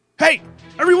Hey,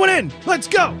 everyone in. Let's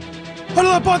go. Huddle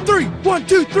up on 3. 1,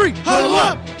 2, 3. Huddle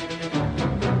up.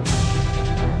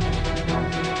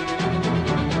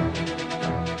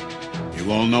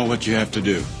 You all know what you have to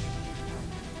do.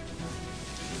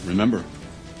 Remember,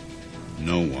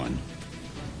 no one,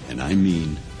 and I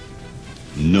mean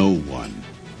no one,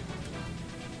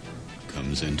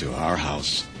 comes into our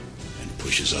house and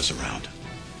pushes us around.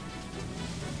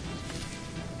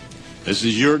 This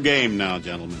is your game now,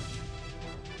 gentlemen.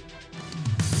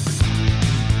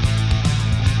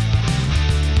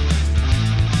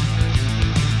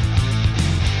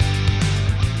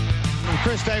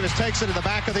 Chris Davis takes it to the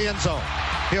back of the end zone.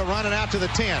 He'll run it out to the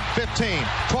 10, 15,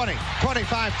 20,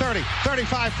 25, 30,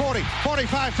 35, 40,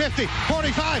 45, 50,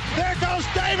 45. There goes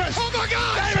Davis. Oh, my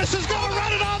God. Davis is going to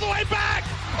run it all the way back.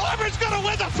 Auburn's going to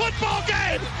win the football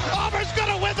game. Auburn's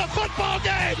going to win the football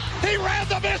game. He ran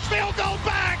the missed field goal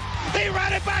back. He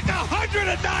ran it back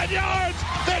 109 yards.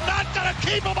 They're not going to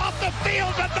keep him off the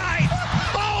field tonight.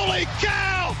 Holy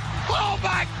cow. Oh,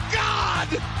 my God.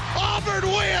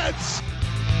 Auburn wins.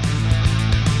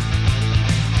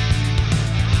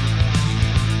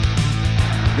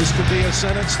 This could be a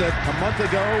sentence that a month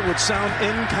ago would sound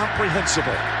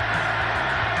incomprehensible.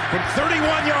 From 31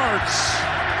 yards,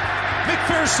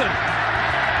 McPherson,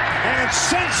 and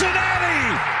Cincinnati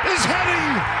is heading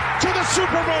to the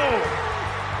Super Bowl.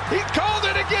 He called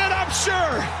it again, I'm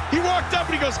sure. He walked up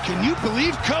and he goes, "Can you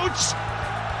believe, Coach?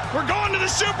 We're going to the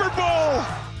Super Bowl."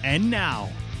 And now,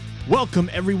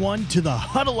 welcome everyone to the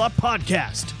Huddle Up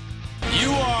Podcast. You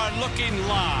are looking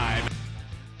live.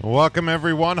 Welcome,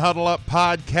 everyone. Huddle Up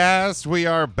Podcast. We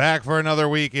are back for another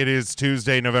week. It is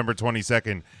Tuesday, November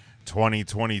 22nd,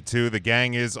 2022. The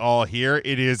gang is all here.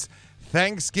 It is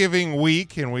Thanksgiving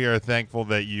week, and we are thankful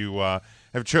that you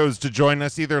have chose to join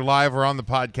us either live or on the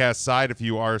podcast side. If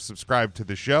you are subscribed to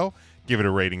the show, give it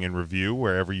a rating and review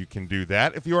wherever you can do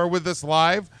that. If you are with us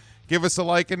live, give us a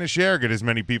like and a share. Get as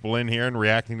many people in here and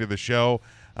reacting to the show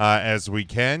as we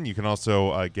can. You can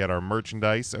also get our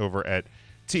merchandise over at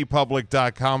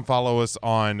tpublic.com. Follow us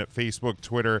on Facebook,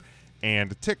 Twitter,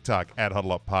 and TikTok at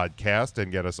Huddle Up Podcast, and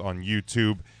get us on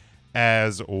YouTube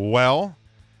as well.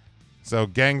 So,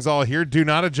 gang's all here. Do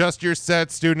not adjust your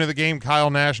set. Student of the game, Kyle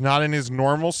Nash, not in his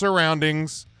normal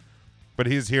surroundings, but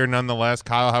he's here nonetheless.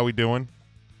 Kyle, how we doing?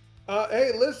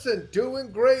 Hey, listen,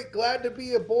 doing great. Glad to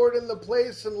be aboard in the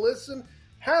place. And listen,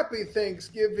 happy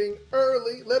Thanksgiving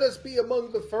early. Let us be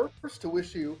among the first to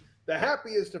wish you the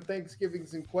happiest of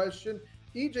Thanksgivings in question.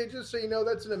 EJ, just so you know,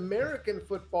 that's an American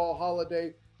football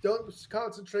holiday. Don't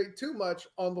concentrate too much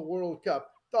on the World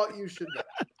Cup. Thought you should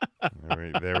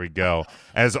know. There we go.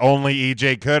 As only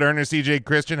EJ could. Ernest EJ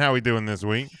Christian, how we doing this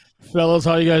week? Fellas,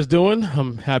 how you guys doing?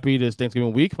 I'm happy this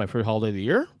Thanksgiving week, my first holiday of the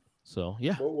year. So,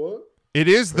 yeah. What? It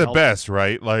is the best,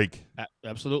 right? Like,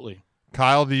 absolutely.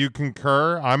 Kyle, do you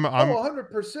concur? I'm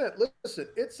 100%. Listen,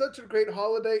 it's such a great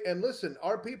holiday. And listen,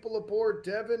 our people aboard,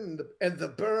 Devin and the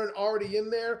Burn already in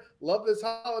there, love this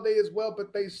holiday as well,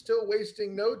 but they still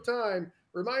wasting no time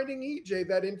reminding EJ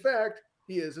that, in fact,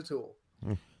 he is a tool.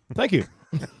 Thank you.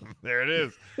 There it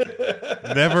is.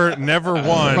 Never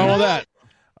one. Follow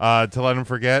that. To let him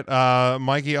forget.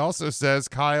 Mikey also says,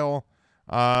 Kyle,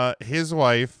 his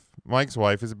wife, Mike's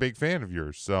wife, is a big fan of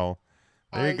yours. So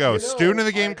there you go. Student of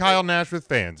the game, Kyle Nash with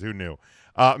fans. Who knew?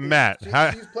 Matt.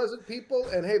 She's pleasant people.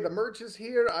 And, hey, the merch is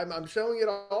here. I'm showing it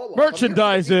all.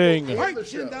 Merchandising.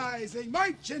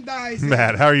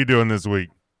 Matt, how are you doing this week?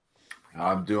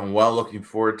 I'm doing well. Looking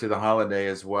forward to the holiday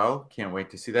as well. Can't wait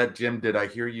to see that. Jim, did I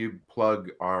hear you plug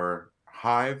our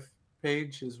Hive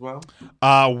page as well?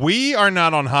 We are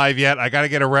not on Hive yet. I got to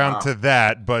get around to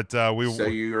that, but we. So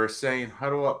you are saying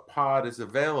Huddle Up Pod is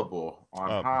available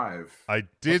on Hive? I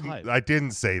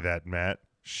didn't say that, Matt.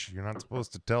 Shh, you're not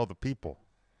supposed to tell the people.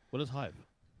 What is Hive?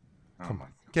 Come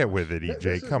on, get with it, EJ.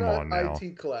 This is come not on now.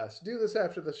 IT class. Do this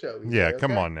after the show. EJ, Yeah, okay?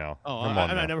 come on now. Oh, come on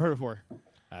now. I've never heard it before.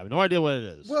 I have no idea what it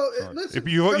is. Well, listen.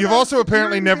 You've also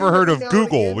apparently never heard of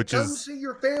Google, which come is. See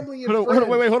your family and Hold friends. on,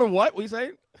 wait, hold on. What? What are you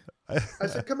saying? I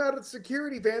said, come out of the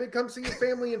security van and come see your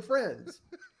family and friends.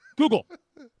 Google.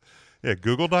 Yeah,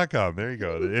 Google.com. There you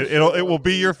go. It will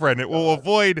be your friend. It will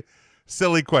avoid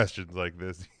silly questions like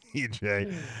this,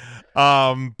 EJ.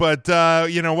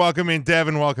 Welcome in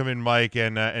Devin, welcome in Mike,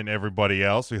 and everybody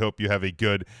else. We hope you have a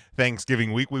good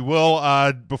Thanksgiving week. We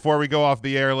will, before we go off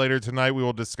the air later tonight, we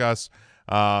will discuss,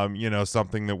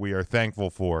 something that we are thankful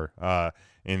for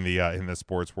in the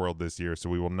sports world this year. So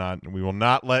we will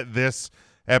not let this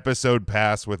episode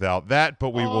pass without that.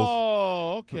 But we will.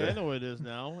 Oh, okay. I know what it is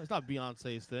now. It's not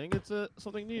Beyonce's thing. It's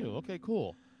something new. Okay,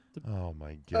 cool. Oh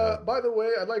my God. By the way,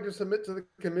 I'd like to submit to the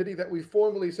committee that we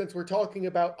formally, since we're talking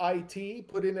about IT,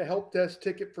 put in a help desk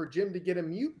ticket for Jim to get a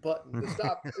mute button to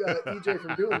stop EJ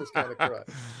from doing this kind of crap.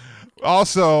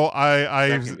 Also,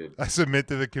 I submit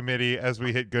to the committee as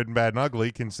we hit good and bad and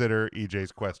ugly, consider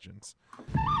EJ's questions.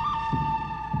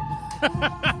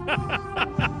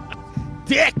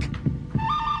 Dick!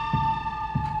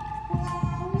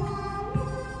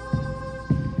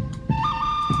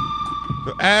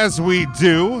 So as we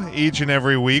do each and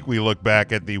every week, we look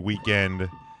back at the weekend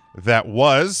that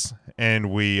was, and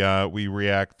we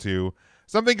react to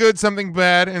something good, something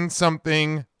bad, and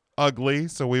something ugly.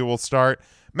 So we will start.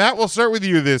 Matt, we'll start with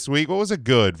you this week. What was a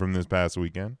good from this past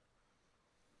weekend?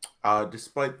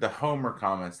 Despite the homer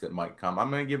comments that might come,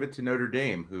 I'm going to give it to Notre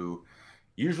Dame, who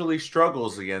usually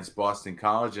struggles against Boston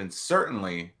College and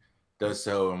certainly does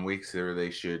so in weeks where they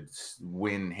should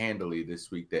win handily. This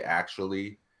week, they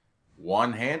actually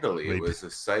won handily. It was a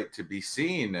sight to be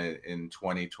seen in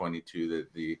 2022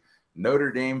 that the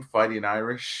Notre Dame Fighting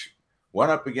Irish went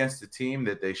up against a team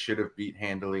that they should have beat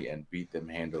handily and beat them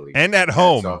handily. And at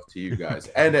home. That's off to you guys.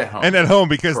 And at home. And at home,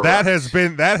 because Correct.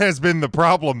 that has been the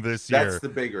problem this year. That's the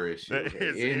bigger issue.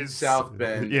 In South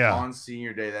Bend on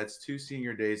senior day. That's 2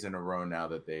 senior days in a row now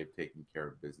that they've taken care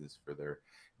of business for their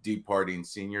departing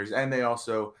seniors. And they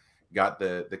also got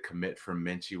the commit from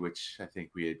Minchie, which I think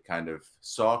we had kind of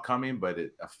saw coming, but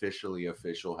it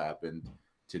official happened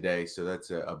today. So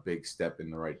that's a big step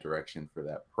in the right direction for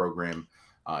that program.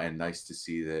 And nice to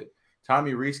see that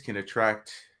Tommy Rees can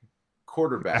attract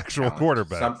actual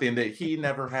quarterback, something that he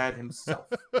never had himself.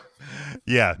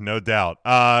 Yeah, no doubt.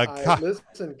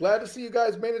 Listen, glad to see you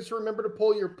guys managed to remember to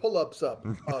pull your pull-ups up.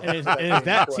 And it's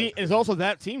that team. It's also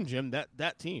that team, Jim.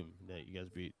 That team that you guys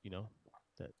beat.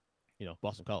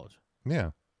 Boston College.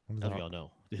 Yeah, as we all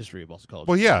know the history of Boston College.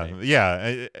 Well,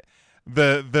 yeah.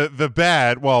 The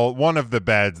bad, well, one of the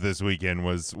bads this weekend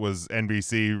was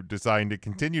NBC deciding to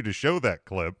continue to show that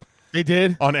clip. They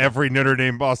did on every Notre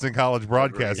Dame Boston College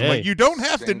broadcast. I'm like, you don't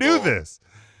have to do this.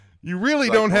 You really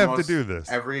don't have to do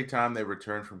this. Every time they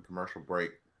return from commercial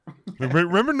break.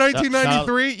 Remember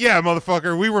 1993? Yeah,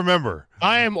 motherfucker, we remember.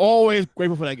 I am always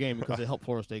grateful for that game because it helped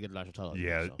Florida State get the national title.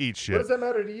 Yeah, eat shit. What does that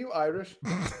matter to you, Irish?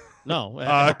 No.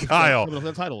 Kyle,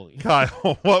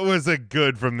 what was a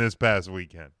good from this past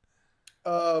weekend?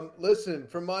 Listen,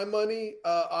 for my money,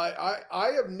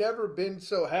 I have never been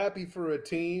so happy for a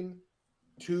team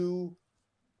to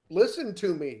listen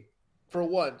to me for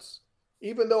once,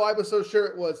 even though I was so sure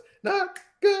it was not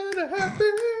gonna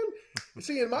happen.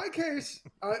 See, in my case,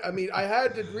 I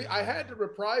had to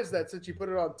reprise that since you put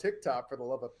it on TikTok, for the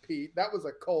love of Pete. That was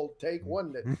a cold take,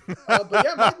 wasn't it? But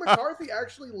yeah, Mike McCarthy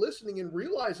actually listening and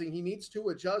realizing he needs to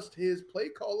adjust his play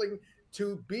calling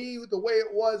to be the way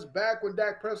it was back when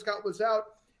Dak Prescott was out,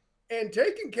 and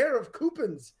taking care of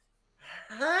Coopins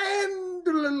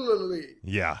handily.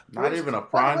 Yeah. Not even a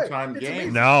primetime game.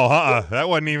 Amazing. No, that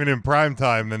wasn't even in prime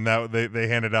time. Then they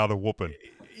handed out a whooping.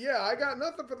 Yeah, I got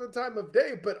nothing for the time of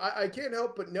day, but I can't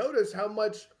help but notice how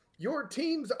much your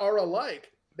teams are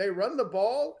alike. They run the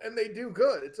ball and they do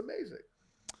good. It's amazing.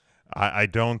 I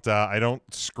don't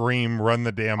scream run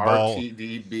the damn ball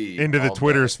RTDB into the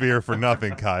Twitter sphere for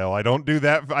nothing, Kyle. I don't do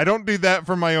that. I don't do that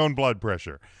for my own blood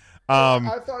pressure.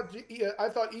 I thought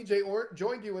EJ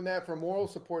joined you in that for moral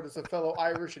support as a fellow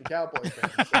Irish and Cowboy fan.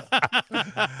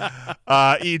 So.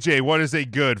 EJ, what is a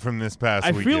good from this past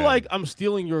weekend? I feel like I'm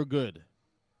stealing your good,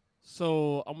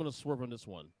 so I'm gonna swerve on this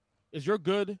one. Is your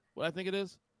good what I think it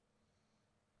is?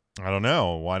 I don't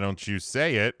know. Why don't you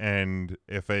say it? And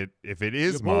if it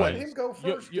is mine, let him go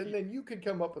first, and then you can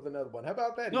come up with another one. How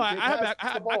about that? No, I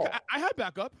have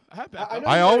backup.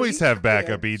 I always have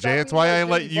backup, EJ. That's why I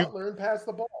let you Butler and pass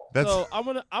the ball. So I'm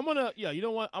gonna. Yeah, you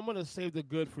know what? I'm gonna save the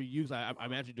good for you. I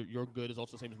imagine your good is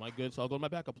also the same as my good, so I'll go to my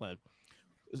backup plan.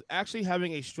 Is actually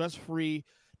having a stress-free,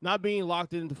 not being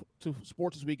locked into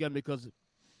sports this weekend, because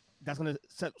that's gonna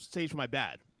set stage for my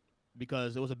bad,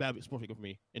 because it was a bad sports weekend for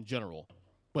me in general.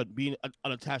 But being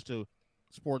unattached to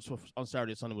sports on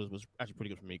Saturday and Sunday was actually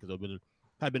pretty good for me, because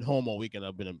I've been home all weekend.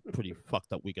 I've been a pretty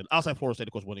fucked up weekend. Outside Florida State,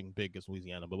 of course, winning big against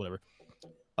Louisiana, but whatever.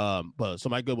 But so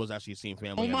my good was actually seeing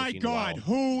family. Oh my God,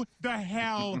 who the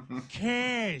hell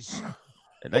cares?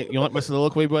 You want my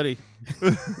soliloquy, buddy?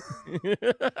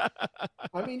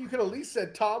 I mean, you could at least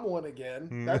said Tom won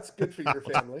again. That's good for your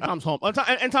family. Tom's home,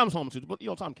 and Tom's home too. But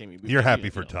Tom came in. You're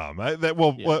happy for Tom.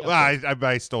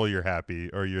 I stole your happy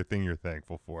or your thing you're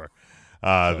thankful for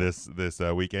this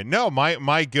weekend. No,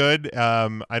 my good.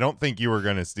 I don't think you were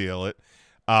gonna steal it.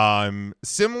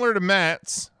 Similar to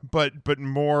Matt's, but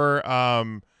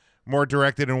more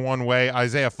directed in one way.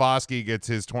 Isaiah Foskey gets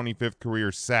his 25th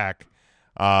career sack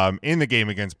in the game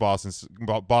against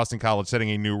Boston College, setting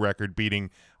a new record, beating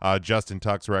Justin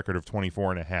Tuck's record of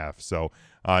 24.5. So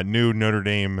new Notre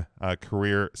Dame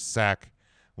career sack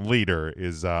leader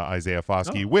is Isaiah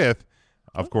Foskey with,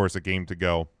 of course, a game to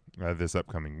go this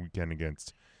upcoming weekend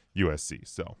against USC.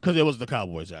 So because it was the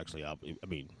Cowboys, actually. I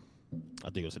mean, I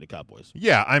think it was the Cowboys.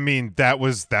 Yeah, I mean, that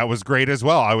was great as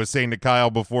well. I was saying to Kyle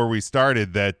before we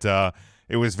started that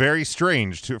it was very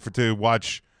strange to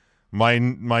watch my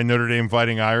Notre Dame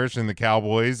Fighting Irish and the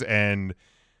Cowboys and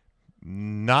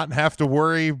not have to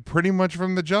worry pretty much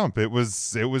from the jump. It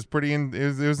was pretty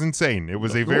it was insane. It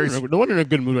was no one in a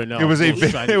good mood right now. It was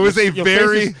a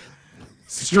very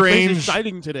strange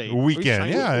exciting today weekend.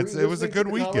 Yeah, it was a good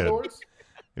weekend.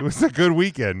 It was a good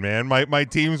weekend, man. My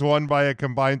teams won by a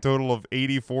combined total of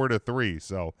 84-3.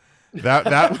 So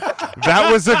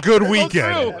that was a good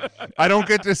weekend. I don't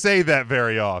get to say that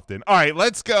very often. All right,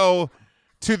 let's go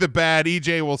to the bad.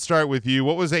 EJ, we'll start with you.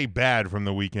 What was a bad from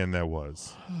the weekend that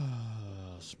was?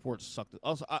 Sports sucked.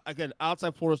 Also, again,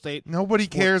 outside Florida State. Nobody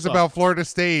cares about Florida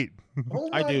State. Oh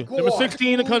I do. God. Number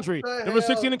 16 in the country. Number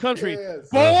 16 in the country. Yes.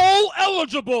 Bowl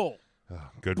eligible.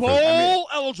 Good Bowl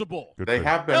eligible. They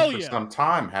have been Hell for yeah. some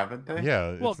time, haven't they?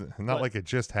 Yeah, Well, it's not like it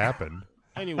just happened.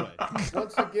 Anyway,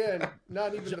 Once again,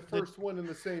 not even the first one in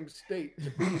the same state to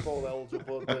be bowl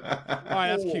eligible. But all right,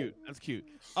 that's cute. That's cute.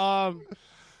 I'm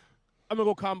gonna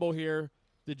go combo here.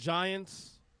 The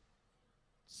Giants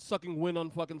sucking win on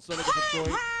fucking Sunday against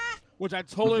Detroit, which I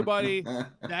told everybody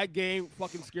that game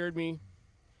fucking scared me.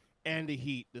 And the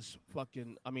Heat,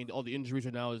 all the injuries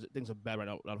right now, things are bad right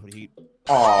now for the Heat.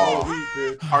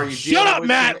 Oh, are you Shut up, with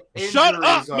Matt! some Shut up,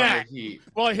 injuries on Matt! the Heat?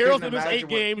 Well, Harold's Couldn't missed 8 imagine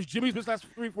what- games. Jimmy's missed last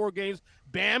 3-4 games.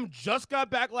 Bam just got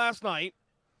back last night.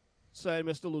 So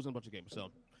I'm still losing a bunch of games.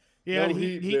 So yeah, Go the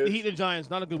Heat, Heat, bitch. Heat and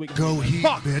Giants, not a good week. Go Heat,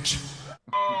 Fuck. bitch.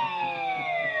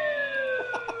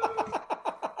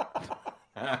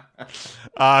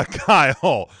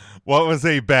 Kyle, what was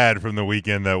a bad from the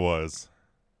weekend that was?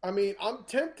 I mean, I'm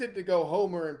tempted to go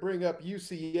Homer and bring up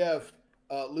UCF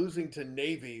losing to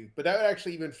Navy, but that would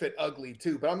actually even fit ugly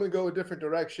too. But I'm going to go a different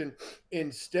direction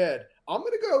instead. I'm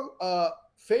going to go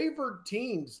favored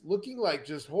teams looking like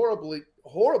just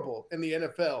horrible in the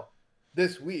NFL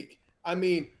this week. I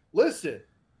mean, listen,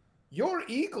 your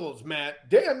Eagles, Matt,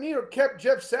 damn near kept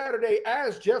Jeff Saturday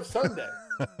as Jeff Sunday.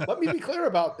 Let me be clear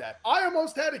about that. I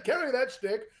almost had to carry that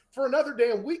stick for another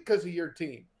damn week because of your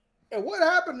team. And what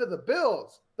happened to the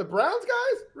Bills? The Browns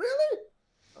guys? Really?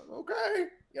 Okay.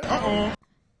 You know.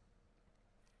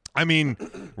 I mean,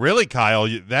 really, Kyle,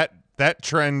 that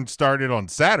trend started on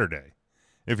Saturday.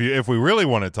 If we really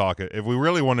want to talk it, if we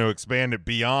really want to expand it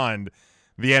beyond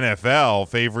the NFL,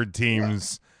 favored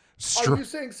teams. Are you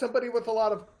saying somebody with a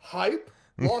lot of hype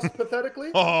lost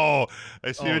pathetically? Oh,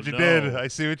 I see what you did. I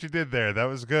see what you did there. That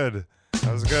was good.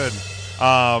 That was good.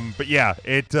 But yeah,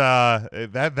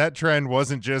 that trend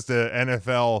wasn't just a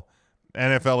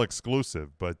NFL exclusive.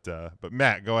 But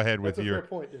Matt, go ahead with That's a your fair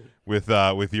point, dude.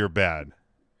 with your bad.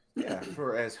 Yeah,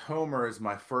 for as Homer as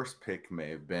my first pick may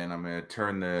have been, I'm going to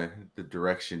turn the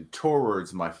direction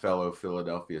towards my fellow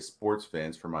Philadelphia sports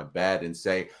fans for my bad and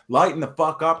say, lighten the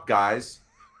fuck up, guys.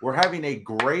 We're having a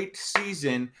great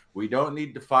season. We don't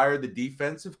need to fire the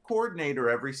defensive coordinator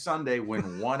every Sunday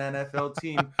when one NFL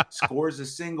team scores a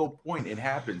single point. It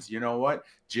happens. You know what?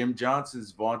 Jim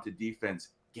Johnson's vaunted defense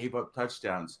gave up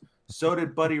touchdowns. So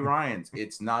did Buddy Ryan's.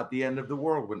 It's not the end of the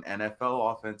world when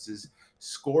NFL offenses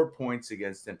score points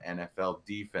against an NFL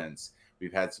defense.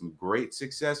 We've had some great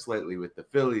success lately with the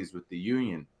Phillies, with the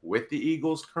Union, with the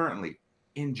Eagles currently.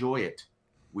 Enjoy it.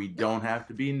 We don't have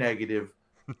to be negative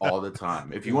all the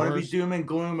time. If you want to be doom and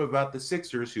gloom about the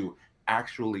Sixers, who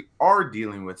actually are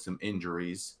dealing with some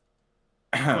injuries,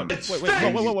 Wait. What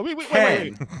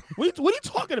are you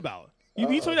talking about? You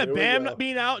told me that Bam not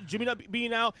being out, Jimmy not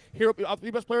being out, Hero,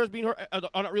 three best players being hurt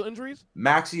are not real injuries?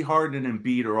 Maxey, Harden, and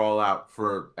Embiid are all out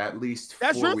for at least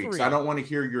 4 weeks. I don't want to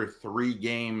hear your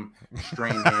 3-game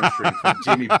strained hamstring from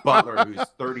Jimmy Butler, who's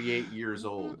 38 years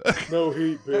old. No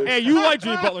heat, bitch. Hey, you like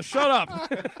Jimmy Butler. Shut up.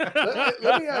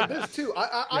 Let me add this, too.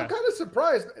 I'm kind of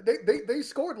surprised. They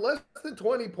scored less than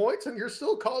 20 points, and you're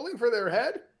still calling for their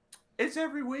head? It's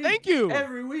every week. Thank you.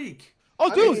 Every week. Oh,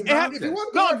 dude. If you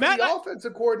want to go the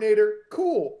offensive coordinator,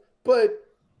 cool. But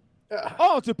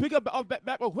to pick up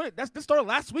back real quick, this started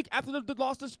last week after the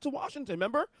loss to Washington.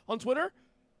 Remember on Twitter?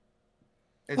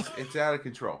 It's out of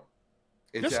control.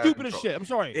 You're stupid as shit. I'm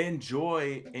sorry.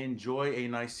 Enjoy a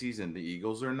nice season. The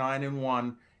Eagles are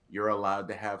 9-1. You're allowed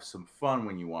to have some fun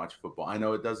when you watch football. I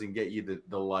know it doesn't get you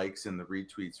the likes and the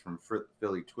retweets from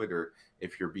Philly Twitter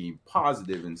if you're being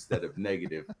positive instead of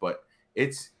negative, but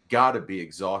it's got to be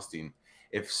exhausting.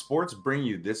 if sports bring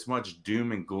you this much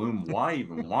doom and gloom, why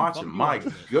even watch them? My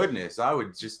goodness, I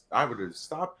would have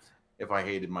stopped if I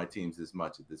hated my teams this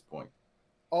much at this point.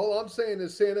 All I'm saying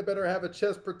is Santa better have a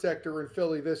chest protector in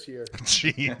Philly this year.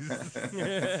 Jeez.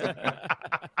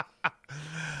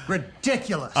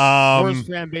 Ridiculous. Worst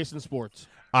fan base in sports.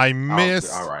 I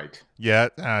missed. All right. Yeah,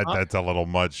 that's a little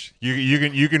much.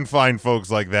 You can find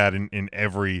folks like that in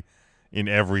every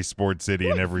sports city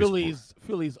and every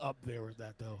Philly's up there with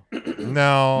that though.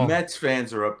 No, Mets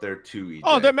fans are up there too. EJ.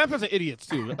 Oh, they're Mets fans are idiots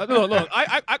too. Look,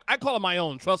 I call it my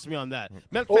own. Trust me on that.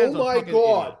 Mets fans Oh are my fucking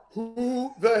God! idiots.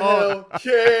 Who the hell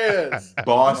cares?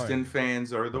 Boston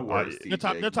fans are the worst. They're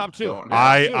top two.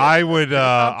 I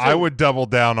would double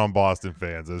down on Boston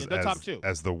fans as top two.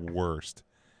 as the worst.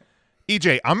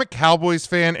 EJ, I'm a Cowboys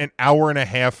fan an hour and a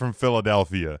half from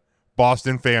Philadelphia.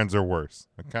 Boston fans are worse.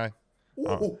 Okay,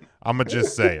 I'm gonna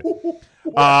just say it.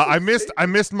 I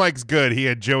missed Mike's good. He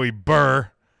had Joey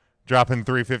Burr dropping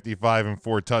 355 and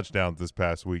 4 touchdowns this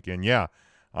past weekend. Yeah,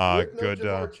 good.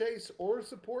 Jamar Chase or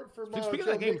support for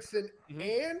Joe Mixon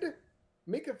and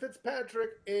Minka Fitzpatrick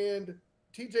and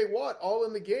T.J. Watt all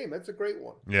in the game. That's a great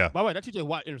one. Yeah. By the way, that T.J.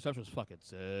 Watt interception was fucking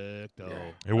sick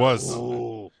though. It was.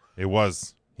 Ooh. It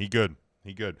was. He good.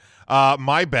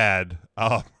 My bad.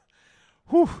 The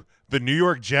New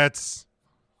York Jets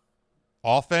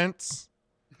offense,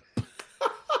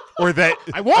 or that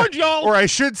I warned y'all. Or I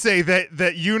should say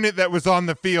that unit that was on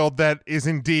the field that is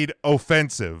indeed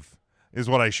offensive is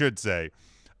what I should say.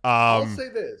 I'll say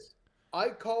this: I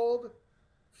called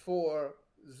for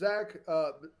Zach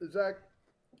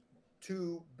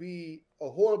to be a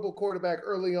horrible quarterback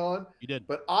early on. You did,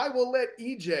 but I will let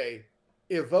EJ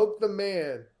evoke the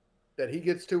man that he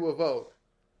gets to evoke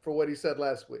for what he said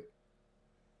last week.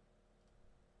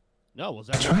 No, was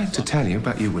that? I tried to tell you,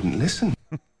 but you wouldn't listen.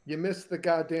 You missed the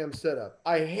goddamn setup.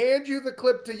 I hand you the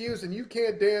clip to use, and you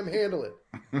can't damn handle it.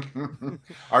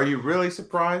 Are you really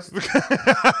surprised?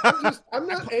 I'm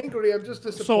not angry. I'm just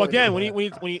disappointed. So again, when you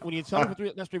tell me for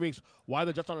the next 3 weeks why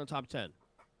the Jets aren't in the top 10,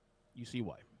 you see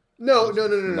why. No.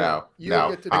 You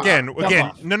don't get to again.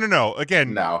 No.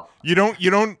 Again, no. You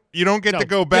don't get to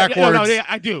go backwards. Yeah,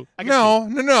 I do.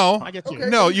 No. I get you. Okay,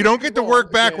 No, so you don't get to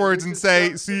work backwards and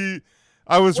say, "See,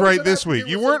 I was right this week."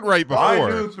 You weren't right before. I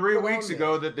knew 3 weeks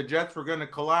ago that the Jets were going to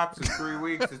collapse in 3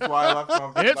 weeks. That's why I left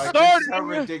them. It's like, starting. It's so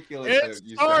ridiculous.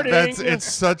 It's starting.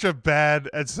 It's such a bad.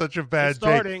 It's such a bad. It's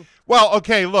starting. Well,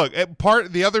 okay. Look,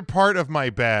 the other part of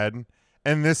my bad,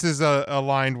 and this is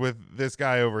aligned with this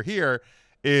guy over here,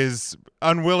 is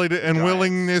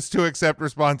unwillingness to accept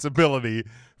responsibility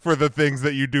for the things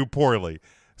that you do poorly.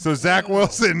 So Zach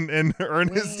Wilson and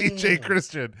Ernest DJ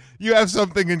Christian, you have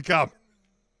something in common.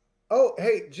 Oh,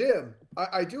 hey, Jim,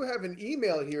 I do have an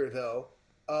email here, though.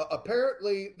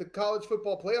 Apparently, the College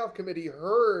Football Playoff Committee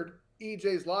heard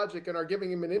EJ's logic and are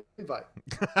giving him an invite.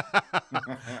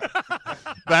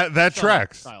 That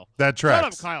tracks. Kyle. That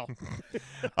tracks. Shut up,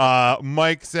 Kyle.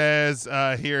 Mike says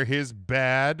here his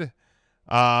bad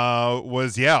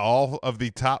was all of the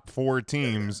top 4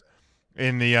 teams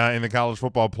in the college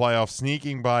football playoff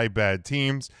sneaking by bad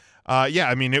teams.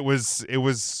 I mean it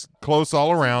was close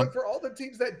all around. But for all the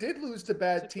teams that did lose to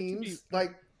bad teams,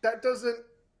 like that doesn't.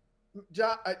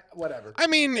 Whatever. I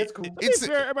mean, it's cool.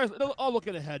 Everybody's all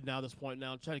looking ahead now. At this point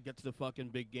now, trying to get to the fucking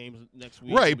big games next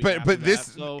week. Right, but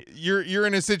this you're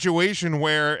in a situation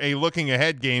where a looking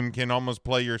ahead game can almost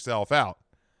play yourself out.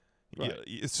 Right.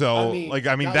 So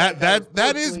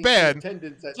that is bad.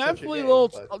 Definitely a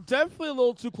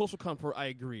little too close for comfort. I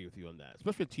agree with you on that,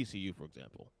 especially at TCU, for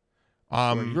example.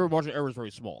 Your margin of error is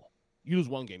very small. You lose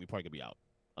one game, you're probably gonna be out.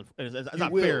 It's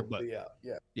not fair, but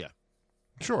yeah.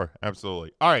 Sure,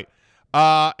 absolutely. All right.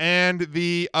 And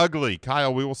the ugly.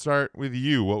 Kyle, we will start with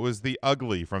you. What was the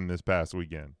ugly from this past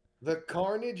weekend? The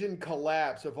carnage and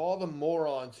collapse of all the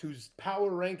morons whose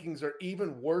power rankings are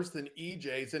even worse than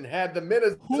EJ's and had the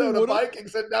Minnesota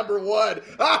Vikings at number 1.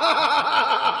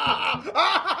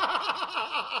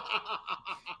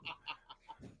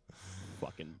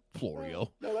 Fucking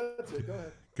Florio. No, that's it. Go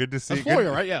ahead. Good to see. That's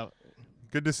Florio, right? Yeah.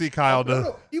 Good to see Kyle.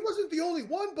 No, he wasn't the only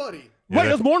one, buddy. Wait,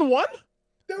 there's more than one?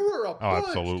 There were a bunch,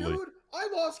 absolutely. dude. I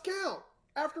lost count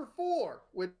after 4,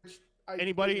 which I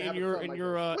anybody in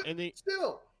your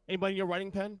still anybody in your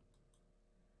writing pen?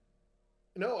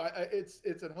 No, it's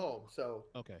at home. So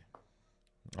okay.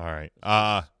 All right,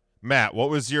 Matt, what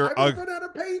was your? I've run out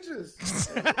of pages.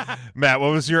 Matt,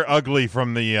 what was your ugly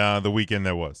from the weekend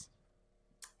that was?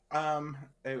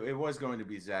 It was going to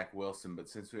be Zach Wilson, but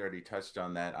since we already touched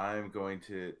on that, I'm going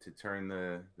to turn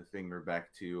the finger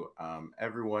back to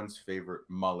everyone's favorite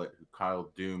mullet, who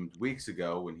Kyle doomed weeks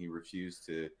ago when he refused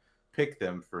to pick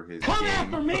them for his Come game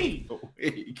after me! of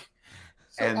the week.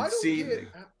 So And I don't see get,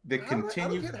 the I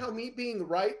continue. don't get how me being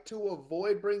right to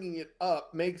avoid bringing it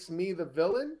up makes me the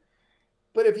villain.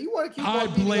 But if you want to keep on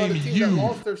beating on the team that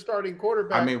lost their starting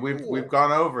quarterback, I mean, we've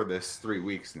gone over this 3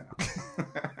 weeks now.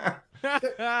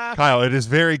 Kyle, it is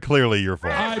very clearly your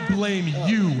fault. I blame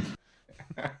you.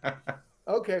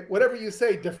 Okay, whatever you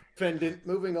say, defendant.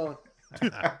 Moving on.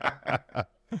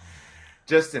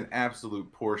 Just an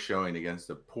absolute poor showing against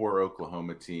a poor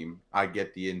Oklahoma team. I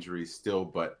get the injuries still,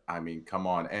 but I mean, come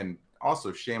on. And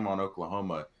also, shame on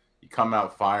Oklahoma. You come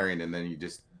out firing, and then you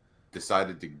just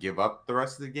decided to give up the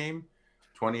rest of the game.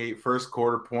 28 first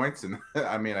quarter points, and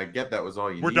I mean, I get that was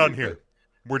all you. We're needed, done here.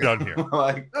 We're done here.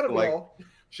 That'll be all.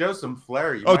 Show some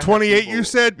flair. You Oh, might have 28 people- you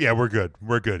said? Yeah, we're good.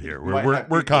 We're good here. might We're have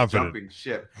people confident. Jumping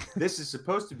ship. This is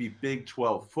supposed to be Big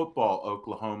 12 football,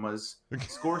 Oklahoma's.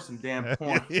 Score some damn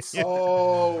points.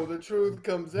 Oh, the truth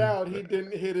comes out. He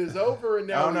didn't hit his over, and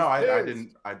now Oh no, he's I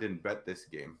pissed. didn't bet this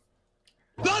game.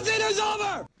 Nothing is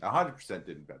over! 100%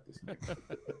 didn't bet this game.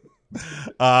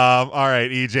 All right,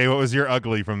 EJ, what was your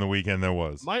ugly from the weekend that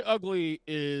was? My ugly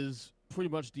is pretty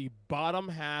much the bottom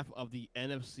half of the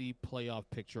NFC playoff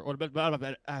picture, or the bottom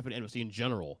half of the NFC in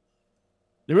general.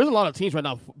 There isn't a lot of teams right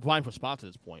now vying for spots at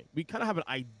this point. We kind of have an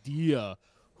idea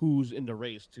who's in the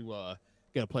race to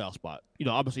get a playoff spot. You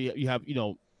know, obviously you have, you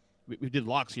know, we did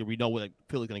locks here. We know what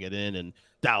Philly's going to get in and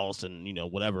Dallas and, you know,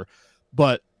 whatever.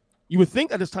 But you would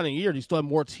think at this time of year, you still have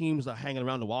more teams that are hanging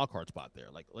around the wild card spot there,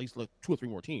 like at least like 2 or 3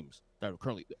 more teams that are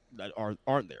currently that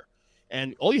aren't there.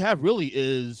 And all you have really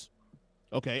is,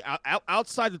 okay,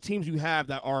 outside the teams you have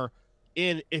that are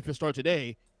in, if it starts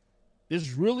today,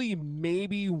 there's really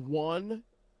maybe one,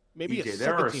 maybe EJ, a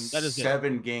there are second team. That is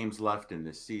 7 games left in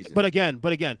this season. But again,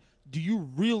 do you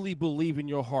really believe in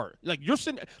your heart? Like you're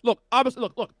sitting, look, obviously,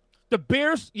 look, the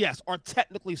Bears, yes, are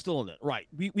technically still in it, right?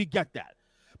 We get that.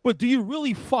 But do you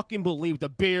really fucking believe the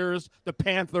Bears, the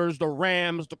Panthers, the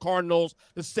Rams, the Cardinals,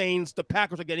 the Saints, the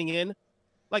Packers are getting in?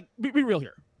 Like, be real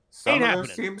here. Some Ain't of happening.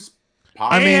 those teams.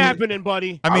 Ain't happening,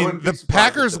 buddy. I mean, wouldn't be the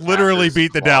surprised Packers if the literally Packers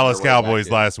beat the clawed Dallas their way back Cowboys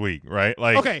in. last week, right?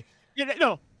 Like, Okay,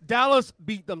 Dallas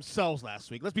beat themselves last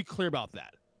week. Let's be clear about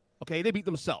that. Okay, they beat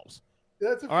themselves.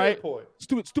 That's a All fair right? point.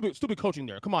 Stupid coaching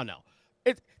there. Come on now.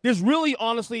 There's really,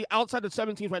 honestly, outside the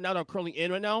 7 teams right now that are currently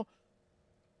in right now,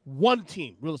 one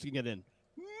team realistically can get in.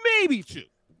 Maybe 2.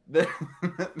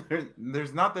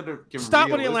 There's not that it can Stop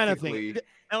with the Atlanta realistically- thing.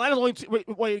 Atlanta's only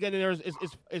way to get in there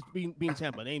is being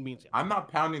Tampa. It ain't being Tampa. I'm not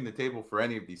pounding the table for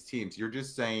any of these teams. You're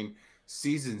just saying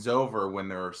season's over when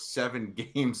there are 7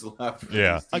 games left. For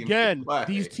Yeah. these teams to Again, play.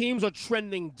 these teams are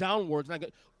trending downwards.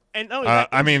 And not only that,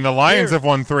 I mean, the Lions have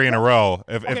won 3 in a row.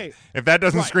 Okay. If that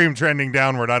doesn't Right. scream trending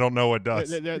downward, I don't know what does.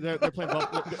 they're playing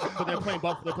Buffalo. They're playing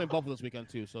Buffalo this weekend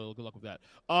too. So good luck with that.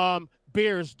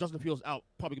 Bears, Justin Fields out.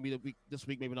 Probably gonna be this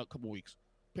week, maybe not a couple weeks.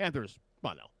 Panthers,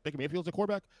 come on now. Baker Mayfield's the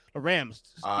quarterback. The Rams.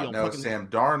 No, Sam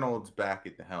Darnold's back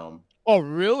at the helm. Oh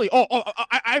really?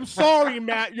 I'm sorry,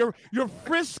 Matt. You're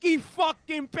frisky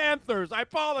fucking Panthers. I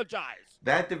apologize.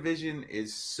 That division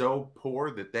is so poor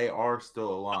that they are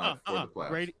still alive for the playoffs.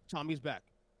 Brady, Tommy's back.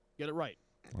 Get it right.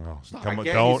 Oh, Stop. come on,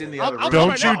 Again, he's in the other room. don't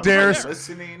right you now. dare, I'm right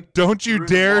listening. don't you through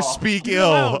the dare wall. speak Leave it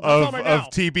ill alone. of Right now.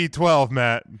 TB12,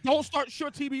 Matt. Don't start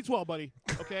short TB12, buddy.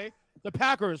 Okay? The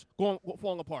Packers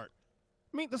falling apart.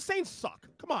 I mean, the Saints suck.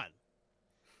 Come on.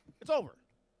 It's over.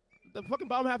 The fucking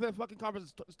bottom half of the fucking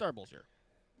conference is terrible here.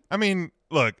 I mean,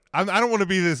 look, I don't want to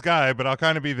be this guy, but I'll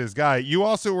kind of be this guy. You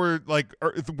also were like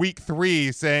week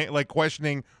 3 saying, like,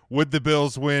 questioning would the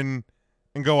Bills win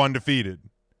and go undefeated.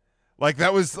 Like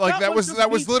that was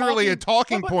literally a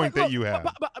talking point that you had.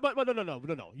 But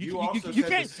no. You also you said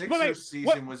can't. the wait, Sixers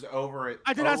season was over at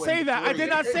I did not say that. I 0-3. did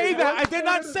not say that. I did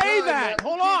not say that.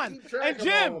 Hold on. And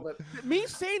Jim, me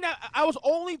saying that, I was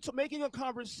only making a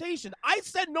conversation. I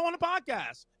said no on the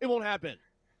podcast. It won't happen.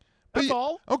 That's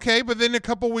all. Okay, but then a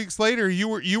couple weeks later, you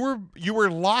were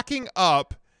locking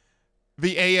up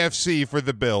the AFC for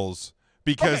the Bills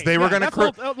because they were going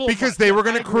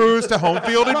to cruise to home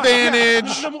field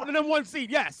advantage. The number 1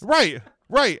 seed, yes.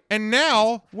 Right. And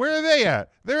now where are they at?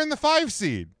 They're in the 5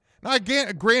 seed. Now,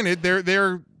 again, granted,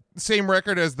 they're same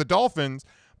record as the Dolphins,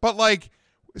 but like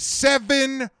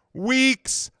 7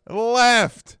 weeks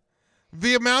left.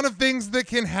 The amount of things that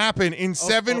can happen in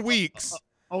 7 weeks.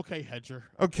 Okay, hedger.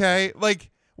 Okay, like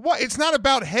what? It's not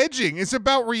about hedging. It's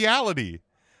about reality.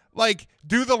 Like,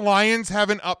 do the Lions have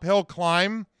an uphill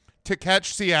climb to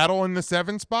catch Seattle in the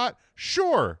 7 spot?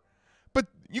 Sure, but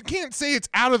you can't say it's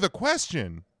out of the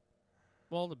question.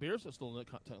 Well, the Bears are still in it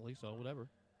technically, so whatever.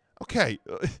 Okay,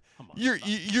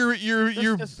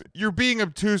 you're being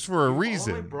obtuse for a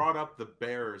reason. Only brought up the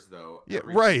Bears though. Yeah,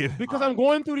 right. Because I'm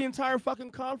going through the entire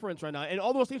fucking conference right now, and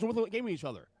all those teams are within a game of each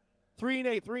other.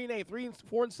 3-8, 3-8,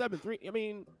 3-4-7, 3. I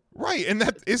mean, right, and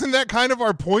that isn't that kind of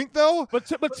our point though. But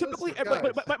typically,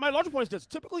 but my larger point is this: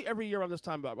 typically, every year on this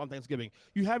time on Thanksgiving,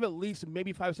 you have at least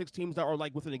maybe 5 or 6 teams that are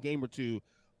like within a game or two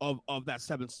of that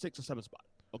 6 or 7 spot.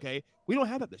 Okay, we don't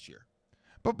have that this year.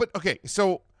 But okay,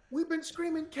 so we've been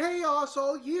screaming chaos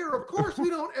all year. Of course,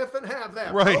 we don't effing have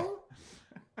that, right? Bro.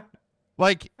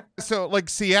 Like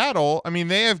Seattle. I mean,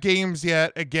 they have games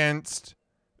yet against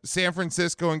San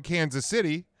Francisco and Kansas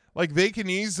City. Like they can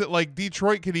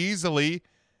Detroit could easily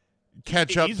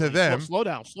catch up to them. Slow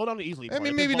down easily. I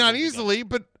mean, maybe not easily,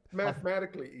 but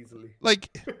mathematically easily.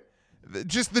 Like,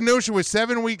 just the notion with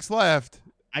 7 weeks left.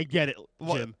 I get it,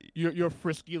 Jim. You're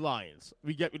frisky Lions.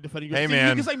 We get defending your team.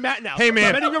 Man. You can say Matt now. Hey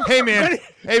man.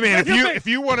 If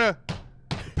you want to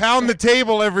pound the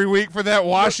table every week for that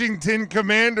Washington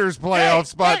Commanders playoff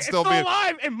spot, it's still be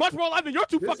alive and much more alive than your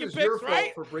 2 fucking picks,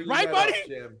 right? Right, buddy?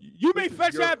 You may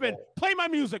fetch happen. Play my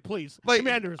music, please.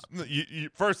 Commanders.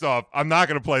 First off, I'm not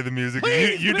going to play the music.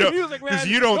 Please, you don't, because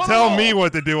you don't tell me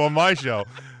what to do on my show.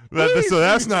 So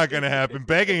that's not going to happen.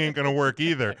 Begging ain't going to work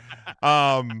either.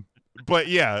 But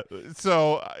yeah,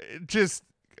 so just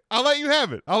I'll let you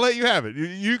have it.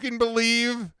 You can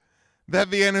believe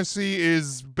that the NFC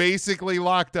is basically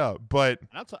locked up, but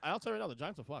I'll tell you right now, the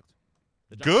Giants are fucked.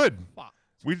 Good.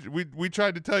 We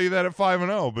tried to tell you that at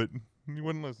 5-0, but you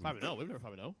wouldn't listen. 5-0. We've never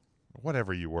 5-0.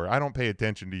 Whatever you were, I don't pay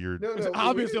attention to your. No,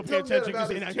 obviously, don't pay attention because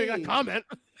I can't comment.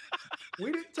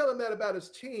 We didn't tell him that about his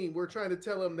team. We're trying to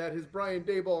tell him that his Brian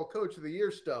Daboll Coach of the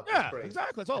Year stuff. Yeah,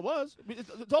 exactly. That's all it was.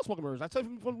 It's all smoking mirrors. I said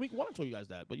from week 1 I told you guys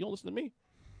that, but you don't listen to me.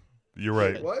 You're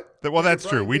right. What? Well, that's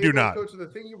true. We do not. Coach of the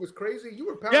thing you was crazy. You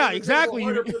were pounding exactly.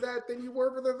 harder for that than you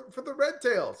were for the Red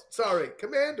Tails. Sorry,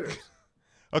 Commanders.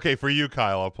 Okay, for you,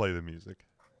 Kyle, I'll play the music.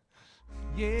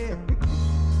 Yeah.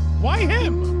 Why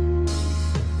him?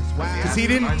 Because he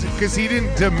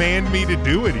didn't demand me to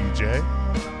do it, EJ.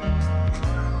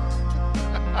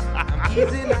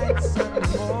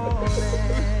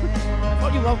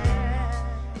 Oh, you love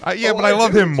him. Yeah, but I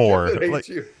love him more.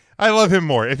 I love him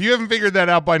more. If you haven't figured that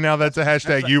out by now, that's a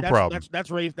hashtag problem. That's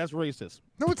racist.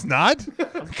 No, it's not.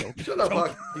 Shut up,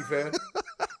 hockey fan.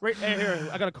 Hey, here,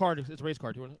 I got a card. It's a race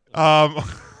card. You want it?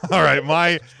 All right,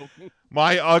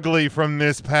 my ugly from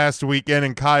this past weekend,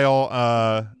 and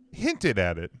Kyle hinted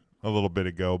at it a little bit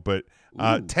ago, but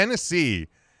Tennessee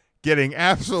getting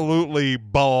absolutely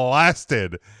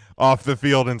blasted off the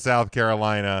field in South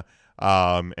Carolina,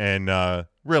 and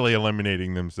really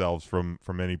eliminating themselves from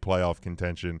any playoff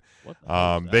contention.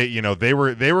 They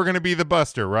were going to be the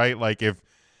buster, right? Like if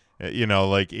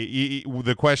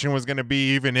the question was going to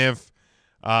be, even if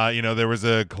there was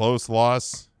a close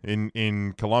loss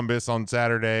in Columbus on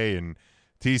Saturday and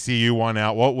TCU won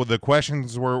out, the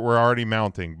questions were already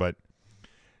mounting, but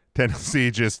Tennessee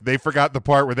they forgot the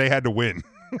part where they had to win.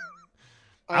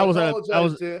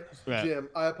 Jim.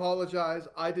 I apologize.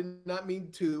 I did not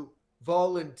mean to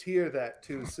volunteer that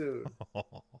too soon.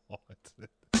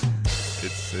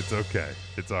 It's okay.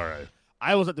 It's all right.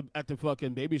 I was at the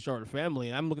fucking baby shower of the family,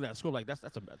 and I'm looking at the score like it's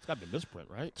got to be a misprint,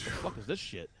 right? What the fuck is this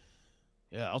shit?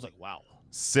 Yeah, I was like, wow.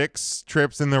 6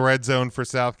 trips in the red zone for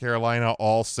South Carolina,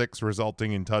 all 6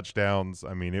 resulting in touchdowns.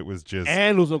 I mean, it was just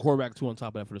and losing a quarterback 2 on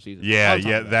top of that for the season. Yeah,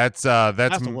 that's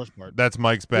the worst part. That's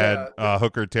Mike's bad.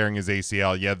 Hooker tearing his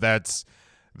ACL. Yeah, that's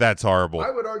horrible.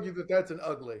 I would argue that that's an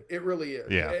ugly. It really is.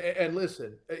 Yeah. And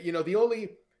listen, the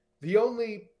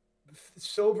only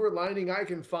silver lining I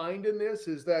can find in this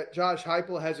is that Josh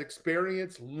Heupel has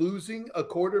experience losing a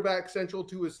quarterback central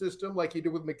to his system like he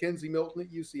did with Mackenzie Milton at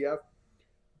UCF.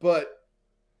 But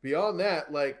beyond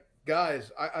that,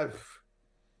 guys,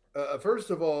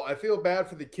 first of all, I feel bad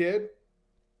for the kid,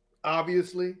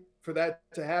 obviously, for that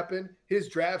to happen. His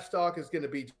draft stock is going to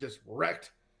be just wrecked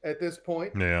at this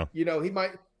point. Yeah. He'd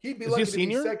be lucky to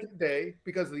be second day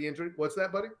because of the injury. What's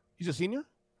that, buddy? He's a senior?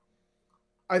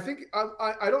 I think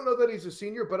I don't know that he's a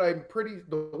senior, but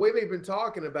the way they've been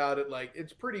talking about it,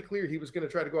 it's pretty clear he was going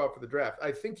to try to go out for the draft.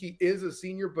 I think he is a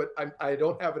senior, but I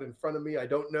don't have it in front of me. I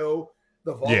don't know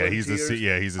the volunteers.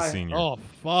 He's a senior. Oh,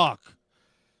 fuck.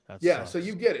 So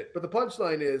you get it. But the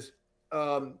punchline is,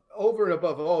 over and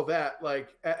above all that,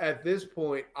 at this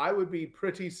point, I would be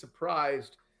pretty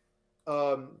surprised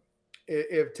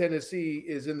if Tennessee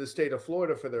is in the state of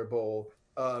Florida for their bowl,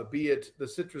 be it the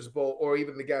Citrus Bowl or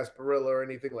even the Gasparilla or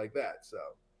anything like that. So,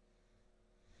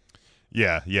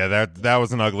 Yeah, that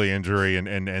was an ugly injury,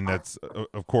 and that's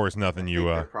of course nothing you.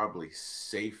 They're probably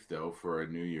safe though for a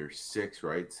New Year's Six,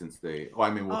 right? Since they, well,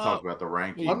 I mean, we'll talk about the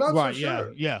rankings. I'm not right, so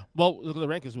sure. Yeah. Well, look at the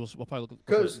rankings. We'll probably look at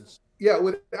because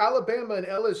with Alabama and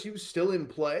LSU still in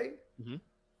play. Mm-hmm.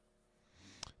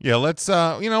 Yeah, let's.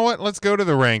 You know what? Let's go to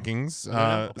the rankings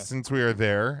Okay. since we are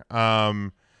there.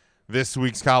 This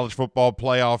week's college football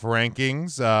playoff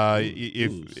rankings.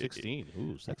 If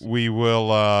 16, sexy. we will,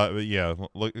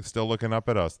 still looking up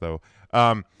at us though.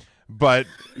 But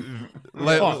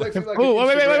wait. Hold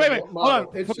on.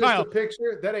 It's For just Kyle. a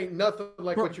picture. That ain't nothing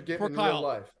like what you're getting in Kyle. real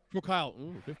life. For Kyle,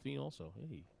 15 also.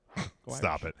 Hey, go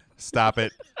Stop Irish. it! Stop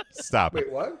it! Stop it!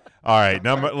 Wait, what? All right,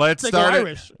 let's They start go it.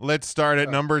 Irish. Let's start at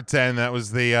number 10. That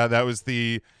was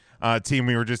the team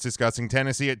we were just discussing.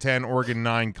 Tennessee at 10, Oregon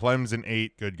 9, Clemson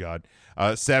 8. Good God,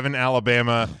 7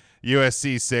 Alabama,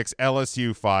 USC 6,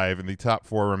 LSU 5, and the top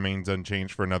 4 remains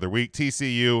unchanged for another week.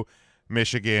 TCU,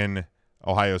 Michigan,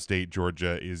 Ohio State,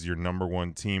 Georgia is your number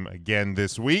 1 team again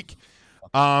this week.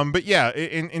 But yeah,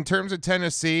 in terms of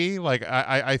Tennessee, like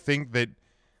I think that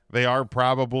they are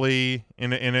probably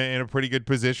in a pretty good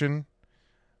position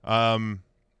to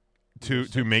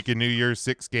make a New Year's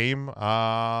Six game.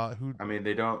 I mean,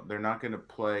 they're not going to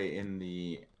play in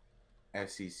the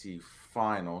SEC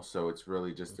final, so it's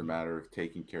really just a matter of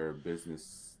taking care of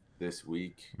business this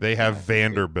week. They have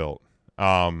Vanderbilt.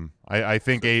 I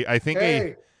think a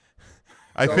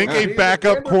backup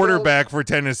Vanderbilt. quarterback for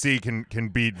Tennessee can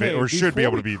beat should be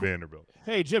able to beat Vanderbilt.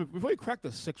 Hey, Jim, before you crack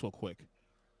the 6 real quick,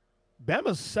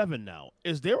 Bama's 7 now.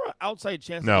 Is there an outside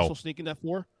chance No. they'll still sneak in that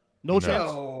 4? No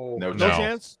chance? No. No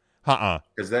chance?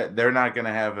 Because they're not going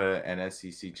to have an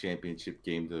SEC championship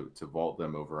game to vault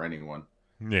them over anyone.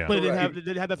 Yeah. But they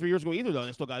didn't have that 3 years ago either, though.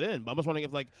 They still got in. But I'm just wondering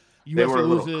if, like, USC They were a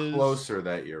little loses. closer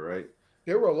that year, right?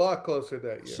 They were a lot closer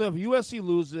that year. So if USC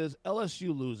loses,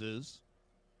 LSU loses.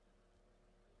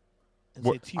 And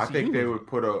say TCU I think they loses.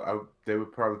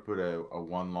 would probably put a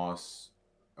 1-loss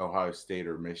Ohio State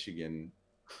or Michigan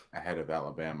ahead of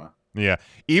Alabama. Yeah.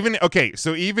 Even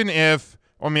if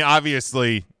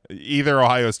obviously either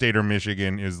Ohio State or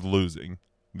Michigan is losing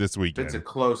this If weekend. it's a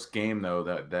close game though,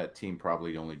 that team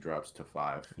probably only drops to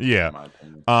 5. Yeah. in my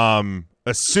opinion.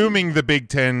 Assuming the Big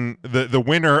Ten, the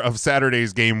winner of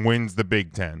Saturday's game wins the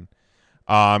Big Ten.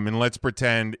 And let's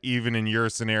pretend even in your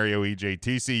scenario, EJ,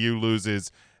 TCU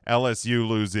loses, LSU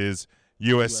loses,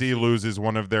 USC loses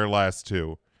one of their last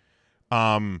 2.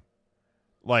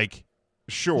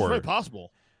 Sure. It's very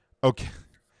possible. Okay.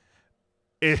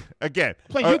 Again.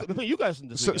 Play you guys in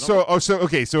this weekend.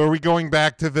 So are we going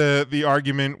back to the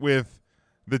argument with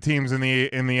the teams in the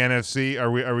NFC?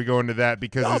 Are we going to that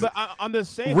because No, but I'm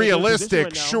just saying. realistic?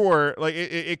 Right now, Sure, like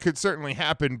it could certainly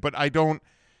happen, but I don't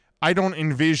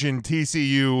envision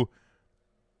TCU,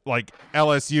 like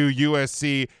LSU,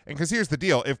 USC, and because here's the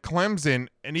deal: if Clemson,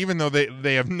 and even though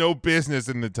they have no business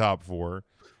in the top 4,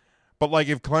 but like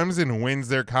if Clemson wins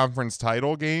their conference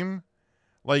title game,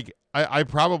 like I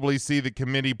probably see the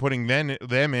committee putting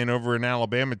them in over an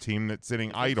Alabama team that's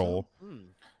sitting idle.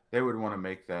 They would want to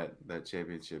make that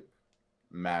championship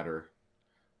matter.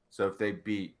 So if they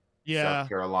beat South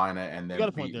Carolina and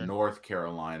then beat North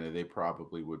Carolina, they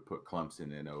probably would put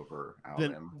Clemson in over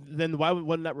Alabama. Then why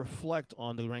wouldn't that reflect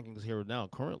on the rankings here now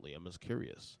currently? I'm just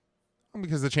curious.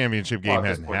 Because the championship game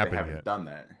hasn't happened they haven't yet. done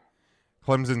that.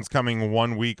 Clemson's coming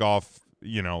 1 week off,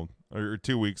 or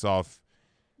 2 weeks off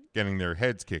getting their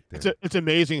heads kicked in. It's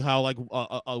amazing how like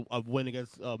a win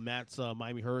against Matt's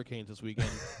Miami Hurricanes this weekend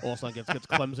all of a sudden gets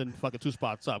Clemson fucking 2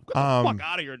 spots up. Get the fuck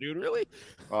out of here, dude! Really?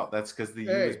 Well, that's because the U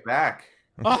is back.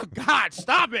 Oh God,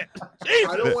 stop it!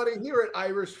 I don't want to hear it,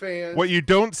 Irish fans. What you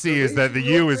don't see is that the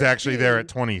U is actually there at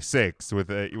 26 with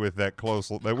that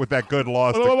good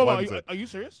loss to Clemson. Are you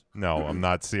serious? No, I'm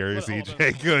not serious,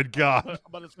 EJ. Good God. I'm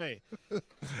about to say.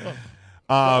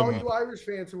 All you Irish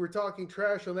fans who were talking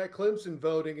trash on that Clemson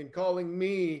voting and calling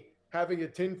me having a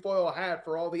tinfoil hat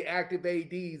for all the active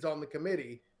ADs on the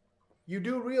committee, you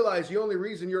do realize the only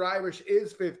reason your Irish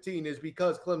is 15 is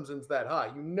because Clemson's that high.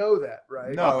 You know that,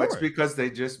 right? No, it's because they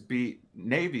just beat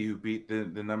Navy, who beat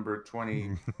the number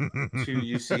 22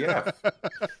 UCF.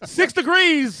 6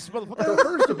 degrees. So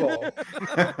first of all,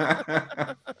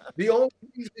 the only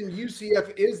reason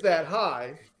UCF is that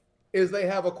high is they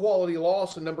have a quality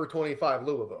loss in number 25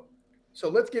 Louisville. So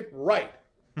let's get right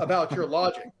about your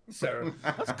logic, sir.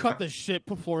 Let's cut this shit.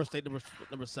 Put Florida State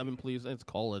number 7, please. Let's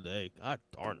call it a day. God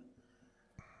darn it.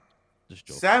 Just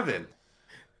joking. 7.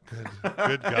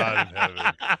 Good God in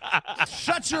heaven.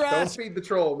 Shut your ass. Don't feed the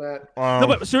troll, Matt. No,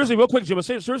 but seriously, real quick, Jim.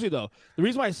 Seriously though, the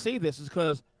reason why I say this is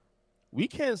because we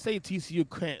can't say TCU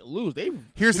can't lose.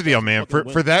 Here's the deal, man.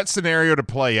 For that scenario to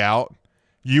play out,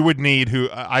 You would need who?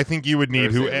 I think you would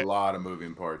need There's a lot of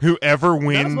moving parts. Whoever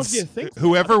wins,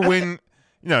 win.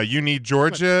 No, you need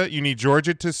Georgia. You need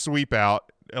Georgia to sweep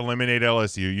out, eliminate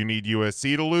LSU. You need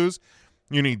USC to lose.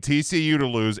 You need TCU to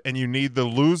lose, and you need the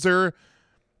loser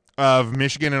of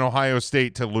Michigan and Ohio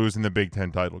State to lose in the Big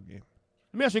Ten title game.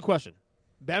 Let me ask you a question.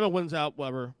 Bama wins out,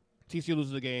 whatever. TCU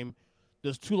loses the game.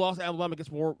 Does 2-loss Alabama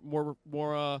gets more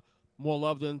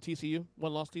love than TCU?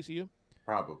 1-loss TCU?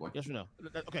 Probably. Yes or no?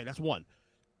 Okay, that's one.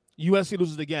 USC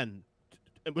loses again,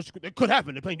 which it could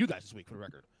happen. They're playing you guys this week, for the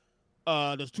record.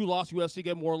 Does 2-loss USC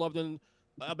get more love than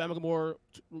Alabama? Get more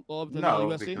love than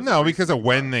USC? No, because of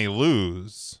when they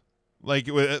lose. Like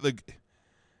the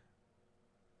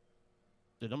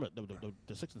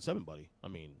 6 and 7, buddy. I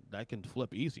mean, that can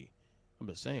flip easy. I'm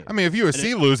just saying. I mean, if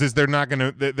USC loses, they're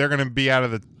gonna be out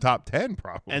of the top 10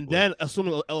 probably. And then,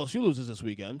 assuming LSU loses this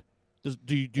weekend,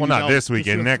 not this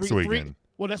weekend, next weekend.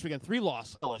 Next weekend,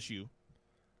 3-loss LSU.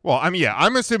 Well,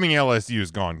 I'm assuming LSU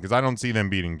is gone because I don't see them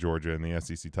beating Georgia in the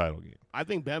SEC title game. I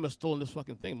think Bama's still in this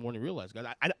fucking thing more than you realize, guys.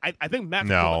 I think Matt's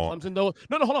point about Clemson, though.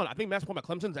 No, hold on. I think Matt's point about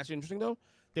Clemson is actually interesting, though.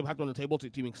 They will have to on the table to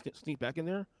even sneak back in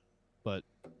there. But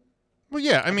well,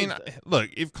 yeah, I mean, look,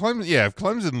 if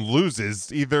Clemson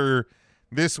loses either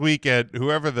this week at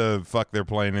whoever the fuck they're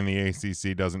playing in the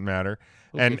ACC doesn't matter,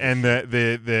 and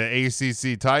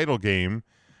the ACC title game,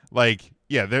 like.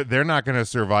 Yeah, they're not going to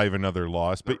survive another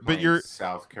loss, but you're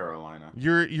South Carolina.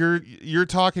 You're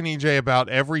talking, EJ, about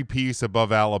every piece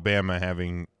above Alabama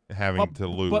having to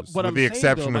lose, with the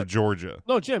exception of Georgia.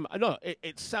 No, Jim, no,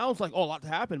 it sounds like a lot to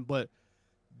happen, but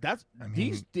the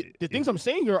things I'm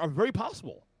saying here are very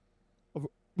possible. I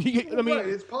mean,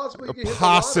 it's possible.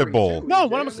 Possible. No,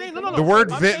 what I'm saying, no.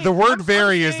 The word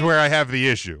 "very" is where I have the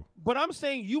issue. But I'm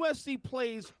saying USC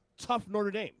plays tough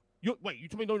Notre Dame. You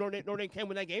told me Notre Dame can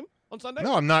win that game on Sunday?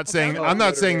 No, I'm not saying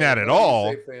that at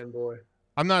all.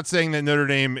 I'm not saying that Notre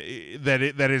Dame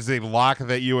that is a lock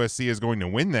that USC is going to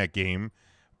win that game,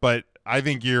 but I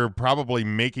think you're probably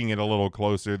making it a little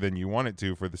closer than you want it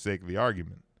to for the sake of the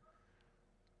argument.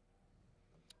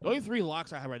 The only 3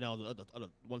 locks I have right now are the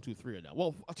 1, 2, 3 right now.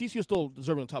 Well, TCU is still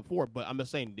deserving the top 4, but I'm just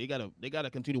saying they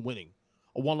gotta continue winning.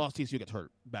 A 1-loss TCU gets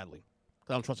hurt badly.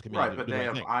 I don't trust the community. Right, but they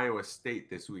have Iowa State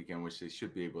this weekend, which they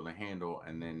should be able to handle,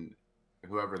 and then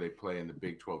whoever they play in the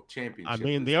Big 12 championship. I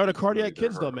mean, they are the cardiac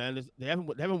kids, though, man. They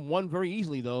haven't won very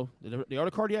easily, though. They are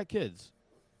the cardiac kids.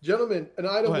 Gentlemen, an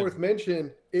item worth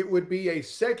mention: it would be a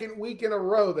second week in a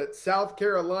row that South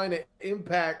Carolina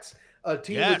impacts a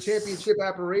team with championship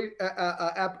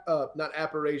not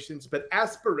aspirations, but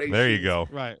aspirations. There you go.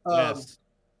 Right. Yes.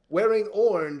 Wearing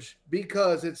orange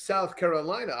because it's South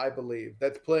Carolina, I believe,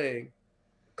 that's playing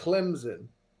Clemson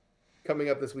coming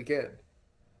up this weekend.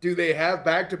 Do they have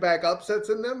back-to-back upsets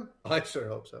in them? I sure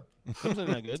hope so. Clemson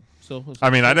not good. So I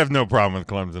mean, I'd have no problem with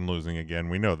Clemson losing again.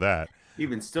 We know that.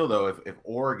 Even still, though, if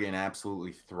Oregon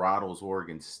absolutely throttles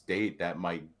Oregon State, that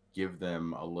might give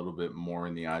them a little bit more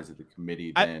in the eyes of the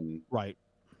committee than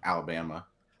Alabama.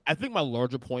 I think my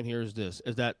larger point here is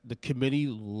that the committee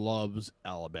loves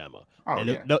Alabama. Oh, and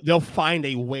yeah. They'll find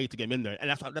a way to get them in there. And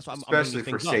that's why especially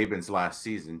for Saban's last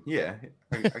season. Yeah,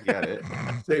 I get it.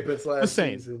 Saban's last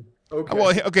season. Okay.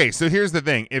 Well, okay, so here's the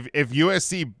thing. If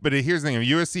USC, but here's the thing. If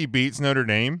USC beats Notre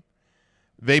Dame,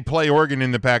 they play Oregon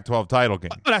in the Pac-12 title game.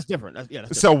 Oh, that's different. That's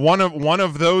different. So one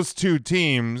of those two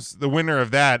teams, the winner of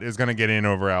that is going to get in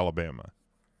over Alabama.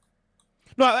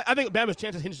 No, I think Bama's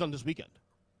chances hinges on this weekend,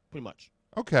 pretty much.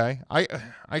 Okay,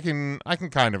 I can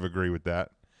kind of agree with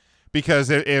that, because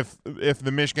if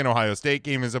the Michigan-Ohio State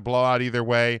game is a blowout either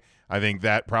way, I think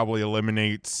that probably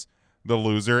eliminates the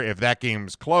loser. If that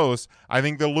game's close, I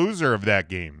think the loser of that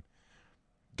game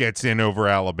gets in over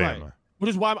Alabama. Right. Which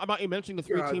is why I'm not even mentioning the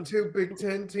 3 teams. 2 Big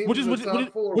Ten teams. Which is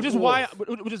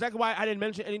exactly why I didn't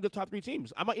mention any of the top 3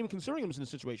 teams. I'm not even considering them in this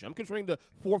situation. I'm considering the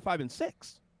 4, 5, and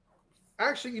 6.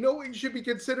 Actually, you know what you should be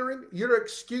considering? Your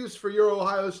excuse for your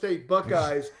Ohio State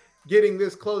Buckeyes getting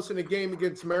this close in a game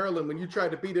against Maryland when you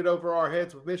tried to beat it over our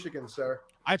heads with Michigan, sir.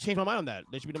 I changed my mind on that.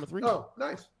 They should be number 3. Oh,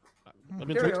 nice. I've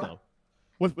been switched now.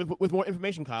 With more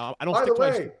information, Kyle. I don't stick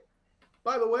to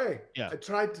By the way, yeah. I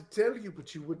tried to tell you,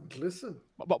 but you wouldn't listen.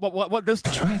 What this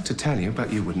time? I tried to tell you,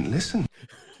 but you wouldn't listen.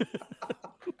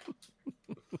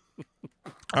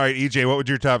 All right, EJ, what would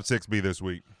your top 6 be this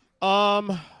week?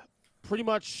 Pretty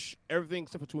much everything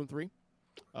except for 2 and 3.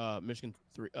 Michigan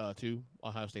 2,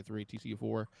 Ohio State 3, TCU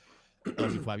 4,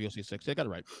 LSU 5, USC 6. They got it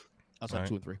right. Outside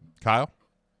 2 and 3. Kyle?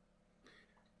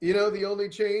 You know, the only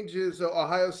change is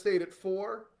Ohio State at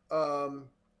 4.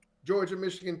 Georgia,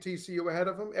 Michigan, TCU ahead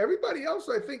of them. Everybody else,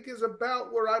 I think, is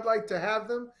about where I'd like to have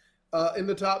them in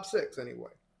the top 6 anyway.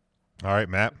 All right,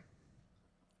 Matt.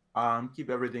 Keep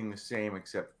everything the same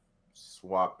except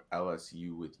swap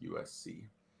LSU with USC.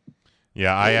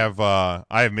 Yeah, I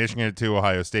have Michigan at 2,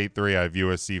 Ohio State 3, I have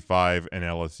USC 5, and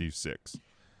LSU 6.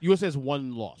 USC has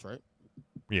one loss, right?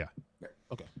 Yeah.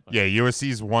 Okay. Yeah,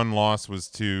 USC's one loss was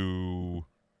to,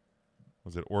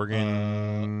 was it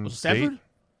Oregon was it State? Stanford?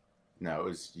 No, it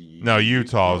was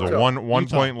Utah. It was a one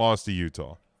point loss to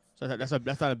Utah. So that's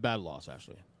not a bad loss,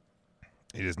 actually.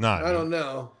 It is not. I don't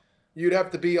know. You'd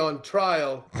have to be on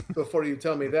trial before you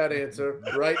tell me that answer,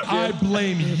 right, Jim? I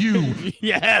blame you.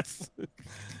 Yes.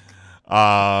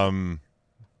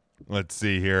 Let's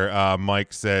see here.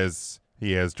 Mike says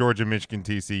he has Georgia, Michigan,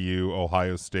 TCU,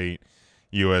 Ohio State,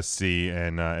 USC,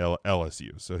 and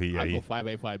LSU. So he I go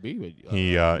 5A,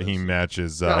 5B. he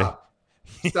matches. Stop.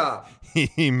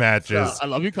 He matches. I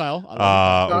love you, Kyle.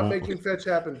 Stop making fetch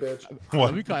happen, bitch. I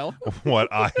love you, Kyle.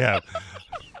 What I have.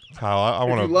 Kyle, I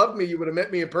want to. If you loved me, you would have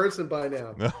met me in person by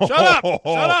now. Shut up!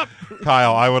 Shut up!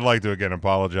 Kyle, I would like to again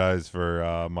apologize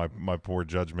for my poor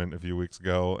judgment a few weeks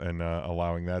ago and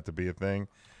allowing that to be a thing.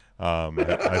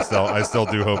 I still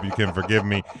do hope you can forgive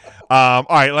me. All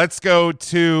right, let's go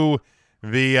to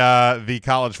the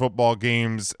college football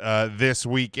games this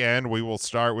weekend. We will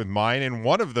start with mine, and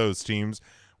one of those teams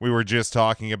we were just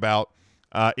talking about.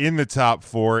 In the top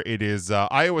 4, it is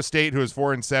Iowa State, who is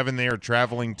 4-7. They are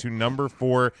traveling to number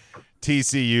 4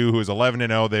 TCU, who is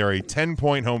 11-0. They are a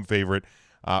 10-point home favorite.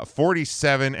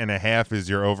 47.5 is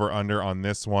your over/under on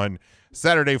this one.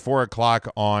 Saturday, 4 o'clock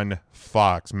on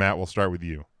Fox. Matt, we'll start with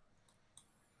you.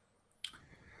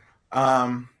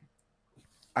 I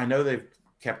know they've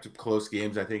kept close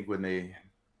games. I think when they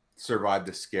survived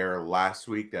the scare last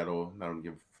week, that'll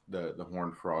give the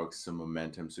Horned Frogs some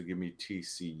momentum. So give me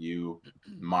TCU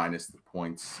minus the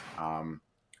points.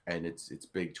 And it's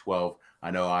Big 12.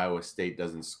 I know Iowa State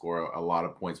doesn't score a lot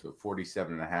of points, but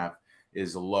 47.5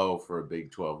 is low for a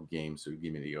Big 12 game. So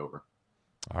give me the over.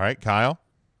 All right, Kyle.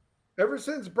 Ever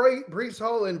since Breece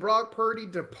Hall and Brock Purdy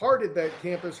departed that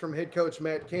campus from head coach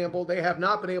Matt Campbell, they have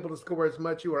not been able to score as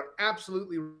much. You are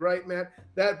absolutely right, Matt.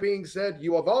 That being said,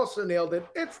 you have also nailed it.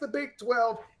 It's the Big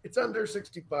 12. It's under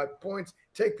 65 points.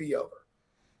 Take the over.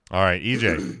 All right,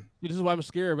 EJ. This is why I'm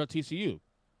scared about TCU.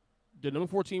 The number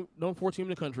 4 team in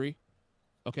the country.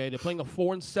 Okay, they're playing a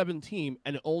 4-7 team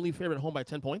and the only favorite at home by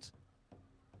 10 points.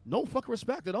 No fucking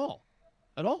respect at all.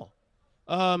 At all.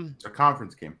 It's a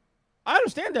conference game. I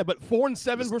understand that, but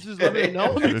 4-7 versus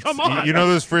 11-0. I mean, come on. You know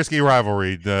those frisky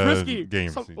rivalry frisky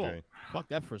games. Fuck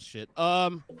that first shit.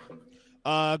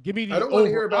 Give me the I don't want to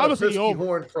hear about a frisky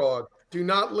horned frog. Do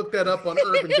not look that up on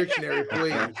Urban Dictionary,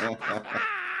 please.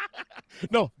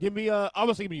 No, give me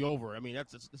obviously give me over. I mean,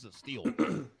 this is a steal. Give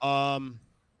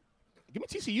me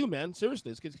TCU, man. Seriously,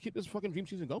 let's keep this fucking dream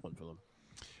season going for them.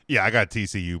 Yeah, I got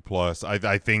TCU plus.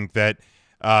 I think that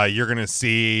you're going to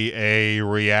see a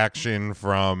reaction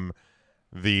from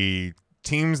the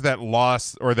teams that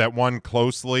lost or that won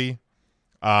closely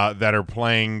that are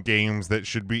playing games that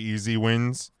should be easy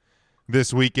wins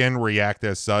this weekend, react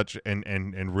as such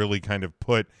and really kind of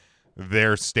put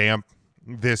their stamp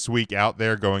this week out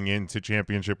there going into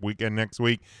championship weekend next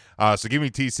week. So give me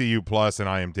TCU plus, and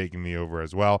I am taking the over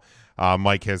as well.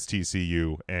 Mike has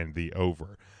TCU and the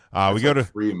over. We go to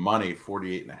free money,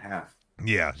 48.5.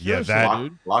 Yeah, Seriously,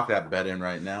 that lock that bet in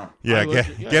right now. Yeah,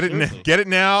 get it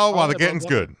now while the getting's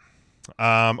good.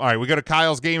 All right, we go to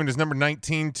Kyle's game. It is number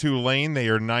 19 Tulane. They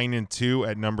are 9-2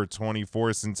 at number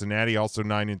 24 Cincinnati, also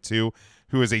 9-2,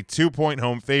 who is a 2-point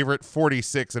home favorite.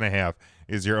 46.5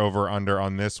 is your over/under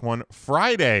on this one.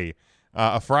 Friday,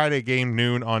 a Friday game,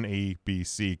 noon on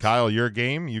ABC. Kyle, your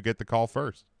game. You get the call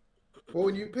first. Well,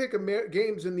 when you pick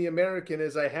games in the American,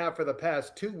 as I have for the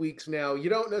past 2 weeks now, you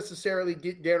don't necessarily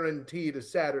get guaranteed a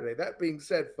Saturday. That being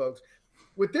said, folks,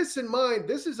 with this in mind,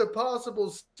 this is a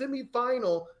possible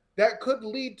semifinal that could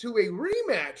lead to a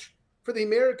rematch for the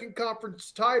American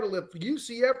Conference title if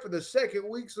UCF for the second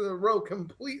weeks in a row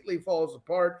completely falls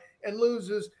apart and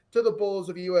loses to the Bulls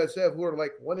of USF, who are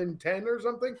like 1-10 or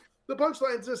something. The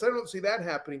punchline is this: I don't see that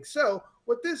happening. So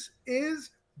what this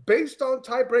is, based on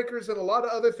tiebreakers and a lot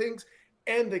of other things,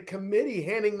 and the committee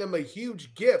handing them a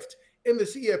huge gift in the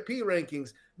CFP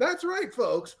rankings. That's right,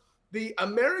 folks. The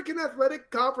American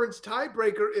Athletic Conference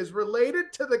tiebreaker is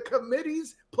related to the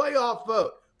committee's playoff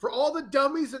vote. For all the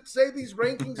dummies that say these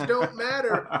rankings don't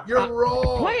matter, you're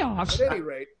wrong. Playoffs. At any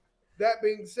rate, that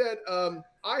being said,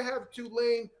 I have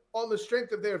Tulane on the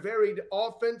strength of their varied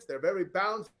offense. They're very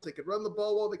balanced. They can run the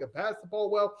ball well. They can pass the ball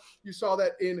well. You saw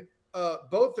that in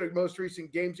both their most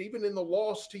recent games. Even in the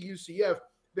loss to UCF,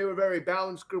 they were a very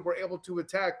balanced group, were able to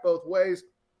attack both ways.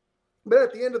 But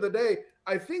at the end of the day,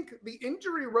 I think the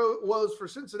injury woes for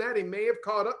Cincinnati may have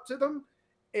caught up to them.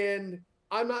 and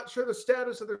I'm not sure the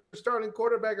status of their starting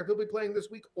quarterback, if he'll be playing this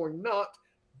week or not.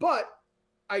 But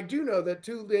I do know that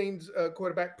Tulane's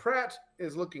quarterback, Pratt,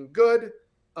 is looking good.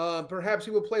 Perhaps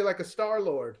he will play like a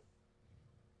Star-Lord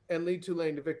and lead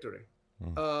Tulane to victory.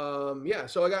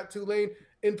 So I got Tulane.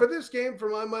 And for this game, for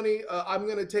my money, I'm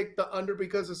going to take the under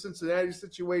because of Cincinnati's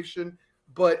situation,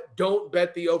 but don't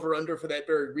bet the over-under for that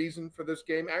very reason for this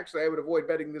game. Actually, I would avoid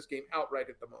betting this game outright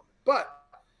at the moment. But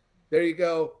there you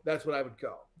go. That's what I would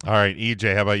go. All right,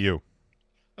 EJ, how about you?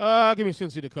 Give me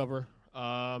Cincy to cover.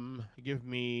 Give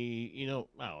me,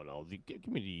 I don't know. Give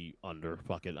me the under.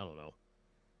 Fuck it. I don't know.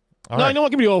 All right. You know what?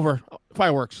 Give me the over.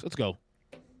 Fireworks. Let's go.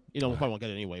 Probably won't get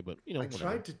it anyway, but I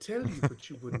tried to tell you, but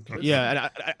you wouldn't listen. Yeah,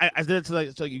 and I did it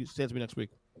so you say it to me next week.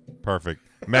 Perfect.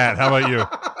 Matt, how about you?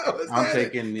 I'm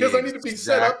taking because I need to be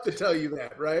set up to tell you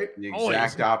that, right? The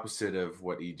exact opposite of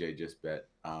what EJ just bet.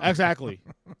 Exactly.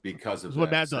 Because of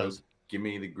what Matt does. Give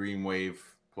me the green wave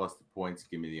plus the points.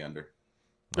 Give me the under.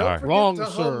 Don't forget Wrong, to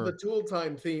sir. hum the Tool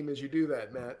Time theme as you do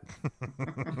that, Matt.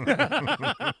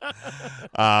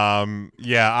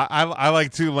 I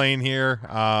like Tulane here.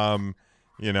 I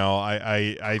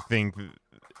think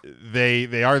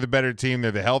they are the better team.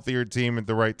 They're the healthier team at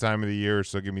the right time of the year,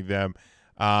 so give me them.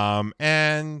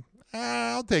 And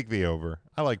I'll take the over.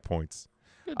 I like points.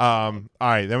 All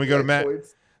right, then we go to Matt.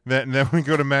 Then we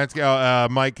go to Matt's.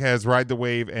 Mike has Ride the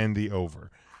Wave and the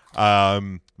over.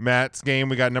 Matt's game,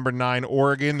 we got number 9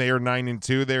 Oregon. They are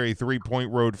 9-2. They're a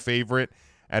 3-point road favorite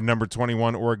at number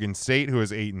 21 Oregon State, who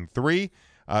is 8-3.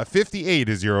 58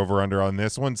 is your over-under on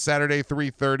this one. Saturday,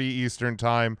 3:30 Eastern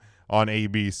time on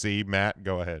ABC. Matt,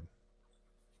 go ahead.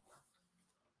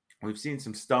 We've seen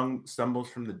some stumbles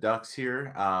from the Ducks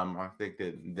here. I think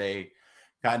that they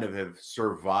kind of have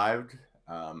survived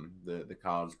the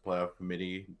college playoff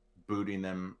committee booting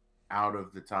them out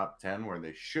of the top 10 where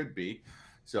they should be.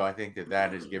 So I think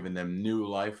that has given them new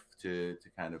life to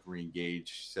kind of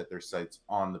re-engage, set their sights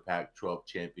on the Pac-12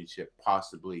 championship,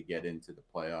 possibly get into the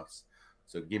playoffs.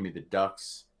 So give me the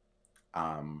Ducks,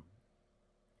 and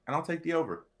I'll take the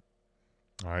over.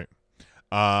 All right.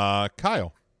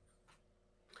 Kyle.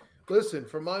 Listen,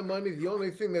 for my money, the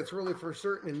only thing that's really for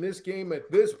certain in this game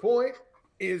at this point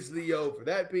is the over.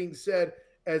 That being said,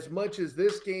 as much as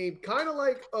this game, kind of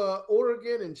like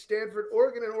Oregon and Stanford,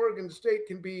 Oregon and Oregon State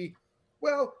can be,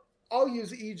 well, I'll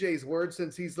use EJ's word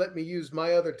since he's let me use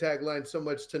my other tagline so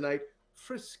much tonight,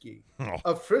 frisky. Oh.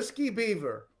 A frisky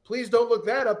beaver. Please don't look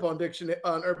that up on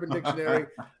Urban Dictionary.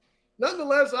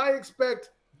 Nonetheless, I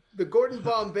expect the Gordon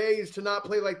Bombays to not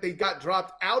play like they got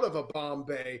dropped out of a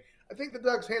Bombay. I think the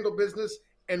Ducks handle business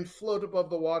and float above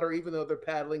the water, even though they're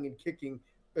paddling and kicking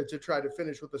to try to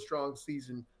finish with a strong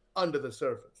season under the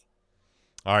surface.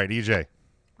 All right, EJ.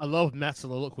 I love Matt's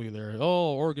soliloquy there.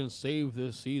 Oh, Oregon saved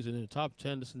this season in the top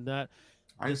 10, this and that.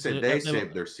 I didn't say they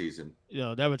saved their season. They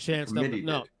have a chance.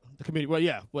 The committee. Well,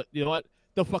 yeah, but you know what?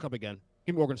 They'll fuck up again.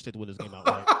 Give me Oregon State to win this game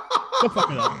outright. They'll fuck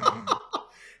it up.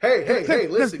 Hey,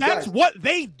 listen, that's guys. what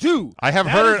they do. I have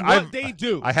heard what they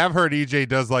do. I have heard EJ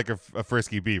does like a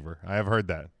frisky beaver. I have heard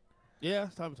that. Yeah,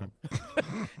 time.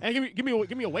 And give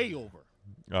me a way over.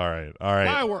 All right.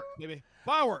 Firework, baby.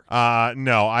 Firework.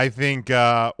 No, I think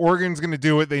Oregon's going to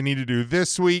do what they need to do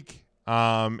this week.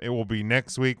 It will be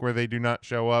next week where they do not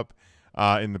show up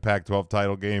in the Pac-12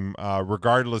 title game,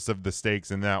 regardless of the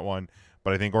stakes in that one.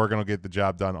 But I think Oregon will get the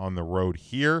job done on the road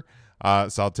here.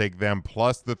 So I'll take them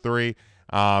plus the 3.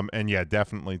 And yeah,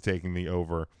 definitely taking the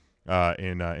over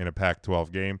in a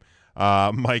Pac-12 game.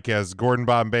 Mike has Gordon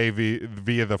Bombay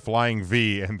via the flying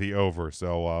V and the over.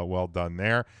 So well done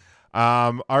there.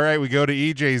 All right, we go to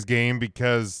EJ's game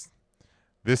because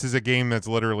this is a game that's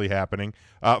literally happening.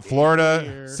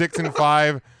 Florida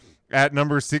 6-5 at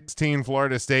number 16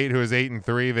 Florida State, who is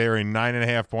 8-3. They're a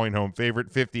 9.5-point home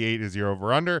favorite. 58 is your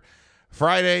over/under.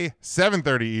 Friday,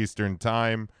 7:30 Eastern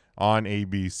time on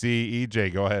ABC.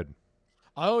 EJ, go ahead.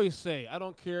 I always say I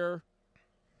don't care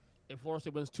if Florida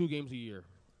State wins 2 games a year.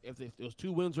 If those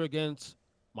 2 wins are against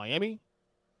Miami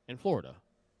and Florida,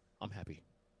 I'm happy.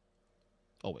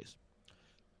 Always.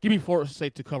 Give me Florida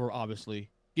State to cover, obviously.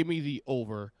 Give me the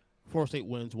over. Florida State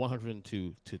wins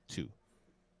 102-2.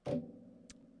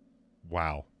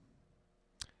 Wow.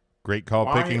 Great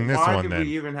call picking this why one did then.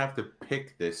 we even have to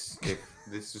pick this if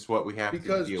This is what we have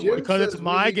Because to deal Jim with. Because says it's we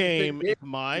my need to game. pick It's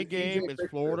my game. DJ It's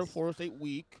picked Florida this. State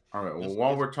week. All right. Well, It's-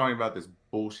 while we're talking about this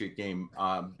bullshit game,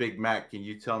 Big Mac, can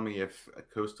you tell me if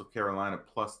Coastal Carolina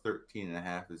plus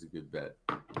 13.5 is a good bet?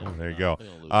 There you go. They're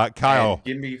gonna lose. Kyle. And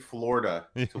give me Florida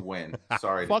to win.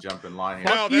 Sorry Fuck- to jump in line here.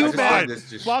 Fuck No, you, that's I just fine. Matt. said this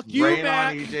just Fuck you, rain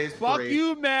Matt. on EJ's Fuck parade.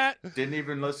 you, Matt. Didn't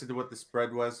even listen to what the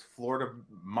spread was. Florida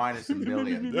minus $1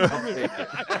 million. I'll take it.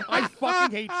 I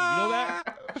fucking hate you. You know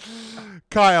that?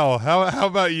 Kyle, how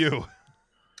about you?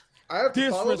 I have to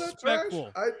follow that trash.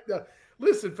 Disrespectful.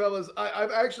 Listen, fellas.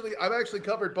 I've actually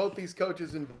covered both these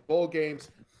coaches in bowl games.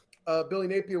 Billy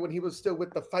Napier when he was still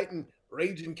with the fighting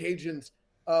Raging Cajuns,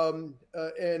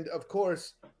 and of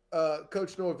course,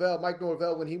 Coach Mike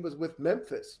Norvell, when he was with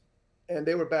Memphis, and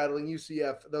they were battling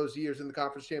UCF those years in the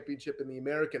conference championship in the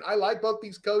American. I like both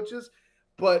these coaches,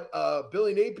 but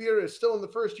Billy Napier is still in the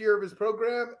first year of his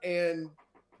program, and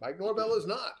Mike Norvell is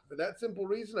not. For that simple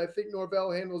reason, I think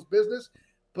Norvell handles business.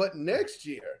 But next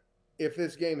year, if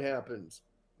this game happens,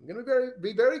 I'm going to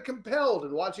be very compelled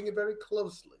in watching it very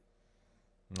closely.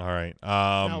 All right.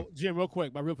 Now, Jim, real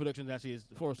quick, my real prediction actually is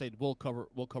Florida State will cover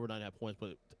 9.5 points,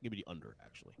 but give me the under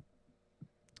actually.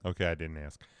 Okay, I didn't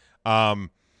ask.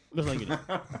 Just like you know.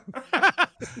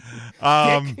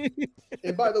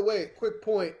 And by the way, quick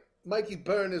point. Mikey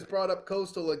Byrne has brought up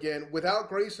Coastal again. Without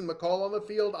Grayson McCall on the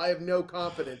field, I have no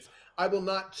confidence. I will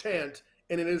not chant,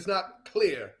 and it is not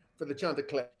clear for the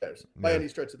Chanticleers by any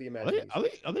stretch of the imagination.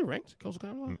 Are they ranked? Coastal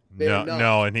Carolina?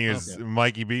 No, and he is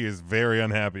Mikey B is very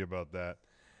unhappy about that.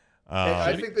 And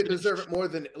I think they deserve it more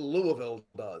than Louisville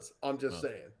does. I'm just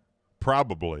saying.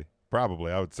 Probably,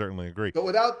 I would certainly agree. But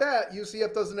without that,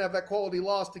 UCF doesn't have that quality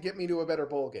loss to get me to a better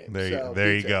bowl game.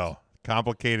 There you go.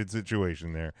 Complicated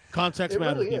situation there. Context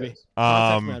matters, really baby. is.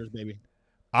 Context matters, baby.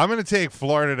 I'm going to take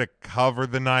Florida to cover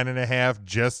the 9.5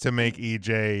 just to make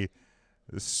EJ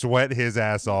sweat his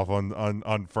ass off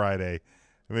on Friday.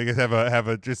 Make us have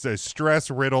a just a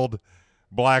stress-riddled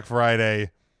Black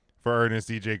Friday for Ernest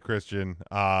EJ Christian.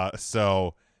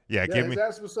 So yeah, give his me.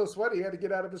 ass was so sweaty he had to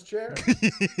get out of his chair.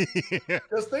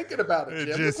 Just thinking about it,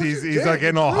 Jim. Just Look what he's you like did.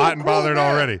 getting all hot and bothered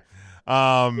man. already.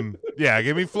 Yeah,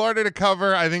 give me Florida to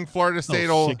cover. I think Florida State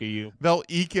they'll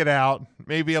eke it out.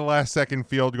 Maybe a last second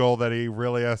field goal that he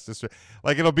really has to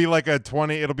it'll be like a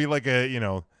 20, it'll be like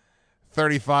a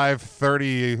 35,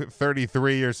 30,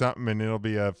 33 or something, and it'll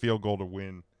be a field goal to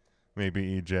win.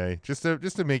 Maybe EJ. Just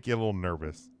to make you a little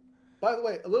nervous. By the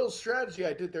way, a little strategy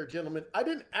I did there, gentlemen. I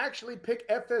didn't actually pick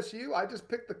FSU. I just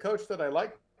picked the coach that I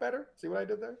like better. See what I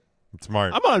did there? It's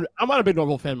smart. I'm not a big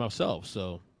Norvell fan myself,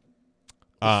 so.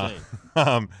 But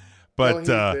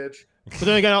bitch. But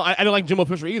then again, I don't like Jimbo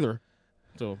Fisher either.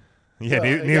 So yeah,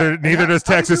 neither does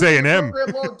Texas A&M.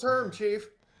 Long term, Chief.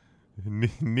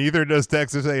 Neither does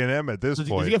Texas A&M at this point.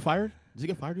 Does he get fired? Do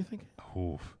you think?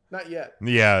 Oof. Not yet.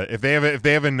 Yeah, if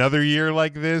they have another year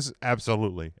like this,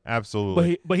 absolutely.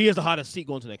 But he has the hottest seat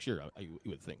going to next year. You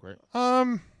would think, right?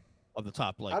 Of the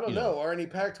top, I don't know. Are any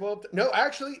Pac-12? No,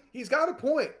 actually, he's got a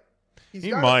point.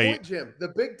 He might. A point, Jim. The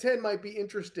Big Ten might be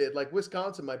interested. Like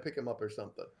Wisconsin might pick him up or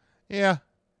something. Yeah.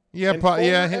 Yeah,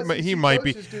 And he SEC might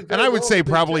be. coaches do And very I would well say in the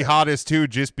Big probably Ten. hottest too,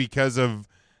 just because of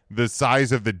the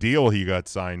size of the deal he got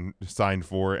signed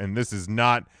for, and this is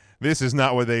not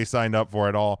what they signed up for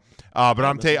at all. But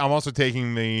I'm also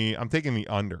taking the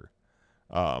under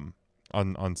on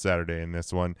Saturday in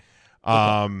this one.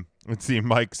 Let's see.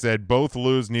 Mike said both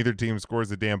lose, neither team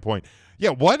scores a damn point. Yeah,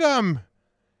 what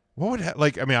would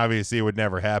obviously it would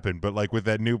never happen, but like with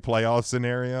that new playoff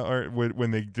scenario, or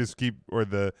when they just keep, or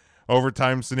the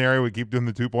overtime scenario, we keep doing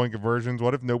the 2-point conversions.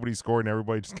 What if nobody scored and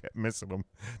everybody just kept missing them?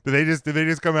 Did they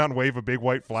just come out and wave a big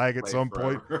white flag at some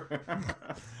point?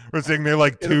 We're sitting there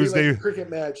like It'll Tuesday, be like a cricket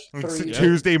match.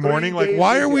 Tuesday morning, like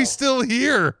why are we still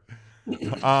here?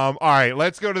 All right,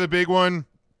 let's go to the big one.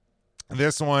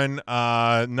 This one,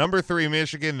 number 3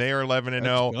 Michigan, they are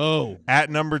 11-0. At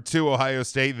number 2 Ohio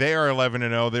State, they are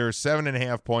 11-0. They're a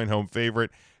 7.5-point home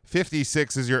favorite.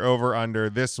 56 is your over/under.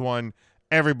 This one,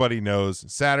 everybody knows.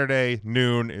 Saturday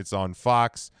noon, it's on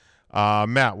Fox.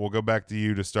 Matt, we'll go back to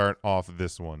you to start off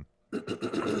this one.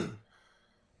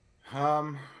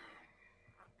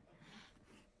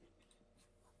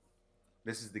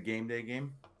 This is the game day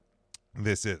game.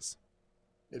 This is.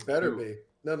 It better be.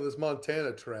 None of this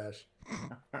Montana trash.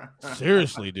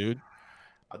 Seriously, dude.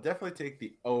 I'll definitely take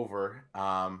the over.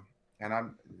 And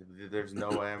there's no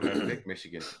way I'm gonna pick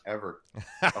Michigan ever.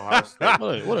 Ohio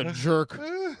State. What a jerk.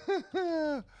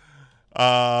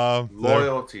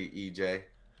 Loyalty, EJ.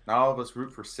 Not all of us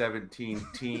root for 17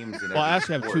 teams. Well, I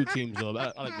actually have 2 teams though.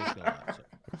 I like Michigan a lot. So.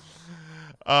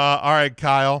 All right,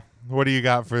 Kyle. What do you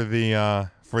got for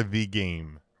the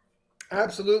game?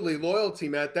 Absolutely. Loyalty,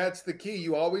 Matt. That's the key.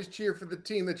 You always cheer for the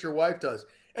team that your wife does.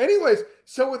 Anyways,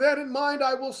 so with that in mind,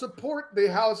 I will support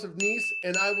the House of Nice,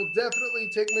 and I will definitely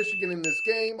take Michigan in this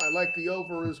game. I like the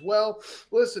over as well.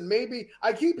 Listen, maybe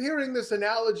I keep hearing this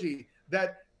analogy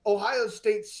that Ohio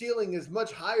State's ceiling is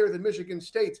much higher than Michigan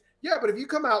State's. Yeah, but if you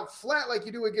come out flat like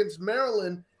you do against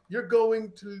Maryland, you're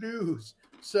going to lose.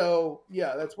 So,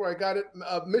 yeah, that's where I got it.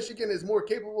 Michigan is more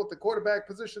capable at the quarterback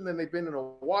position than they've been in a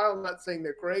while. I'm not saying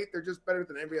they're great. They're just better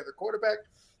than every other quarterback.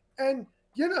 And,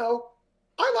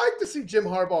 I like to see Jim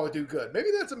Harbaugh do good. Maybe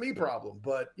that's a me problem,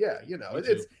 but yeah,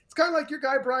 it's kind of like your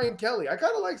guy Brian Kelly. I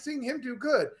kind of like seeing him do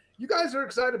good. You guys are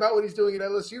excited about what he's doing at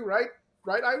LSU, right?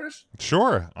 Right, Irish?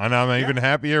 Sure, and I'm even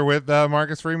happier with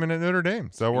Marcus Freeman at Notre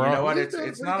Dame. So we're what?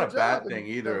 It's not a bad thing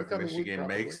either if Michigan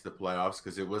makes the playoffs,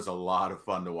 because it was a lot of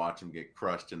fun to watch him get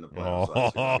crushed in the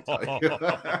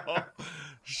playoffs.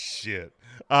 Shit.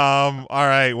 All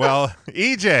right. Well,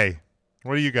 EJ,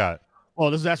 what do you got?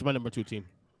 Well, this is actually my number 2 team.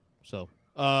 So.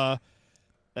 I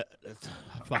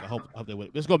hope they win.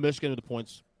 Let's go Michigan with the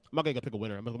points. I'm not gonna pick a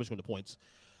winner. I'm gonna go Michigan with the points.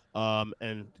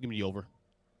 And give me the over.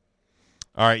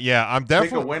 All right, yeah, I'm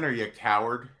definitely pick a winner, you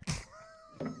coward.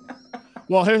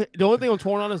 Well, the only thing I'm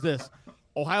torn on is this: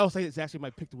 Ohio State is actually my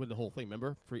pick to win the whole thing.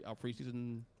 Remember,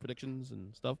 preseason predictions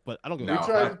and stuff. But I don't give. We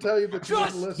tried to tell you, but you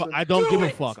didn't listen. But I don't give a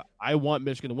fuck. I want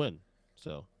Michigan to win.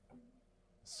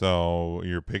 So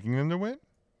you're picking them to win?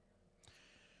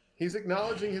 He's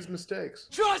acknowledging his mistakes.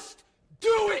 Just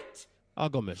do it. I'll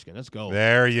go Michigan. Let's go.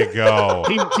 There you go.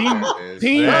 Team.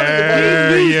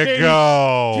 There you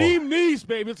go. Team Nice,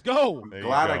 baby. Let's go.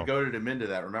 Glad I goaded him into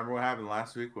that. Remember what happened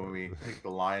last week when we picked the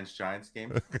Lions-Giants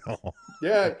game?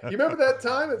 Yeah. You remember that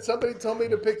time that somebody told me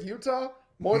to pick Utah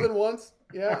more than once?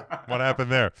 Yeah. What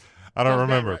happened there? I don't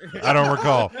remember. I don't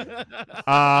recall.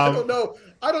 I don't know.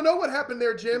 I don't know what happened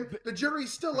there, Jim. The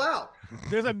jury's still out.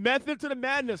 There's a method to the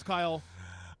madness, Kyle.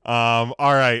 All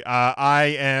right.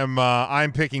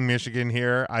 I'm picking Michigan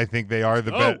here. I think they are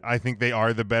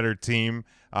the better team.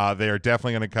 They are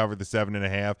definitely going to cover the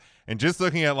 7.5. And just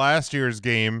looking at last year's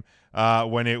game,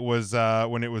 when it was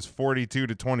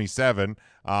 42-27,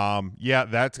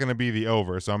 that's going to be the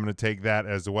over. So I'm going to take that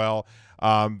as well.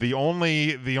 The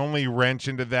only wrench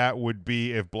into that would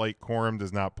be if Blake Corum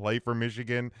does not play for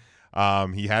Michigan.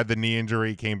 He had the knee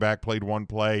injury, came back, played one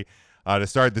play. To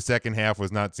start the second half,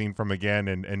 was not seen from again,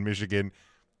 and Michigan,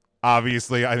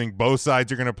 obviously, I think both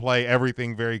sides are going to play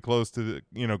everything very close to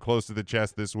the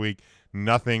chest this week.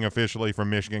 Nothing officially from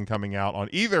Michigan coming out on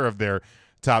either of their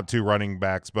top 2 running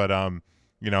backs, but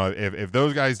if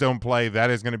those guys don't play,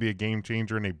 that is going to be a game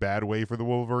changer in a bad way for the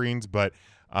Wolverines. But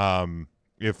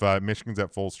if Michigan's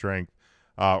at full strength,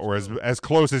 or as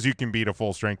close as you can be to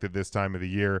full strength at this time of the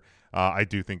year, I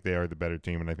do think they are the better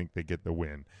team, and I think they get the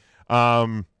win.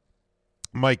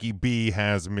 Mikey B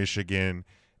has Michigan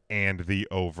and the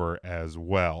over as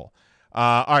well.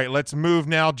 All right, let's move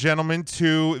now, gentlemen,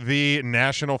 to the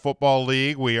National Football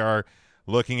League. We are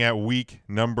looking at week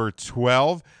number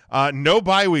 12. No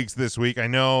bye weeks this week. I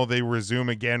know they resume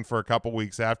again for a couple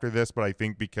weeks after this, but I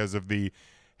think because of the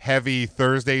heavy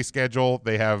Thursday schedule,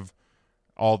 they have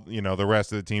all the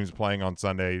rest of the teams playing on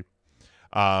Sunday.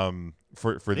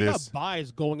 For they this got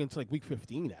buys going into like week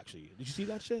 15. Actually, did you see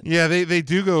that shit? Yeah, they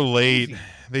do go late.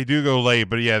 They do go late,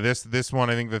 but yeah, this one,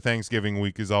 I think the Thanksgiving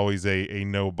week is always a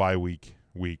no bye week.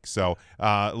 So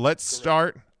let's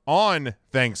start on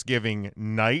Thanksgiving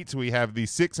night. We have the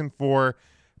 6-4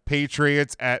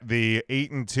 Patriots at the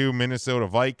 8-2 Minnesota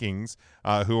Vikings,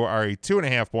 who are a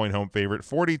 2.5-point home favorite.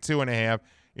 42.5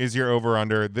 is your over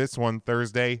under. This one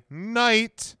Thursday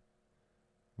night.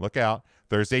 Look out,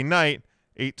 Thursday night.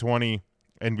 8:20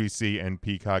 NBC and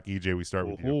Peacock. EJ, we start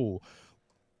with you.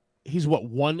 He's what,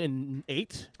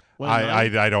 1-8?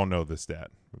 I don't know the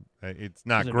stat. It's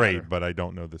not Doesn't great, matter. But I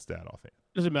don't know the stat offhand.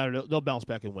 Doesn't matter. They'll bounce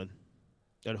back and win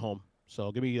at home.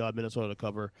 So give me Minnesota to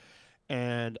cover,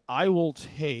 and I will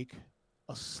take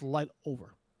a slight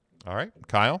over. All right,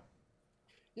 Kyle.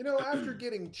 After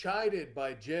getting chided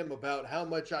by Jim about how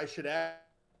much I should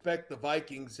expect the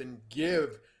Vikings and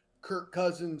give Kirk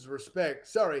Cousins respect.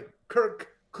 Sorry, Kirk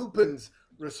Coupons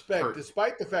respect,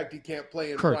 despite the fact he can't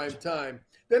play in prime time.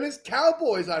 Then his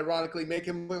Cowboys, ironically, make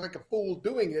him look like a fool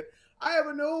doing it. I have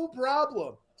no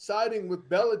problem siding with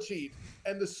Belichick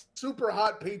and the super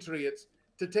hot Patriots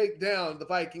to take down the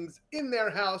Vikings in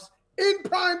their house in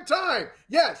prime time.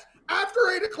 Yes, after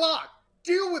 8 o'clock.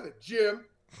 Deal with it, Jim.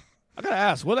 I gotta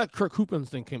ask, where that Kirk Coupons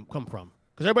thing come from?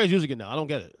 Because everybody's using it now. I don't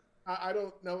get it. I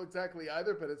don't know exactly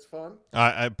either, but it's fun.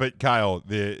 But Kyle,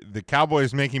 the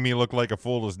Cowboys making me look like a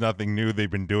fool is nothing new. They've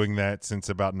been doing that since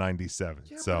about 97.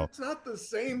 Yeah, so but it's not the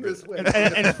same this way.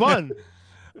 and fun.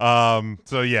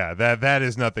 So yeah, that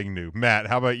is nothing new. Matt,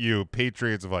 how about you?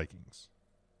 Patriots, Vikings.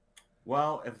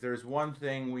 Well, if there's one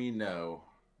thing we know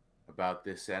about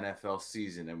this NFL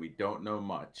season, and we don't know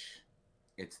much,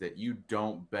 it's that you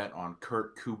don't bet on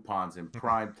Kurt Coupons in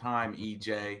prime time,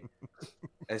 EJ,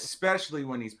 especially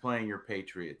when he's playing your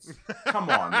Patriots. Come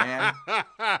on, man.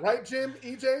 Right, Jim?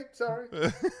 EJ? Sorry.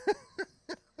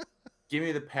 Give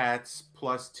me the Pats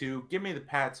 +2. Give me the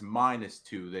Pats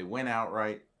 -2. They win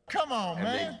outright. Come on, And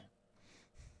man. they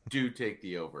do take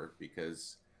the over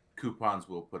because Coupons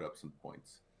will put up some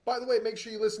points. By the way, make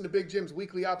sure you listen to Big Jim's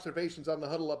weekly observations on the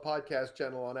Huddle Up podcast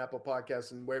channel on Apple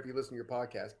Podcasts and wherever you listen to your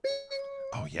podcast. Bing!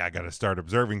 Oh yeah, I got to start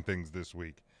observing things this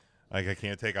week. Like I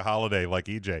can't take a holiday like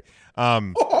EJ. All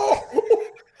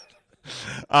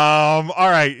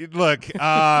right, look.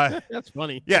 That's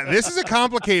funny. Yeah, this is a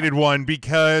complicated one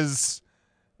because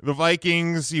the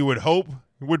Vikings, you would hope,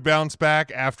 would bounce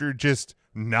back after just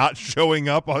not showing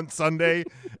up on Sunday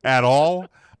at all.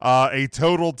 A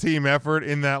total team effort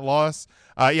in that loss.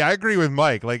 Yeah, I agree with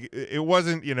Mike. Like, it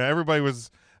wasn't, everybody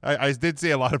was. I did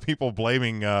see a lot of people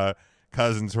blaming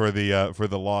Cousins for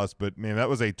the loss, but man, that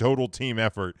was a total team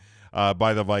effort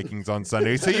by the Vikings on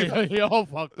Sunday. So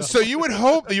you would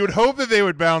hope that they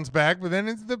would bounce back, but then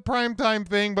it's the primetime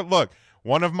thing. But look,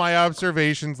 one of my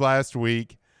observations last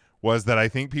week was that I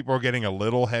think people are getting a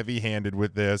little heavy-handed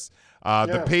with this.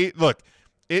 Look,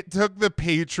 it took the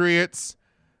Patriots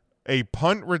a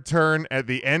punt return at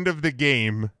the end of the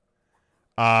game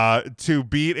to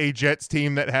beat a Jets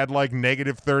team that had like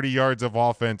negative 30 yards of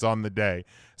offense on the day.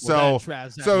 So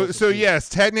yes,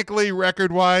 technically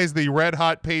record-wise, the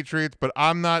red-hot Patriots, but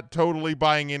I'm not totally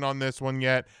buying in on this one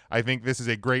yet. I think this is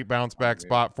a great bounce-back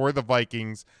spot for the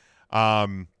Vikings. So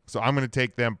I'm going to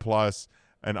take them plus,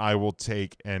 and I will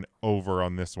take an over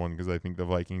on this one because I think the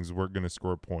Vikings were going to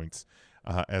score points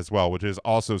as well, which is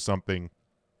also something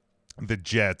the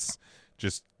Jets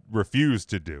just refused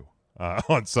to do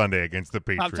on Sunday against the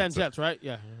Patriots. Top 10 Jets, right?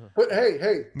 Yeah. But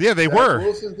hey. Yeah, they were.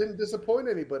 Wilson didn't disappoint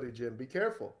anybody, Jim. Be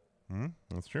careful.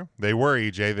 That's true. They were,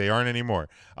 EJ. They aren't anymore.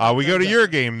 We go to your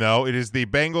game, though. It is the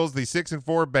Bengals, the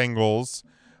 6-4 Bengals.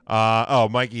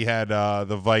 Mikey had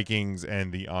the Vikings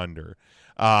and the under.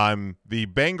 The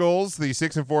Bengals, the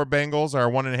 6-4 Bengals, are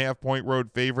 1.5-point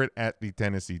road favorite at the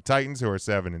Tennessee Titans, who are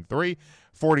 7-3.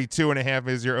 42.5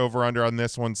 is your over/under on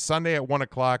this one. Sunday at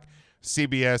 1:00,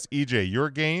 CBS. EJ, your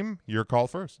game. Your call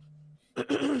first.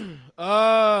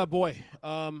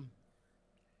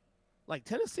 Like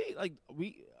Tennessee, like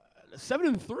we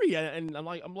 7-3, and I'm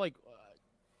like,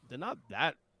 they're not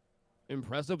that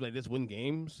impressive. They just win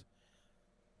games.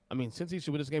 I mean, since he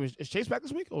should win this game, is Chase back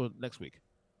this week or next week?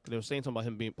 They were saying something about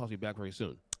him being possibly back very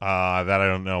soon. That I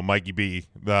don't know. Mikey B,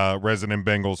 the resident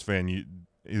Bengals fan,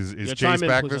 is Chase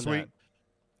back this week?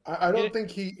 I don't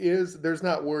think he is. There's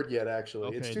not word yet, actually.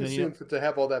 Okay, it's too soon to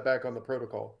have all that back on the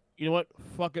protocol. You know what?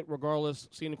 Fuck it. Regardless,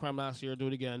 seeing the crime last year, do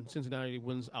it again. Cincinnati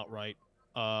wins outright.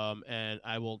 And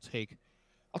I'll take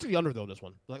the under, though, this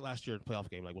one. Like last year, playoff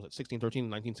game. Like, was it 16-13,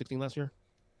 19-16 last year?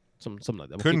 Something like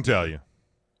that. Couldn't tell you.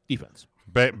 Defense.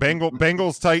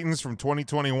 Bengals Titans from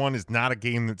 2021 is not a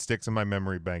game that sticks in my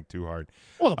memory bank too hard.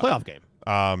 Well, the playoff game.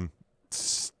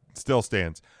 Still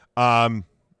stands.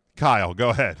 Kyle, go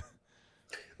ahead.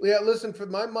 Yeah, listen, for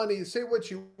my money, say what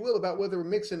you will about whether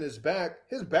Mixon is back.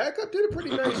 His backup did a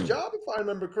pretty nice job, if I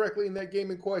remember correctly, in that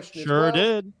game in question. Sure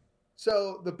did.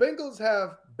 So the Bengals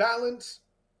have balance.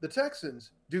 The Texans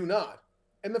do not.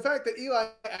 And the fact that Eli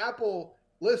Apple,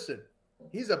 listen,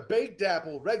 he's a baked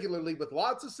apple regularly with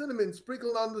lots of cinnamon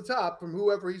sprinkled on the top from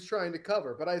whoever he's trying to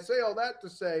cover. But I say all that to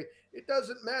say it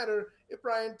doesn't matter if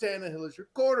Ryan Tannehill is your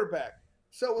quarterback.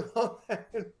 So with all that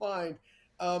in mind,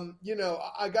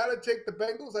 I got to take the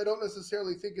Bengals. I don't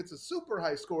necessarily think it's a super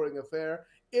high-scoring affair.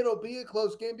 It'll be a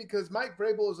close game because Mike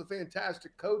Vrabel is a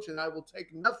fantastic coach, and I will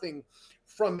take nothing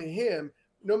from him,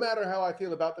 no matter how I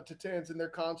feel about the Titans and their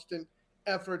constant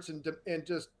efforts and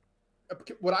just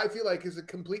what I feel like is a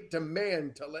complete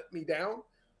demand to let me down.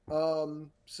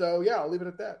 So, yeah, I'll leave it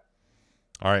at that.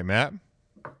 All right, Matt?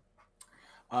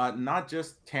 Not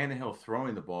just Tannehill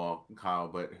throwing the ball, Kyle,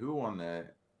 but who on the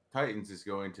Titans is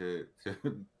going to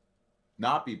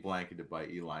not be blanketed by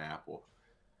Eli Apple.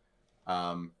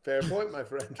 Fair point, my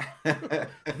friend.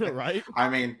 Right? I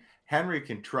mean, Henry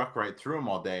can truck right through him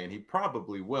all day, and he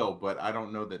probably will, but I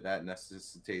don't know that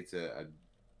necessitates a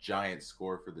giant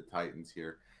score for the Titans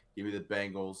here. Give me the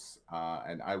Bengals,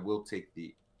 and I will take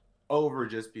the over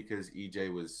just because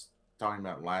EJ was talking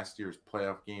about last year's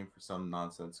playoff game for some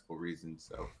nonsensical reason,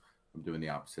 so I'm doing the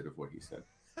opposite of what he said.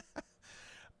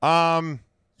 But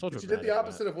you did the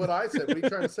opposite of what I said. What are you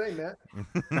trying to say, Matt?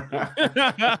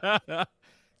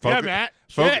 Matt.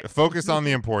 Focus on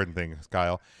the important things,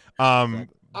 Kyle. I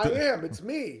am. It's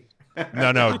me.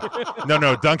 No.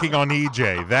 Dunking on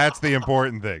EJ. That's the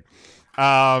important thing.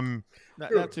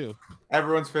 That too.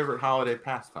 Everyone's favorite holiday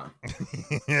pastime.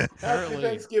 Happy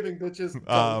Thanksgiving, bitches.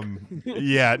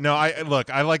 Yeah. No.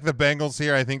 I like the Bengals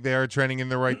here. I think they are trending in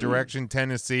the right direction.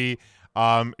 Tennessee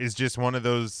is just one of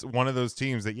those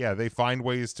teams that they find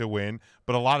ways to win,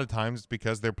 but a lot of times it's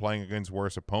because they're playing against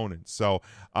worse opponents. So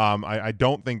I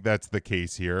don't think that's the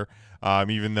case here.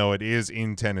 Even though it is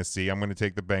in Tennessee, I'm going to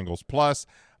take the Bengals plus,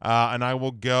 and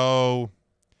I'll go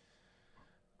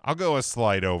a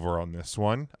slight over on this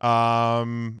one.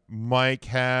 Mike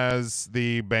has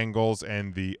the Bengals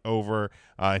and the over,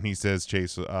 and he says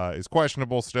Chase is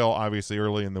questionable still, obviously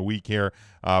early in the week here.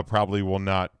 Probably will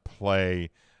not play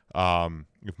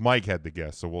if Mike had the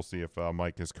guess, so we'll see if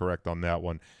Mike is correct on that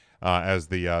one as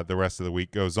the rest of the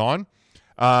week goes on.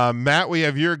 Matt, we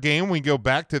have your game. We go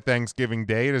back to Thanksgiving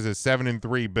Day. It is a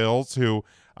 7-3 Bills who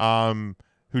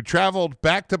traveled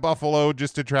back to Buffalo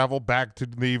just to travel back to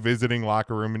the visiting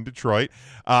locker room in Detroit.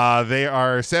 They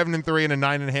are 7-3 and a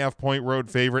 9.5 point road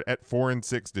favorite at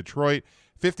 4-6 Detroit.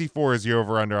 54 is your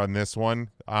over-under on this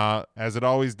one. As it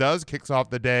always does, kicks off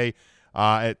the day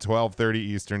at 12:30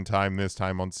 Eastern time, this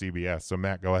time on CBS. So,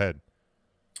 Matt, go ahead.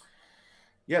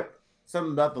 Yep.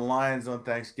 Something about the Lions on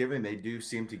Thanksgiving. They do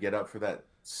seem to get up for that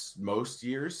most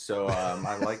years. So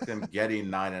I like them getting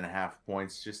 9.5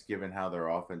 points, just given how their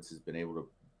offense has been able to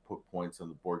put points on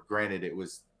the board. Granted, it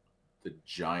was the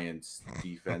Giants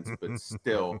defense, but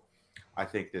still, I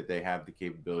think that they have the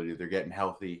capability. They're getting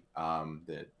healthy.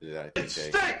 That I think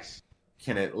they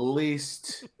can at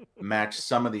least match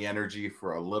some of the energy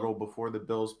for a little before the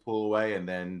Bills pull away, and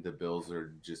then the Bills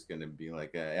are just going to be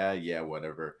like, yeah,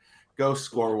 whatever. Go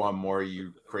score one more,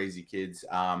 you crazy kids,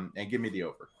 and give me the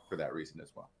over for that reason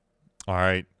as well. All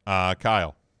right,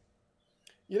 Kyle.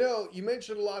 You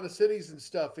mentioned a lot of cities and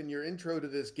stuff in your intro to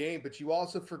this game, but you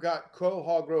also forgot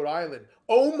Quahog, Rhode Island.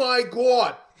 Oh, my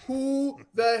God. Who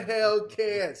the hell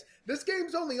cares? This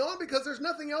game's only on because there's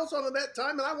nothing else on at that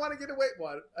time, and I want to get away.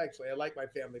 Well, actually, I like my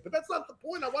family, but that's not the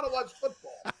point. I want to watch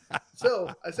football.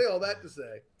 So I say all that to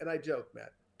say, and I joke,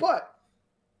 Matt. But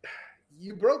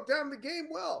you broke down the game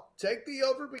well. Take the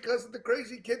over because of the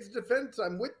crazy kids' defense.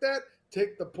 I'm with that.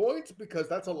 Take the points because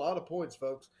that's a lot of points,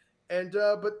 folks. And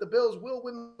but the Bills will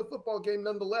win the football game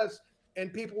nonetheless,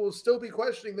 and people will still be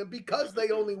questioning them because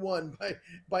they only won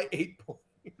by 8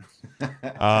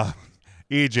 points.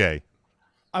 EJ.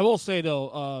 I will say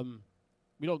though,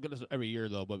 we don't get this every year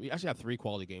though, but we actually have 3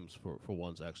 quality games for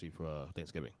once actually for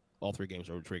Thanksgiving. All 3 games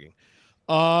are intriguing.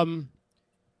 I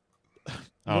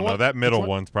don't know. That middle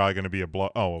one's probably going to be a blow.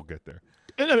 Oh, we'll get there.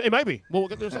 It might be. Well, we'll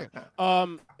get there in a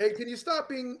second. Hey, can you stop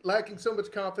lacking so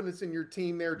much confidence in your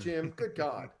team there, Jim? Good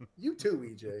God. You too,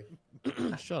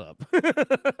 EJ. Shut up.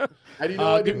 How do you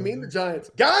know I didn't mean the Giants?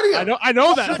 Got him! I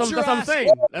know that. That's what I'm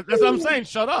saying. That's what I'm saying.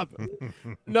 Shut up.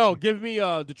 No, give me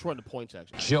Detroit and the points,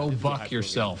 actually. Joe Buck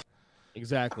yourself.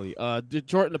 Exactly.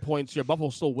 Detroit and the points here. Buffalo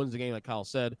still wins the game, like Kyle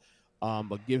said.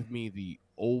 But give me the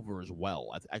over as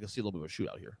well. I can see a little bit of a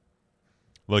shootout here.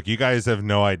 Look, you guys have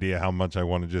no idea how much I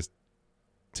want to just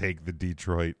take the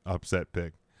Detroit upset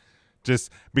pick.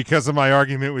 Just because of my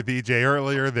argument with EJ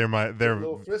earlier, they're my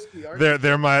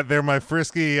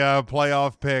frisky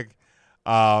playoff pick.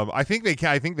 I think they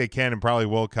can and probably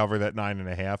will cover that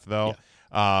 9.5 though.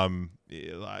 Yeah.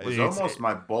 It was almost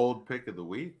my bold pick of the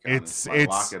week. It's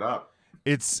lock it up.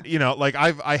 It's like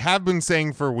I have been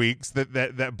saying for weeks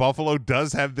that Buffalo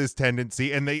does have this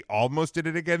tendency, and they almost did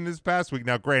it again this past week.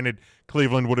 Now, granted,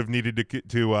 Cleveland would have needed to get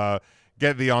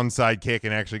the onside kick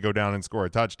and actually go down and score a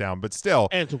touchdown, but still,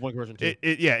 and 2-point conversion too.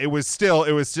 It was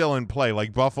still in play.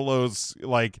 Like Buffalo's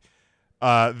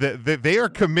they are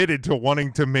committed to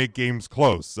wanting to make games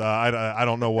close. I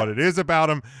don't know what it is about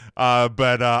them,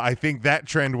 but I think that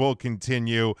trend will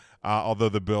continue. Although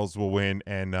the Bills will win,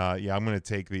 and I'm going to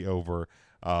take the over.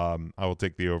 I will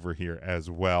take the over here as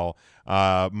well.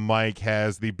 Mike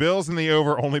has the Bills in the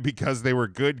over only because they were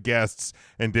good guests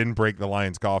and didn't break the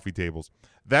Lions' coffee tables.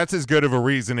 That's as good of a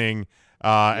reasoning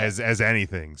as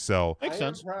anything. So makes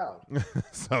sense. Proud.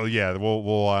 So yeah,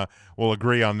 we'll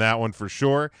agree on that one for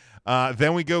sure.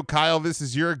 Then we go, Kyle. This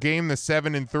is your game. The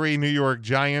 7-3 New York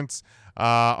Giants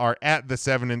are at the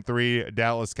 7-3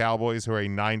 Dallas Cowboys, who are a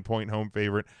 9-point home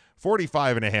favorite.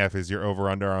 45.5 is your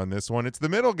over/under on this one. It's the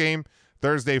middle game,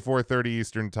 Thursday, 4:30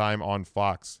 Eastern time on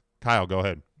Fox. Kyle, go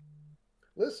ahead.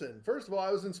 Listen, first of all, I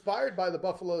was inspired by the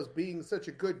Buffaloes being such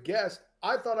a good guest.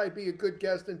 I thought I'd be a good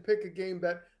guest and pick a game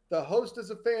that the host is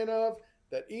a fan of,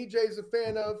 that EJ is a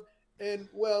fan of, and,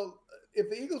 well, if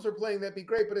the Eagles are playing, that'd be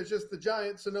great, but it's just the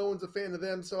Giants, so no one's a fan of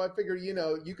them. So I figure, you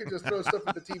could just throw stuff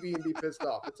at the TV and be pissed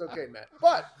off. It's okay, Matt.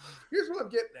 But here's what I'm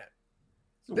getting at.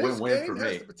 This game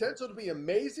has the potential to be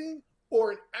amazing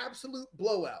or an absolute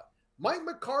blowout. Mike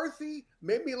McCarthy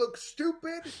made me look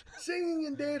stupid singing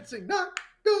and dancing. Not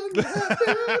gonna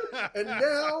happen. And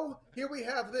now here we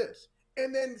have this.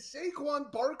 And then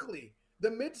Saquon Barkley, the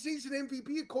midseason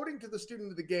MVP, according to the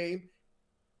student of the game.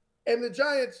 And the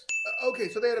Giants, okay,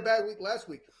 so they had a bad week last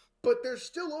week, but they're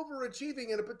still overachieving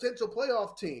in a potential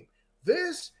playoff team.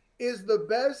 This is the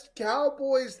best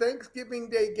Cowboys Thanksgiving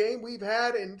Day game we've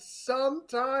had in some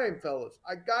time, fellas.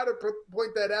 I got to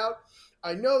point that out.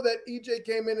 I know that EJ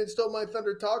came in and stole my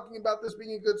thunder talking about this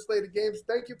being a good slate of games.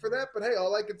 Thank you for that. But, hey,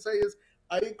 all I can say is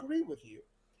I agree with you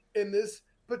in this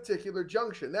particular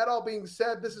junction. That all being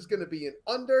said, this is going to be an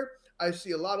under. I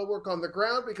see a lot of work on the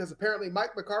ground because apparently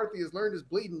Mike McCarthy has learned his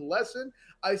bleeding lesson.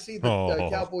 I see the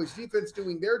Cowboys defense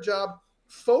doing their job,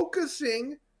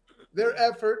 focusing their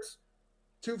efforts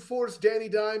to force Danny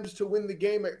Dimes to win the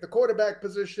game at the quarterback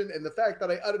position. And the fact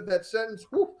that I uttered that sentence,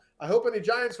 I hope any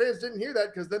Giants fans didn't hear that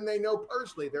because then they know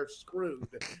personally they're screwed.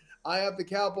 I have the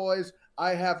Cowboys,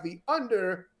 I have the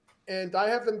under, and I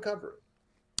have them covered.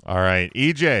 All right,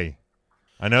 EJ,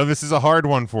 I know this is a hard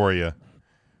one for you.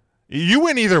 You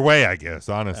win either way, I guess,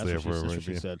 honestly. That's what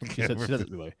she said. She said it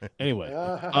anyway. Anyway.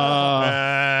 That's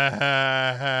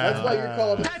why you're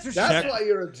calling. That's why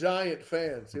you're a Giant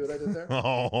fan. See what I did there?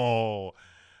 No.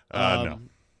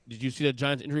 Did you see the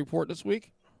Giants injury report this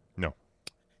week? No.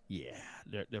 Yeah,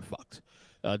 they're fucked.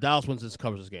 Dallas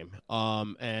covers this game.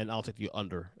 And I'll take the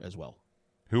under as well.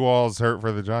 Who all's hurt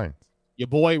for the Giants? Your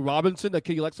boy Robinson, that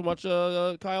kid you like so much,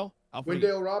 Kyle.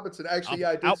 Wendell Robinson. Actually,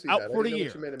 I did see that. Out for the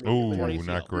year. Ooh,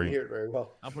 not great. Hear it very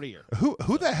well. Out for the year.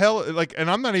 Who the hell,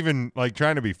 and I'm not even,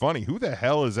 trying to be funny. Who the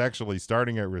hell is actually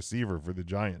starting at receiver for the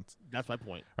Giants? That's my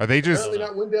point. Are they just... Apparently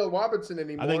not Wendell Robinson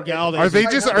anymore. I think Galladay...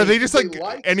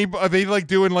 Are they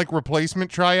doing, replacement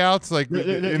tryouts, in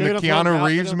the Keanu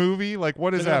Reeves movie?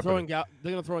 What is happening? They're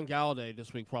going to throw in Galladay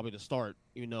this week probably to start,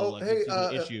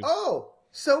 issue.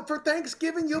 So for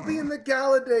Thanksgiving, you'll be in the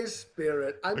Galladay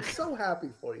spirit. I'm so happy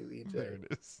for you, EJ. There it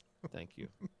is. Thank you.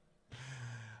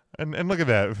 And look at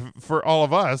that. For all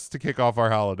of us to kick off our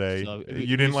holiday, so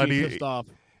you didn't let EJ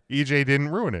didn't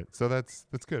ruin it. So that's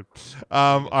good.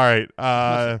 All right.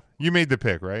 You made the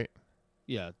pick, right?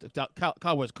 Yeah.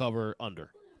 Cowboys cover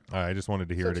under. All right, I just wanted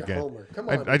to hear it again. Come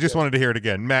on, I just wanted to hear it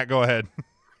again. Matt, go ahead.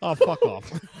 Oh, fuck off.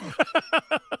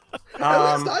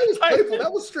 I was playful.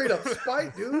 That was straight up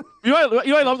spite, dude. You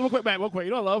know I love real quick, Matt. Real quick.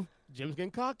 You know I love Jim's getting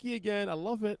cocky again. I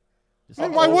love it.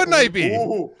 Why wouldn't I be?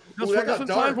 Just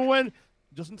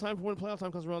in time for when playoff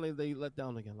time comes around, they let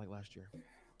down again like last year.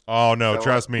 Oh no,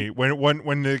 trust me.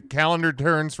 When the calendar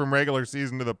turns from regular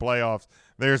season to the playoffs,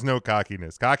 there's no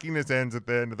cockiness. Cockiness ends at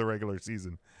the end of the regular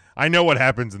season. I know what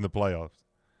happens in the playoffs.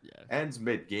 Yeah. Ends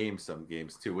mid-game some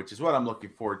games too, which is what I'm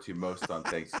looking forward to most on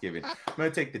Thanksgiving. I'm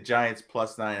going to take the Giants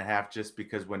plus 9.5 just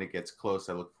because when it gets close,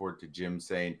 I look forward to Jim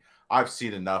saying, I've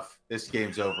seen enough. This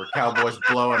game's over. Cowboys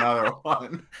blow another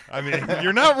one. I mean,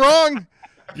 you're not wrong.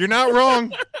 You're not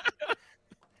wrong.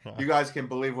 You guys can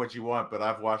believe what you want, but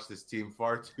I've watched this team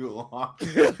far too long.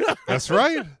 That's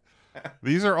right.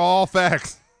 These are all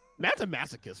facts. Matt's a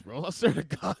masochist, bro. I swear to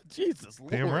God. Jesus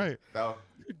Lord. Damn right. So,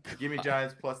 give me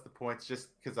Giants plus the points just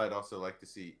because I'd also like to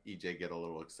see EJ get a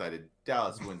little excited.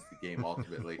 Dallas wins the game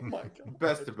ultimately.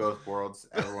 Best of both worlds.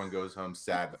 Everyone goes home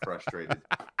sad and frustrated,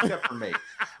 except for me.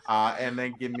 And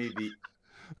then give me the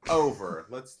over.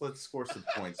 Let's score some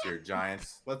points here,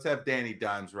 Giants. Let's have Danny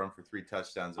Dimes run for 3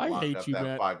 touchdowns and lock up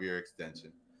that 5-year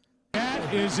extension.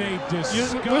 That is a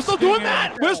disgusting... We're still doing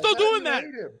that. We're still doing that.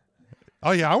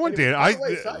 Oh, yeah, I want Danny.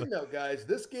 Side note, guys,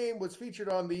 this game was featured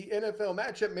on the NFL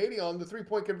Matchup Mania on the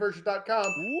 3pointconversion.com.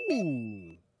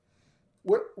 Ooh.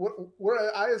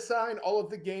 Where I assign all of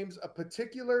the games a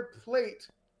particular plate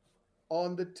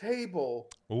on the table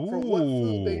for what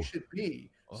food they should be.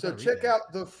 So check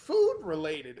out the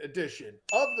food-related edition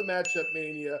of the Matchup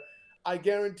Mania. I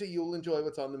guarantee you'll enjoy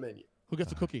what's on the menu. Who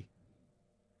gets the cookie?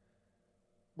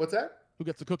 What's that? Who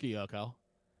gets the cookie, Kyle?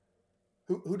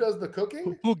 Who does the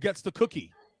cooking? Who gets the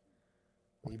cookie?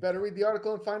 You better read the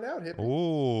article and find out, hippie.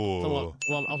 Ooh. Well,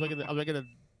 I was making a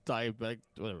diabetic,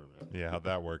 whatever. Man. Yeah, how'd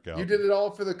that work out? You did it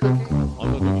all for the cookie?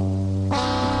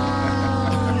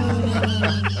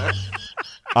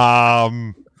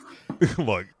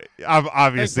 Look,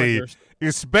 obviously,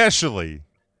 especially,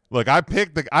 look, I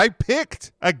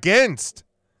picked against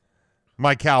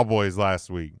my Cowboys last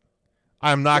week.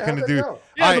 I'm not going to do.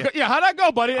 How'd that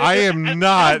go, buddy? I am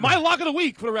not. My lock of the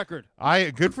week for the record.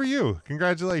 Good for you.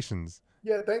 Congratulations.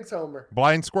 Yeah, thanks, Homer.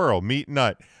 Blind squirrel, meat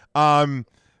nut.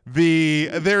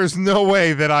 There's no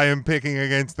way that I am picking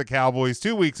against the Cowboys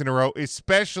 2 weeks in a row,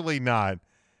 especially not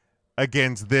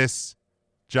against this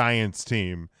Giants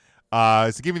team.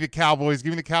 So give me the Cowboys.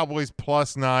 Give me the Cowboys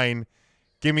 +9.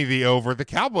 Give me the over. The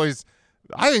Cowboys,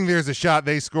 I think there's a shot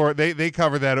they score. They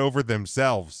cover that over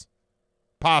themselves.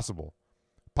 Possible.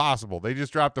 They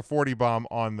just dropped a 40 bomb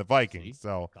on the Vikings.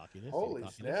 So holy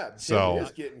snap! So Jim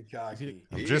is getting cocky.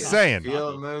 I'm just saying.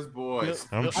 Feeling those boys.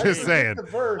 I'm just saying. The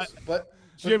verse, but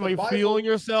Jim, are you feeling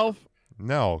yourself?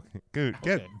 No, good.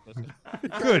 Good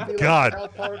Good God,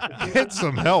 get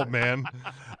some help, man.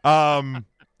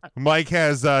 Mike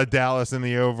has Dallas in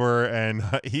the over, and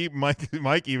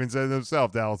Mike even says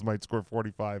himself Dallas might score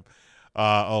 45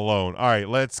 alone. All right,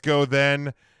 let's go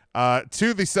then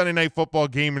to the Sunday Night Football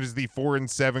game. It is the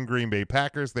 4-7 Green Bay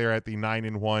Packers. They're at the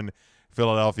 9-1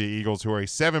 Philadelphia Eagles, who are a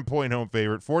 7-point home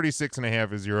favorite.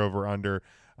 46.5 is your over/under.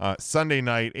 Sunday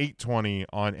night, 8:20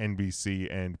 on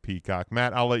NBC and Peacock.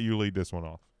 Matt, I'll let you lead this one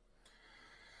off.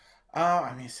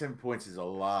 7 points is a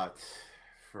lot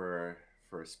for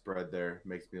a spread there.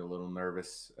 Makes me a little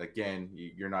nervous. Again,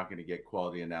 you're not going to get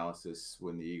quality analysis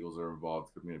when the Eagles are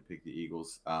involved. I'm going to pick the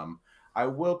Eagles. I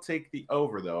will take the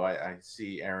over, though. I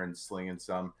see Aaron slinging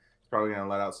some. He's probably going to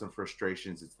let out some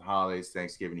frustrations. It's the holidays,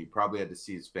 Thanksgiving. He probably had to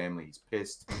see his family. He's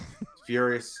pissed. He's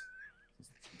furious.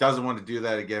 Doesn't want to do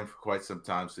that again for quite some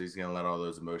time, so he's going to let all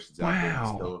those emotions out.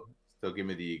 Wow. Still give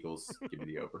me the Eagles. Give me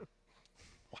the over.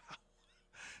 Wow.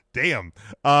 Damn.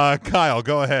 Kyle,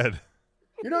 go ahead.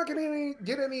 You're not going to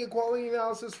get any quality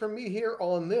analysis from me here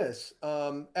on this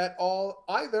at all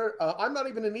either. I'm not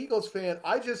even an Eagles fan.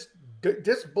 I just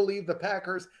disbelieve the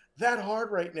Packers that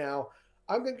hard right now.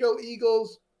 I'm going to go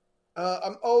Eagles.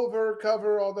 I'm over,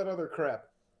 cover, all that other crap.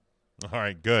 All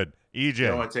right, good. EJ. You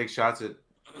don't want to take shots at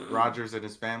Rodgers and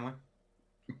his family?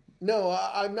 No,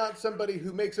 I'm not somebody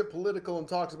who makes it political and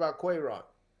talks about Quayron.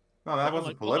 No, that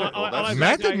wasn't political.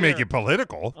 Matt didn't make it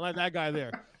political. I like that guy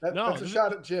there. That's a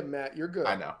shot at Jim, Matt. You're good.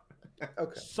 I know.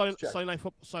 Okay. Sunday night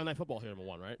football here, number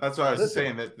one, right? That's why I was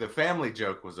saying that the family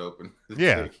joke was open.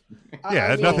 Yeah. It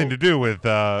had nothing to do with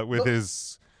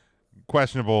his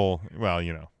questionable, well,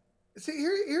 you know. See,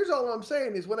 here's all I'm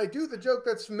saying is when I do the joke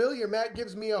that's familiar, Matt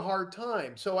gives me a hard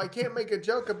time. So I can't make a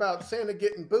joke about Santa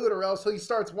getting booed or else he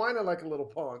starts whining like a little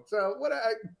punk. So what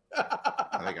I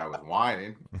think I was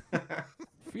whining. I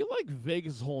feel like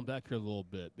Vegas is holding back here a little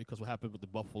bit because what happened with the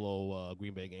Buffalo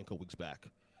Green Bay game a couple weeks back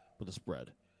with the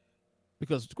spread.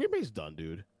 Because Green Bay's done,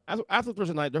 dude. After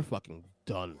Thursday night, they're fucking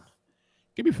done.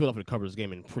 Give me Philadelphia to cover this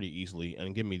game in pretty easily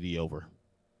and give me the over.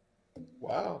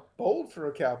 Wow. Bold for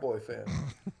a Cowboy fan.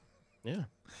 Yeah.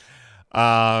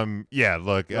 Yeah,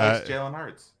 look. Jalen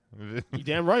Hurts. You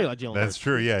damn right I like Jalen Hurts. That's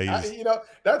true, yeah.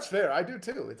 That's fair. I do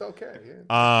too. It's okay.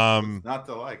 Yeah. It's not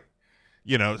to like.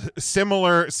 You know,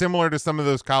 similar to some of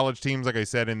those college teams, like I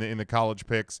said in the college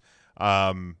picks,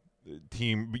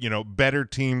 team, better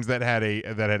teams that had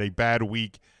a bad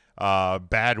week,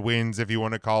 bad wins, if you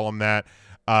want to call them that.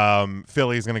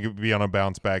 Philly's going to be on a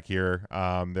bounce back here.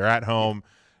 They're at home,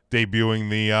 debuting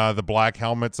the black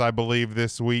helmets, I believe,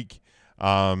 this week.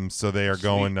 So they are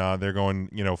going,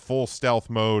 full stealth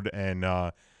mode,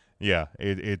 and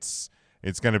it's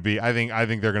going to be. I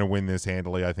think they're going to win this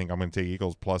handily. I think I'm going to take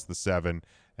Eagles plus the 7.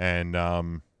 And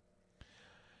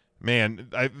man,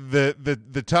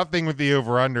 the tough thing with the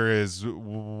over under is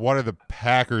what are the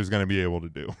Packers going to be able to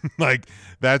do? Like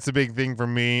that's a big thing for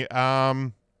me.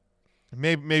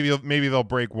 Maybe they'll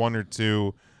break one or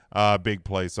two big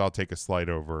plays. So I'll take a slight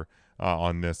over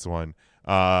on this one.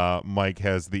 Mike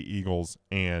has the Eagles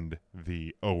and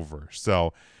the over.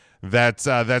 So that's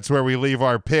where we leave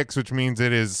our picks, which means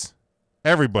it is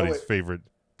everybody's favorite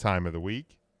time of the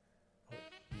week.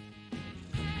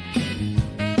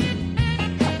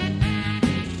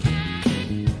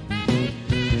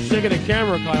 Shaking the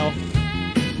camera, Kyle.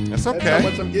 That's okay. That's how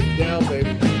much I'm getting down,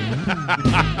 baby.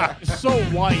 It's so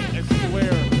white, I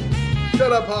swear.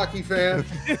 Shut up, hockey fan.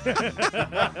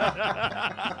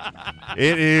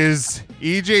 It is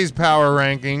EJ's power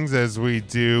rankings as we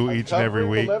do each and every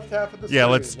week. The left half of the yeah,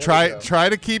 let's try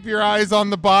to keep your eyes on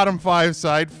the bottom 5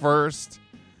 side first.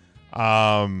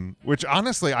 Which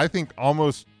honestly I think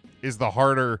almost is the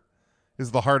harder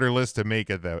list to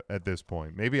make at this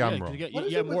point. Maybe I'm wrong. What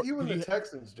is it with you and the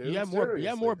Texans, dude?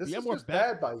 This is just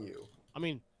bad by you. I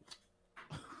mean,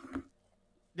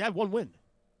 they have one win.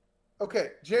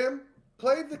 Okay, Jim,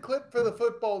 play the clip for the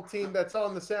football team that's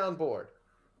on the soundboard.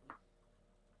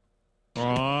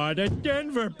 Oh, the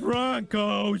Denver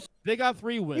Broncos. They got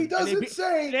 3 wins. He doesn't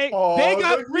say. They "Oh,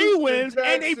 got the 3 Houston wins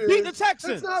and they beat the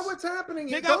Texans. That's not what's happening.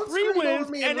 They here. got Don't 3 scream over wins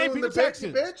me and they ruin beat the the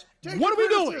Texans. Bitch. Take What are your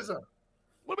we doing? criticism.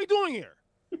 What are we doing here?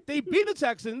 They beat the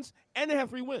Texans and they have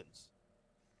 3 wins.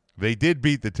 They did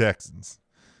beat the Texans.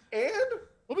 And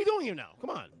What are we doing here now? Come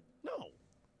on. No.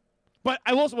 But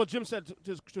I also, what Jim said to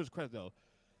his credit, though,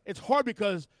 it's hard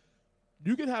because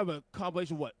you can have a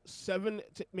combination of 7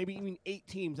 to maybe even 8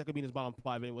 teams that could be in his bottom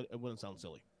 5 and it wouldn't sound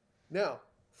silly. now,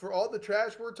 for all the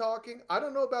trash we're talking, I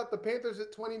don't know about the Panthers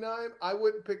at 29. I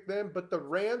wouldn't pick them, but the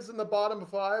Rams in the bottom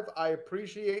 5, I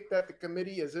appreciate that the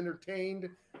committee has entertained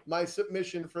my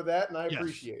submission for that, and I Yes.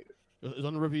 appreciate it. It was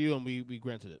on the review and we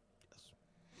granted it. Yes.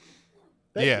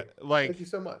 Thank you. Like Thank you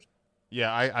so much.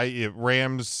 yeah,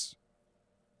 Rams,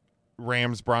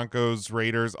 Broncos,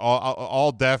 Raiders,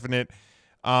 all definite.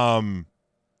 I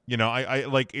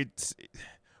like it's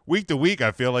week to week.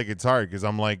 I feel like it's hard because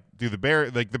I'm like, do the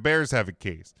Bears have a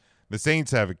case? The Saints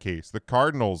have a case. The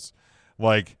Cardinals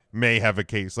may have a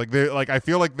case. I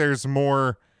feel like there's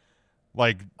more.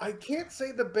 I can't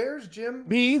say the Bears, Jim.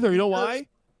 Me either. You know why?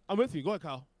 I'm with you. Go ahead,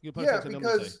 Kyle.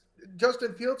 Because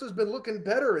Justin Fields has been looking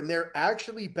better, and they're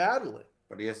actually battling.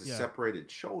 But he has a separated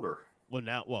shoulder.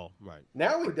 Right.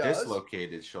 Now he does.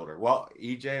 Dislocated shoulder. Well,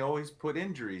 EJ always put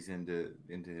injuries into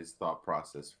his thought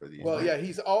process for the. Well, yeah,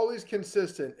 he's always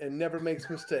consistent and never makes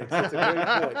mistakes. That's a great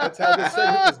point. That's how this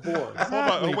segment was born.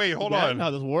 Hold on. How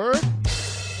this works?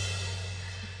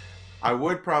 I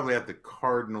would probably have the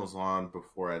Cardinals on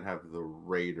before I'd have the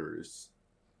Raiders.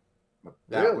 But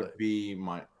that would be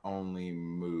my only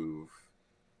move.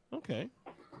 Okay.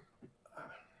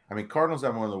 I mean, Cardinals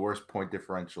have one of the worst point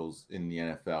differentials in the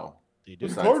NFL. They do.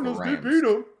 The Cardinals did beat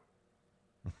them.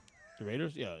 The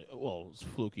Raiders? Yeah. Well, it's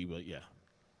fluky, but yeah.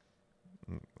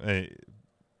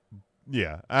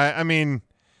 I mean,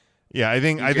 I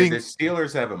think the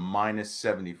Steelers have a minus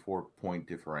 74 point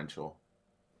differential.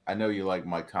 I know you like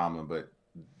Mike Tomlin, but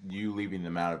you leaving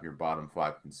them out of your bottom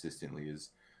 5 consistently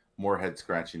is more head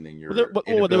scratching than your.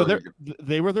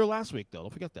 They were there last week, though.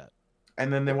 Don't forget that.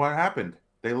 And then what happened?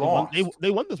 They lost. They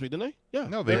won this week, didn't they? Yeah.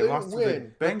 No, They lost didn't win, to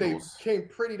the but they Bengals. came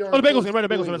pretty darn. Oh, the Bengals close game, right? The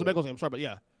to Bengals game. winning. That's the Bengals game. Sorry, but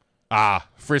yeah.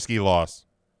 Frisky loss.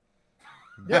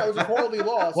 Yeah, it was a quality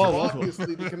loss. Well, So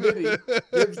obviously, the committee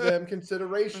gives them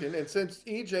consideration, and since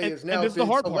EJ has now this is the been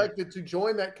hard part. selected to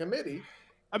join that committee,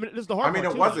 I mean, this is the hard part.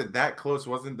 It too, wasn't that close.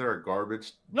 Wasn't there a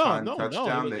garbage time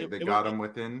touchdown? They got him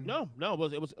within. No,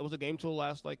 it was a game till the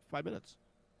last 5 minutes.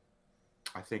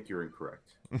 I think you're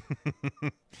incorrect. You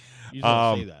just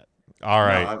don't say that. All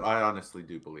right. No, I honestly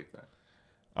do believe that.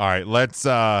 All right. Let's.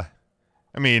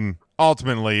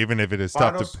 Ultimately, even if it is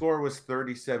Final tough to. score was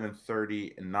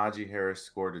 37-30, and Najee Harris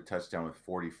scored a touchdown with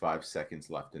 45 seconds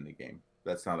left in the game.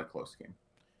 That's not a close game.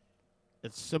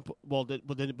 It's simple. Well,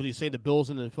 but you say the Bills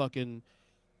and the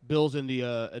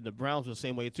Browns were the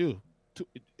same way too.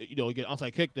 You get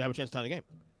onside kick to have a chance to tie the game.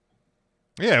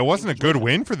 Yeah, it wasn't a good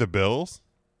win for the Bills.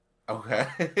 Okay.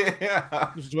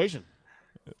 Yeah. Good situation.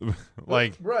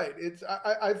 right. It's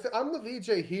I'm with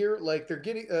EJ here. They're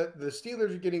getting the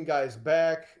Steelers are getting guys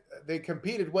back. They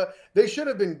competed well. They should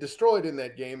have been destroyed in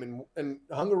that game and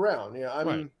hung around. Yeah, I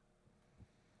mean,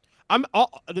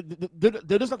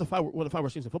 they're just not one of the 5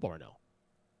 worst teams in football right now.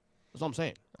 That's all I'm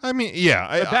saying. I mean, yeah,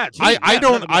 I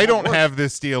don't have the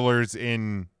Steelers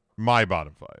in my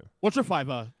bottom 5. What's your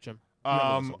 5, Jim?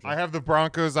 I have the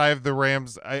Broncos. I have the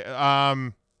Rams. You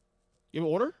have an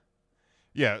order?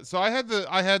 Yeah. So I had the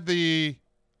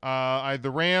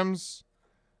Rams.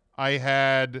 I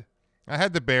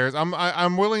had the Bears.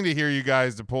 I'm willing to hear you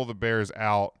guys to pull the Bears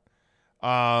out.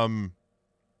 But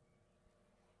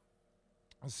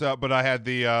I had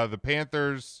the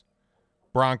Panthers,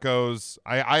 Broncos.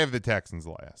 I have the Texans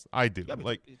last. I do.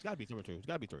 It's got to be 32. It's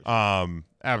got to be 32.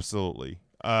 Absolutely.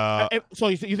 So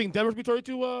you think Denver's be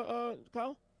 32,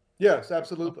 Kyle? Yes,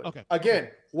 absolutely. Okay.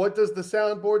 Again, what does the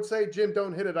soundboard say? Jim,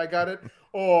 don't hit it. I got it.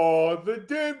 Oh, the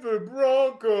Denver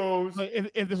Broncos. So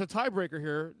if there's a tiebreaker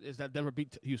here, is that Denver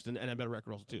beat Houston and a better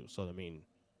record also too. So I mean,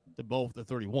 they're both the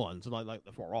 31, so not like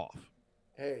they're far off.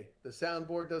 Hey, the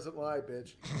soundboard doesn't lie,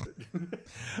 bitch.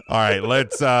 All right,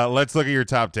 let's look at your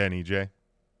top 10, EJ.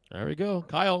 There we go,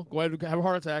 Kyle. Go ahead and have a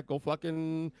heart attack. Go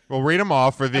fucking. We'll read them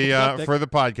off for the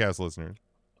podcast listeners.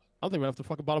 I don't think we have to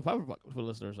fucking bottom 5 for the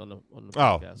listeners on the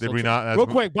podcast. Did we not? Real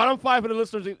quick, bottom 5 for the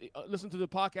listeners. Listen to the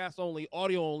podcast only,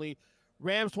 audio only.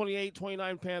 Rams 28,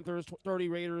 29 Panthers, 30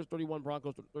 Raiders, 31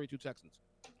 Broncos, 32 Texans.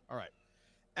 All right.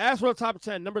 As for the top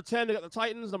 10, number 10, they got the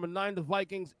Titans. Number 9, the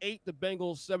Vikings. 8, the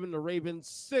Bengals. 7, the Ravens.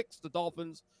 6, the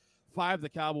Dolphins. 5, the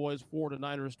Cowboys. 4, the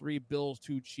Niners. 3, Bills.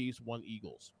 2, Chiefs. 1,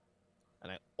 Eagles.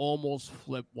 and I almost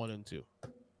flipped 1 and 2.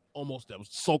 Almost. I was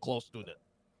so close to doing it.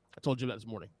 I told Jim that this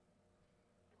morning.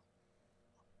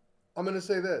 I'm going to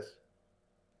say this.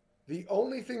 The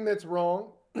only thing that's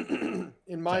wrong,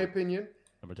 in my opinion,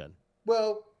 number 10.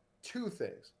 Well, 2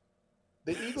 things.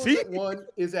 The Eagles at 1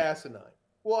 is asinine.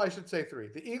 Well, I should say 3.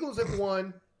 The Eagles at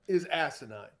 1 is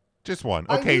asinine. Just 1.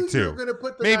 Okay, 2.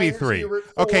 Maybe Niners 3. here at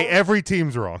 4. Okay, every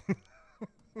team's wrong.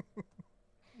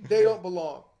 They don't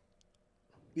belong.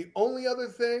 The only other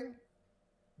thing,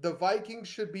 the Vikings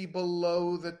should be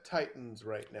below the Titans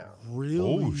right now.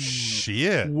 Really? Oh,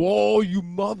 shit. Whoa, you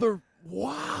mother.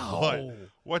 Wow.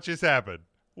 What just happened?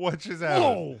 What just happened?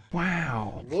 Whoa.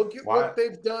 Wow. Look at what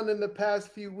they've done in the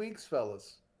past few weeks,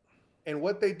 fellas, and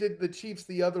what they did to the Chiefs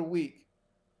the other week.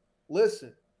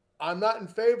 Listen, I'm not in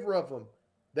favor of them.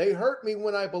 They hurt me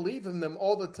when I believe in them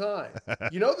all the time.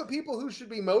 You know the people who should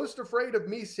be most afraid of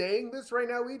me saying this right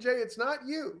now, EJ? It's not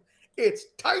you. It's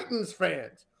Titans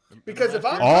fans. Because if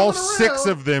I'm all coming 6 around,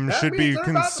 of them that should means be they're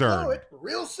about to blow concerned. it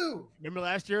real soon. Remember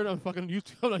last year on fucking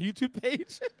YouTube, on a YouTube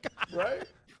page? Right?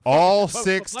 All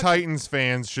 6 Titans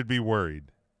fans should be worried.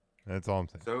 That's all I'm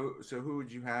saying. So who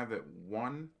would you have at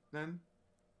 1 then?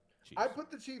 I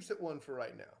put the Chiefs at 1 for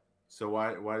right now. So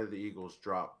why did the Eagles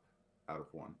drop out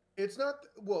of 1? It's not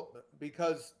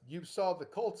because you saw the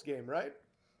Colts game, right?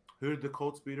 Who did the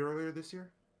Colts beat earlier this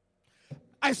year?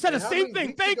 I said the And how same many thing.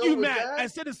 weeks Thank ago you, was Matt. that? I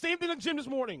said the same thing to Jim this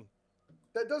morning.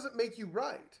 That doesn't make you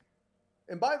right.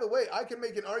 And by the way, I can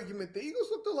make an argument the Eagles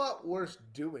looked a lot worse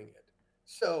doing it.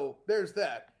 So there's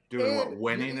that. Doing And what,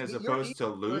 winning as opposed to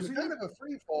losing? It's kind of a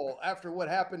free fall after what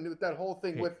happened with that whole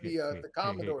thing with the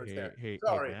Commodores there.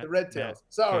 Sorry, Matt, the Red Tails.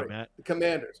 Matt, Sorry, Matt. the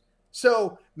Commanders.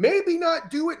 So maybe not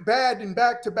do it bad in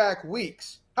back-to-back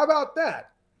weeks. How about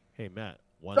that? Hey, Matt.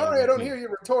 Sorry, I don't hear you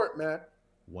retort, Matt.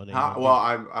 Well,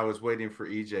 I was waiting for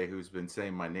EJ, who's been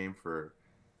saying my name for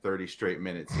 30 straight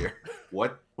minutes here.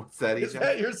 What's that, EJ? Is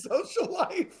that your social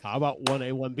life? How about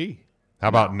 1A, 1B? How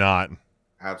about not?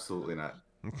 Absolutely not.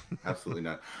 Absolutely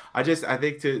not. I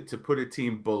think to put a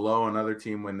team below another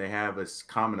team when they have a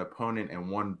common opponent and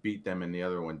one beat them and the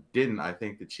other one didn't, I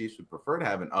think the Chiefs would prefer to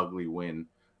have an ugly win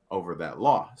over that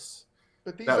loss.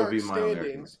 But these that would aren't be my only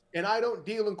argument. standings, and I don't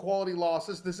deal in quality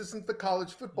losses. This isn't the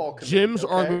college football committee. Jim's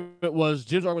okay? argument this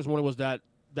morning was that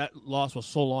loss was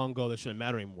so long ago that shouldn't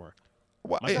matter anymore.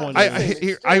 Well,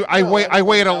 I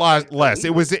weigh it a lot less.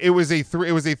 It was a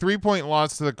 3-point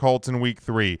loss to the Colts in week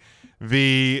 3.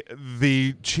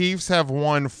 The Chiefs have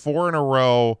won 4 in a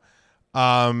row,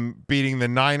 beating the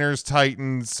Niners,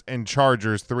 Titans, and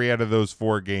Chargers 3 out of those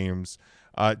 4 games.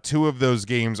 2 of those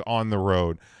games on the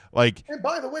road. Like, and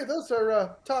by the way, those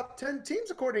are top 10 teams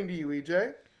according to you,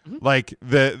 EJ. Like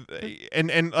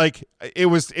like it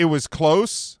was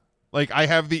close. Like I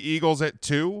have the Eagles at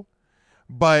 2,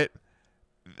 but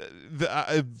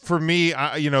for me,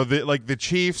 the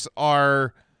Chiefs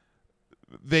are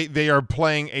they are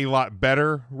playing a lot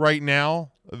better right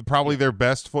now. Probably their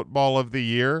best football of the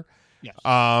year. Yes.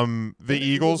 The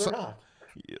Eagles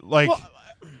like. Well,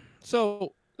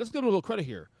 so let's give them a little credit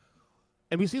here.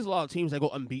 And we see a lot of teams that go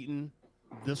unbeaten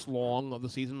this long of the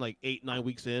season, like 8-9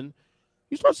 weeks in.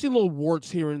 You start seeing little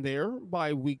warts here and there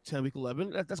by week 10, week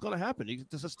 11. That's going to happen.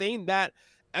 To sustain that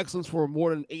excellence for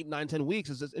more than 8, 9, 10 weeks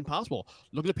is impossible.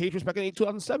 Look at the Patriots back in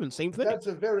 2007. Same thing. That's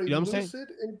a very lucid,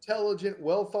 intelligent,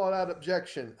 well-thought-out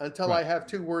objection until I have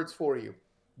 2 words for you.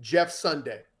 Jeff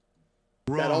Sunday.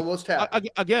 Wrong. That almost happened.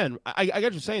 Again, I get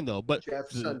what you're saying, though. But Jeff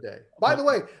Sunday. By the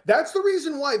way, that's the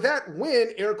reason why that win,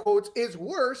 air quotes, is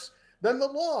worse than the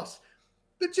loss.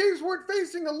 The Chiefs weren't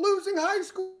facing a losing high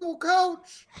school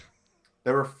coach.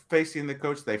 They were facing the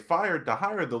coach they fired to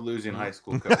hire the losing high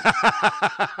school coach.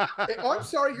 Hey, I'm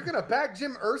sorry, you're going to back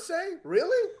Jim Irsay?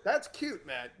 Really? That's cute,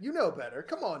 man. You know better.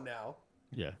 Come on now.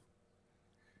 Yeah.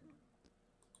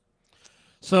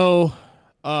 So,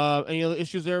 any other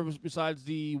issues there besides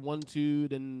the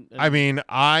 1-2? And I mean,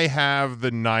 I have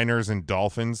the Niners and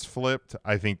Dolphins flipped.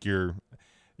 I think you're.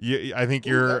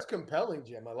 That's compelling,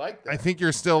 Jim. I like that. I think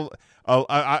you're still.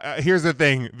 Here's the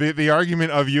thing: the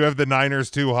argument of you have the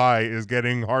Niners too high is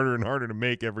getting harder and harder to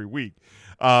make every week.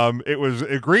 It was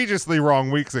egregiously wrong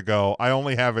weeks ago. I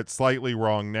only have it slightly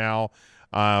wrong now.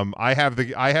 I have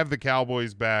the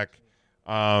Cowboys back.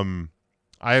 I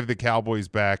have the Cowboys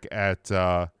back at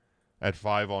 5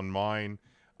 on mine.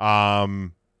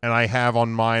 And I have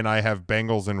on mine. I have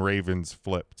Bengals and Ravens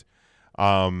flipped.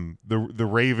 The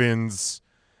Ravens.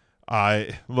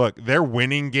 Look, they're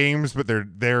winning games, but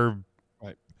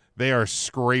they are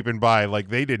scraping by. Like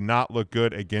they did not look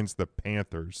good against the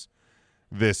Panthers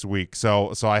this week.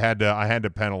 So I had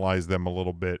to penalize them a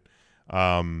little bit.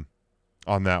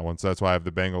 on that one, so that's why I have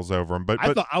the Bengals over them. But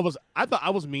I thought I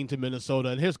was mean to Minnesota,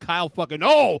 and here's Kyle fucking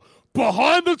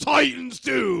behind the Titans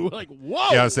too. Like, whoa.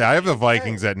 Yeah, I have the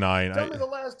Vikings at 9. Tell me the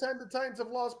last time the Titans have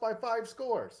lost by 5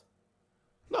 scores.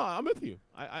 No, I'm with you.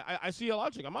 I see your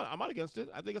logic. I'm not against it.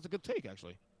 I think it's a good take,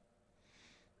 actually.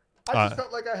 I just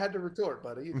felt like I had to retort,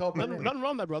 buddy. You called me. Nothing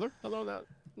wrong with that, brother. Nothing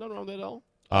wrong with that at all.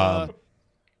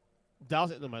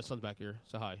 Dallas, my son's back here.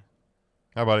 Say hi.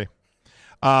 Hi, buddy.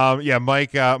 Yeah,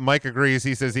 Mike agrees.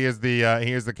 He says he has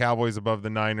the Cowboys above the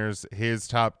Niners. His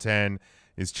top 10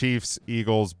 is Chiefs,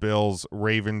 Eagles, Bills,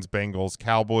 Ravens, Bengals,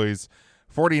 Cowboys,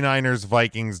 49ers,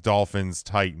 Vikings, Dolphins,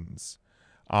 Titans.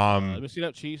 Let me see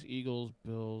that. Chiefs, Eagles,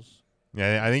 Bills.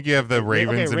 Yeah, I think you have the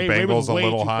Ravens and Bengals a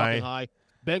little high.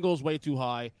 Bengals way too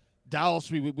high. Dallas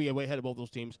should be way ahead of both those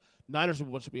teams. Niners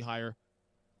should be higher.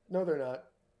 No, they're not.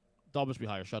 Dolphins should be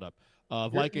higher. Shut up.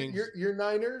 Vikings. Your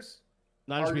Niners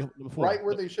are be right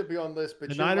where they should be on this. But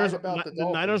the Niners, about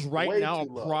the Niners right now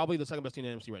are probably the second best team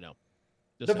in the NFC right now.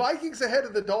 The Vikings ahead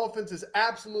of the Dolphins is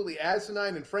absolutely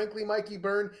asinine, and frankly, Mikey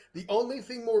Byrne, the only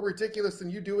thing more ridiculous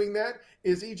than you doing that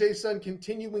is EJ's son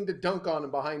continuing to dunk on him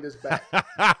behind his back.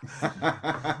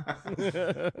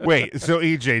 Wait, so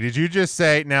EJ, did you just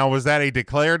say, now was that a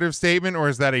declarative statement, or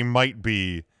is that a might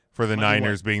be for the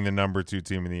Niners being the number 2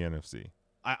 team in the NFC?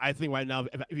 I think right now,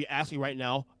 if you ask me right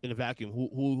now in a vacuum,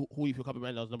 who you feel confident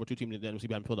right now is number 2 team in the NFC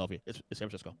behind Philadelphia? It's San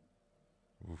Francisco.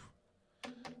 Oof.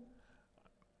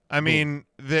 I mean,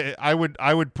 I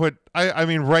would put. I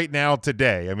mean, right now,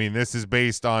 today. I mean, this is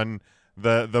based on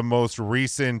the most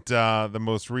recent.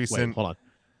 Wait, hold on.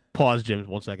 Pause, Jim.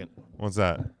 1 second. What's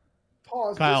that?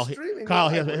 Pause. Kyle,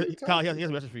 he has a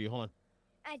message for you. Hold on.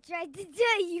 I tried to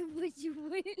tell you, but you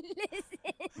wouldn't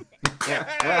listen.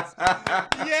 Yes.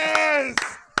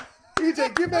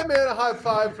 EJ, give that man a high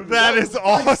five from that. Is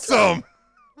awesome.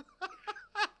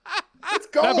 Let's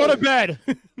go. Now go to bed.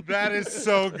 That is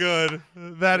so good.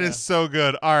 That is so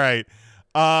good. All right.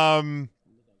 That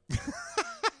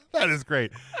is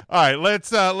great. All right,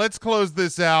 let's close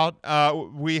this out.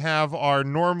 We have our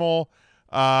normal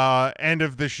end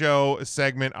of the show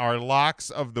segment, our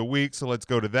locks of the week. So let's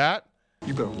go to that.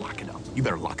 You better lock it up. You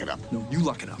better lock it up. No, you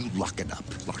lock it up. You lock it up.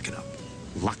 Lock it up.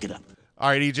 Lock it up. All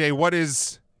right, EJ, what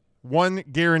is one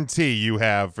guarantee you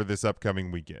have for this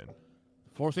upcoming weekend?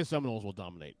 Florida State Seminoles will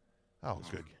dominate. Oh,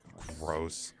 good.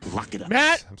 Gross. Lock it up.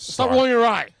 Matt, stop rolling your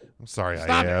eye. I'm sorry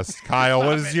I asked. Kyle,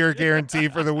 what is your guarantee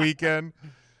for the weekend?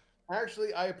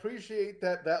 Actually, I appreciate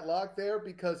that lock there,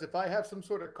 because if I have some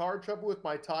sort of car trouble with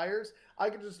my tires, I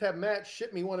could just have Matt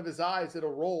ship me one of his eyes.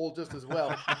 It'll roll just as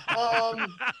well. I'm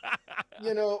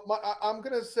going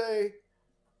to say,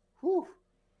 I'm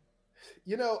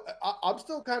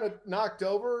still kind of knocked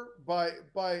over by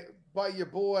your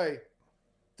boy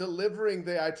delivering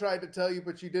I tried to tell you,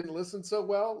 but you didn't listen so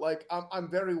well. Like, I'm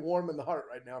very warm in the heart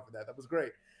right now for that. That was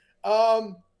great.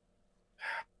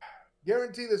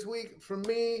 Guarantee this week for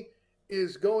me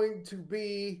is going to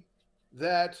be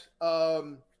that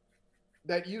that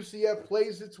UCF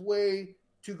plays its way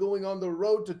to going on the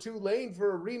road to Tulane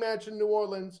for a rematch in New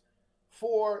Orleans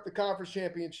for the conference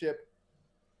championship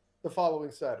the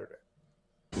following Saturday.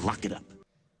 Lock it up.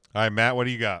 All right, Matt, what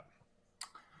do you got?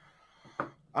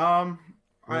 I've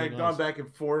gone back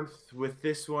and forth with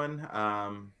this one,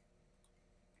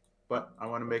 but I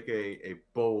want to make a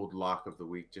bold lock of the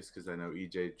week just because I know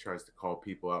EJ tries to call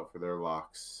people out for their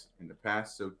locks in the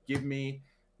past. So give me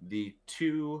the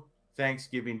 2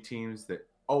 Thanksgiving teams that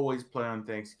always play on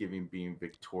Thanksgiving being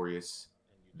victorious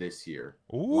this year.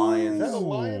 Ooh. Lions,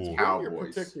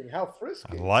 Cowboys. How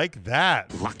frisky. I like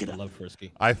that. Lock it up. I love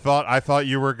frisky. I thought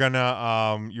you were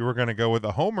gonna go with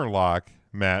a homer lock,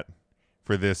 Matt,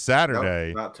 for this Saturday.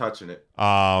 Nope, not touching it.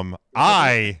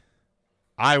 I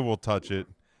will touch it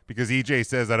because EJ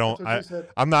says I don't.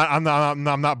 I'm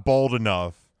not bold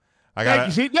enough. I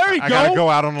gotta go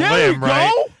out on a limb,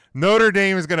 right? Notre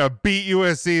Dame is gonna beat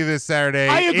USC this Saturday.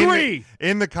 I agree.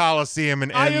 In the Coliseum and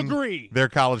end their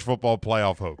college football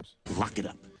playoff hopes. Lock it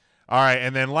up. All right,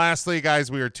 and then lastly,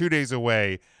 guys, we are 2 days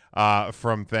away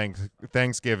from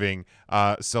Thanksgiving.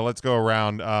 So let's go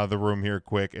around the room here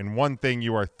quick. And one thing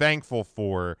you are thankful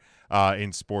for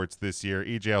in sports this year.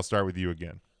 EJ, I'll start with you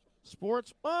again.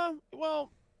 Sports? Well,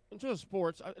 in terms of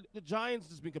sports, the Giants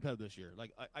has been competitive this year.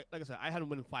 Like I said, I had them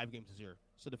winning 5 games this year.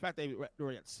 So the fact they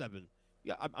were at 7,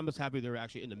 yeah, I'm just happy they're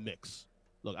actually in the mix.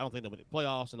 Look, I don't think they'll win the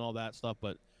playoffs and all that stuff,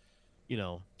 but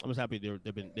I'm just happy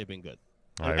they've been good.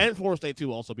 And Florida State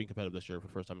too, also being competitive this year for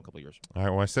the first time in a couple of years. All right,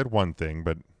 well, I said one thing,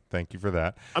 but thank you for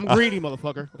that. I'm greedy,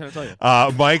 motherfucker. What can I tell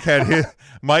you?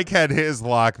 Mike had his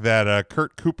lock that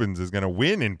Kurt Coupins is going to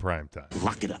win in primetime.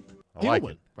 Lock it up.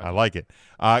 I like it.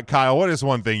 Kyle, what is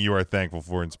one thing you are thankful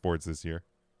for in sports this year?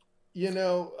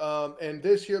 And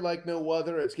this year, like no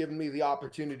other, it's given me the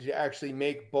opportunity to actually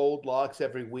make bold locks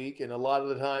every week. And a lot of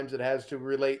the times it has to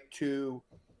relate to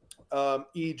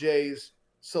EJ's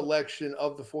selection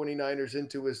of the 49ers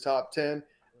into his top 10.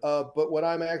 But what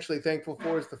I'm actually thankful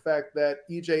for is the fact that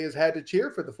EJ has had to cheer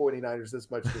for the 49ers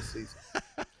this much this season.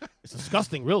 It's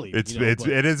disgusting, really.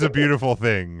 It is a beautiful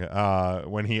thing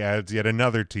when he adds yet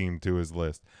another team to his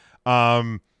list.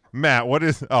 Matt, what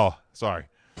is? Oh, sorry.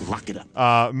 Lock it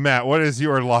up. Matt, what is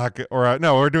your lock? Or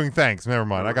no, we're doing thanks. Never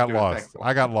mind. I got lost.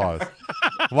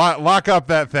 Lock up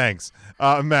that thanks.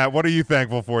 Matt, what are you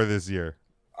thankful for this year?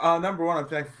 Number one, I'm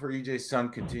thankful for EJ's son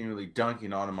continually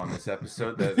dunking on him on this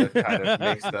episode. That kind of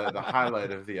makes the highlight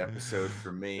of the episode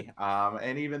for me.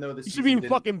 And even though you should be in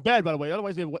fucking bed, by the way.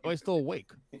 Otherwise, they're still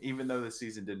awake. Even though the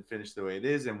season didn't finish the way it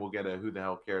is, and we'll get a who the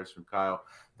hell cares from Kyle.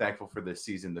 Thankful for the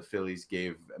season the Phillies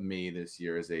gave me this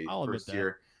year as a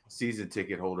first-year season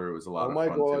ticket holder. It was a lot of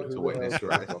fun to witness.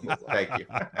 Thank you.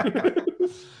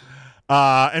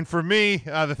 And for me,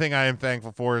 the thing I am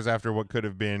thankful for is after what could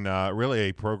have been really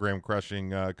a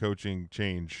program-crushing coaching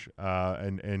change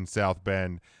in South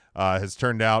Bend has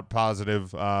turned out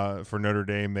positive for Notre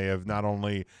Dame. They have not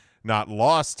only not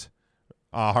lost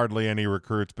hardly any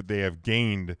recruits, but they have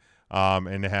gained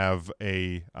and have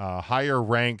a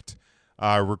higher-ranked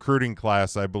recruiting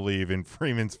class, I believe, in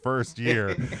Freeman's first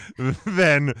year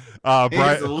than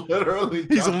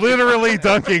he's literally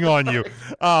dunking on you.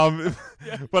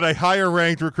 But a higher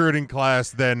ranked recruiting class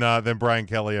than Brian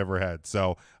Kelly ever had.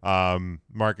 So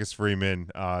Marcus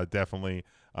Freeman definitely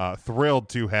thrilled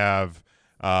to have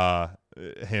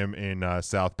him in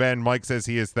South Bend. Mike says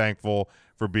he is thankful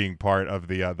for being part of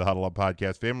the Huddle Up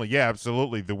podcast family. Yeah,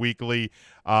 absolutely. The weekly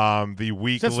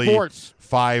sports.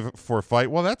 5 for Fight.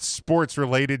 Well, that's sports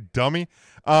related, dummy.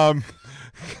 I'm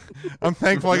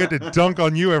thankful I get to dunk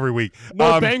on you every week.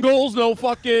 No Bengals, no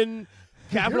fucking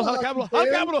Capitals. How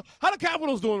the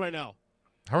Capitals doing right now?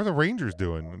 How are the Rangers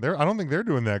doing? I don't think they're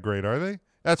doing that great, are they?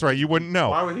 That's right. You wouldn't know.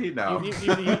 Why would he know?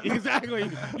 Exactly.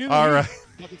 All right.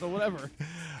 So whatever.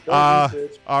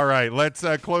 All right. Let's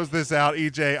close this out.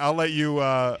 EJ, I'll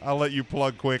let you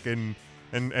plug quick and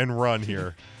run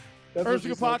here.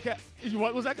 Ursula podcast.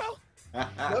 What was that call?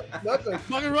 Nothing.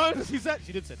 Fucking run. She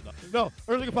did say that. No.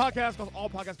 Ursula podcast calls all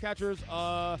podcast catchers.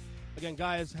 Again,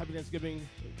 guys, happy Thanksgiving.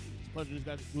 It's a pleasure doing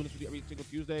this with you every single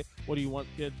Tuesday. What do you want,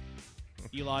 kid?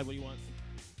 Eli, what do you want?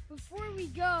 Before we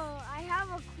go, I have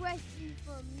a question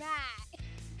for Matt.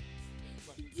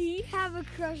 Do you have a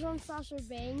crush on Sasha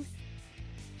Banks?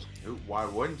 Why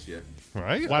wouldn't you?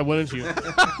 Right? Why wouldn't you? See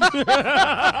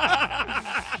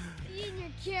in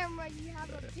your camera, you have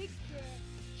a picture.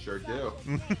 Sure do.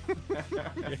 Number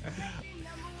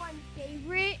one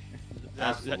favorite.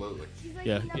 Absolutely. She's like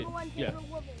the number one favorite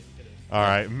woman. All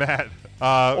right, Matt.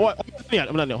 Hold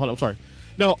on. I'm sorry.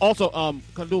 No. Also, can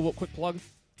I do a quick plug?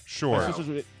 Sure. My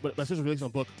sister's releasing a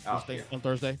book on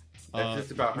Thursday. If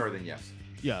it's about her, then yes.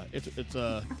 Yeah, it's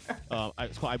called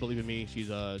I Believe in Me. She's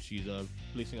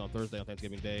releasing on Thursday on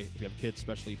Thanksgiving Day. If you have kids,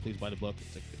 especially, please buy the book.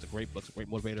 It's a great book. It's a great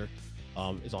motivator.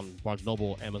 It's on Barnes &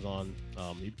 Noble, Amazon.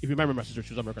 If you remember, my sister,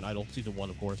 she was on American Idol season 1,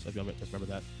 of course. If you just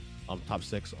remember that, top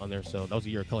 6 on there. So that was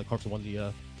the year Kelly Clarkson won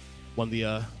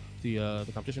the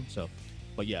competition. So,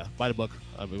 but yeah, buy the book.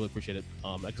 I really appreciate it.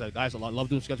 Like I said, guys, I love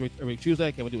doing schedule every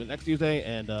Tuesday. Can't wait to do it next Tuesday,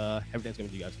 and happy Thanksgiving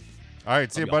to you guys. All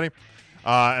right, see you, buddy.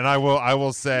 And I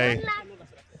will say.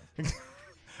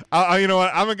 You know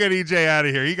what? I'm gonna get EJ out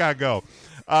of here. He gotta go.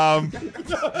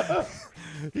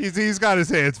 He's got his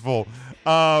hands full.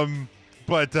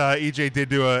 But EJ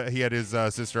did he had his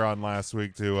sister on last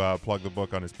week to plug the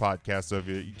book on his podcast. So if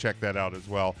you check that out as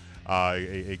well,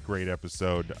 a great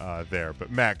episode there.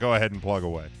 But Matt, go ahead and plug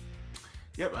away.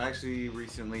 Yep, I actually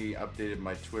recently updated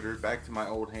my Twitter back to my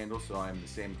old handle, so I am the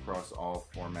same across all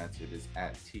formats. It is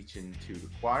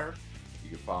 @TeachinToTheChoir. You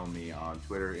can follow me on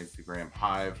Twitter, Instagram,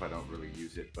 Hive. I don't really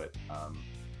use it, but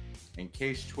in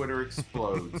case Twitter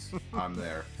explodes, I'm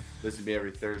there. Listen to me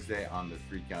every Thursday on the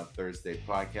 3 Count Thursday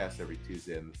podcast, every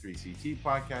Tuesday on the 3CT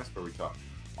podcast, where we talk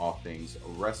all things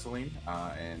wrestling.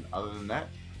 And other than that,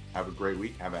 have a great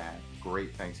week. Have a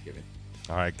great Thanksgiving.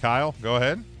 All right, Kyle, go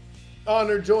ahead.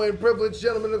 Honor, joy, and privilege,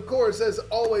 gentlemen. Of course, as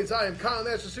always, I am Kyle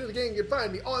Nash, the Gang. You can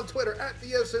find me on Twitter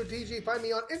 @TheSOTG. Find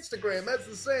me on Instagram. That's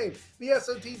the same. The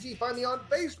SOTG. Find me on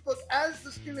Facebook as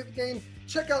the Student of the Game.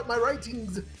 Check out my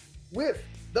writings with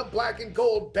the Black and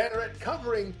Gold banneret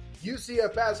covering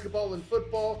UCF basketball and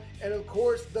football, and of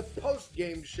course, the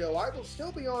post-game show. I will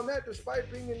still be on that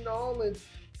despite being in New Orleans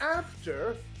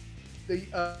after the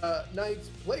Knights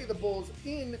play the Bulls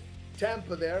in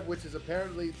Tampa there, which is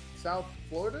apparently South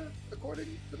Florida,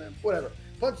 according to them. Whatever.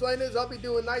 Punchline is I'll be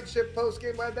doing night shift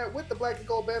post-game like that with the Black and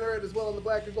Gold Banneret as well on the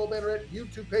Black and Gold Banneret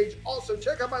YouTube page. Also,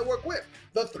 check out my work with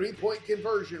the 3-point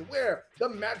conversion, where the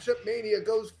Matchup Mania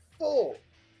goes full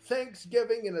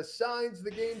Thanksgiving and assigns the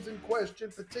games in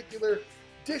question, particular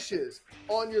dishes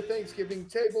on your Thanksgiving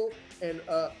table and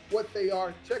what they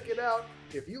are. Check it out.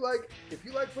 If you like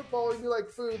football and you like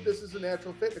food, this is a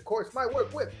natural fit. Of course, my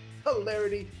work with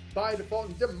Hilarity by Default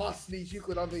and Demosthenes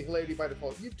Euclid on the Hilarity by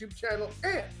Default YouTube channel,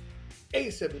 and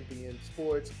A7BN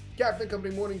Sports Captain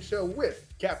Company Morning Show with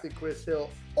Captain Chris Hill,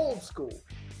 Old School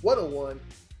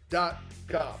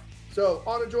 101.com. So,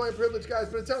 honor, joy, and privilege, guys.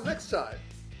 But until next time,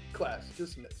 class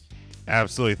dismissed.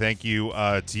 Absolutely. Thank you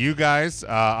to you guys.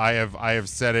 I have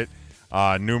said it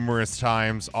numerous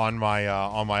times on my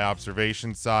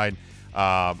observation side.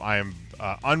 I am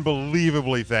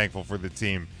unbelievably thankful for the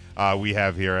team we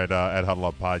have here at Huddle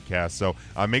Up Podcast. So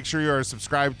make sure you are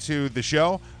subscribed to the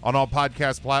show on all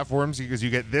podcast platforms, because you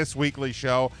get this weekly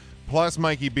show, plus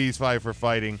Mikey B's 5 for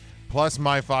Fighting, plus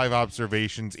my 5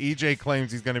 observations. EJ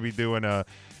claims he's going to be doing a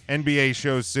NBA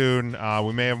show soon.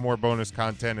 We may have more bonus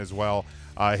content as well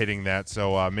hitting that.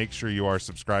 So make sure you are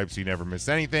subscribed so you never miss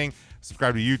anything.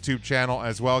 Subscribe to the YouTube channel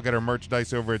as well. Get our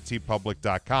merchandise over at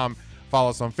tpublic.com.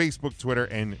 Follow us on Facebook, Twitter,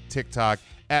 and TikTok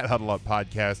at Huddle Up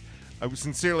Podcast. I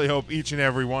sincerely hope each and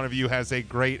every one of you has a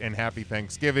great and happy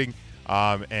Thanksgiving.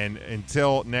 And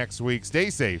until next week,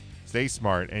 stay safe, stay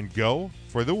smart, and go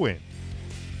for the win.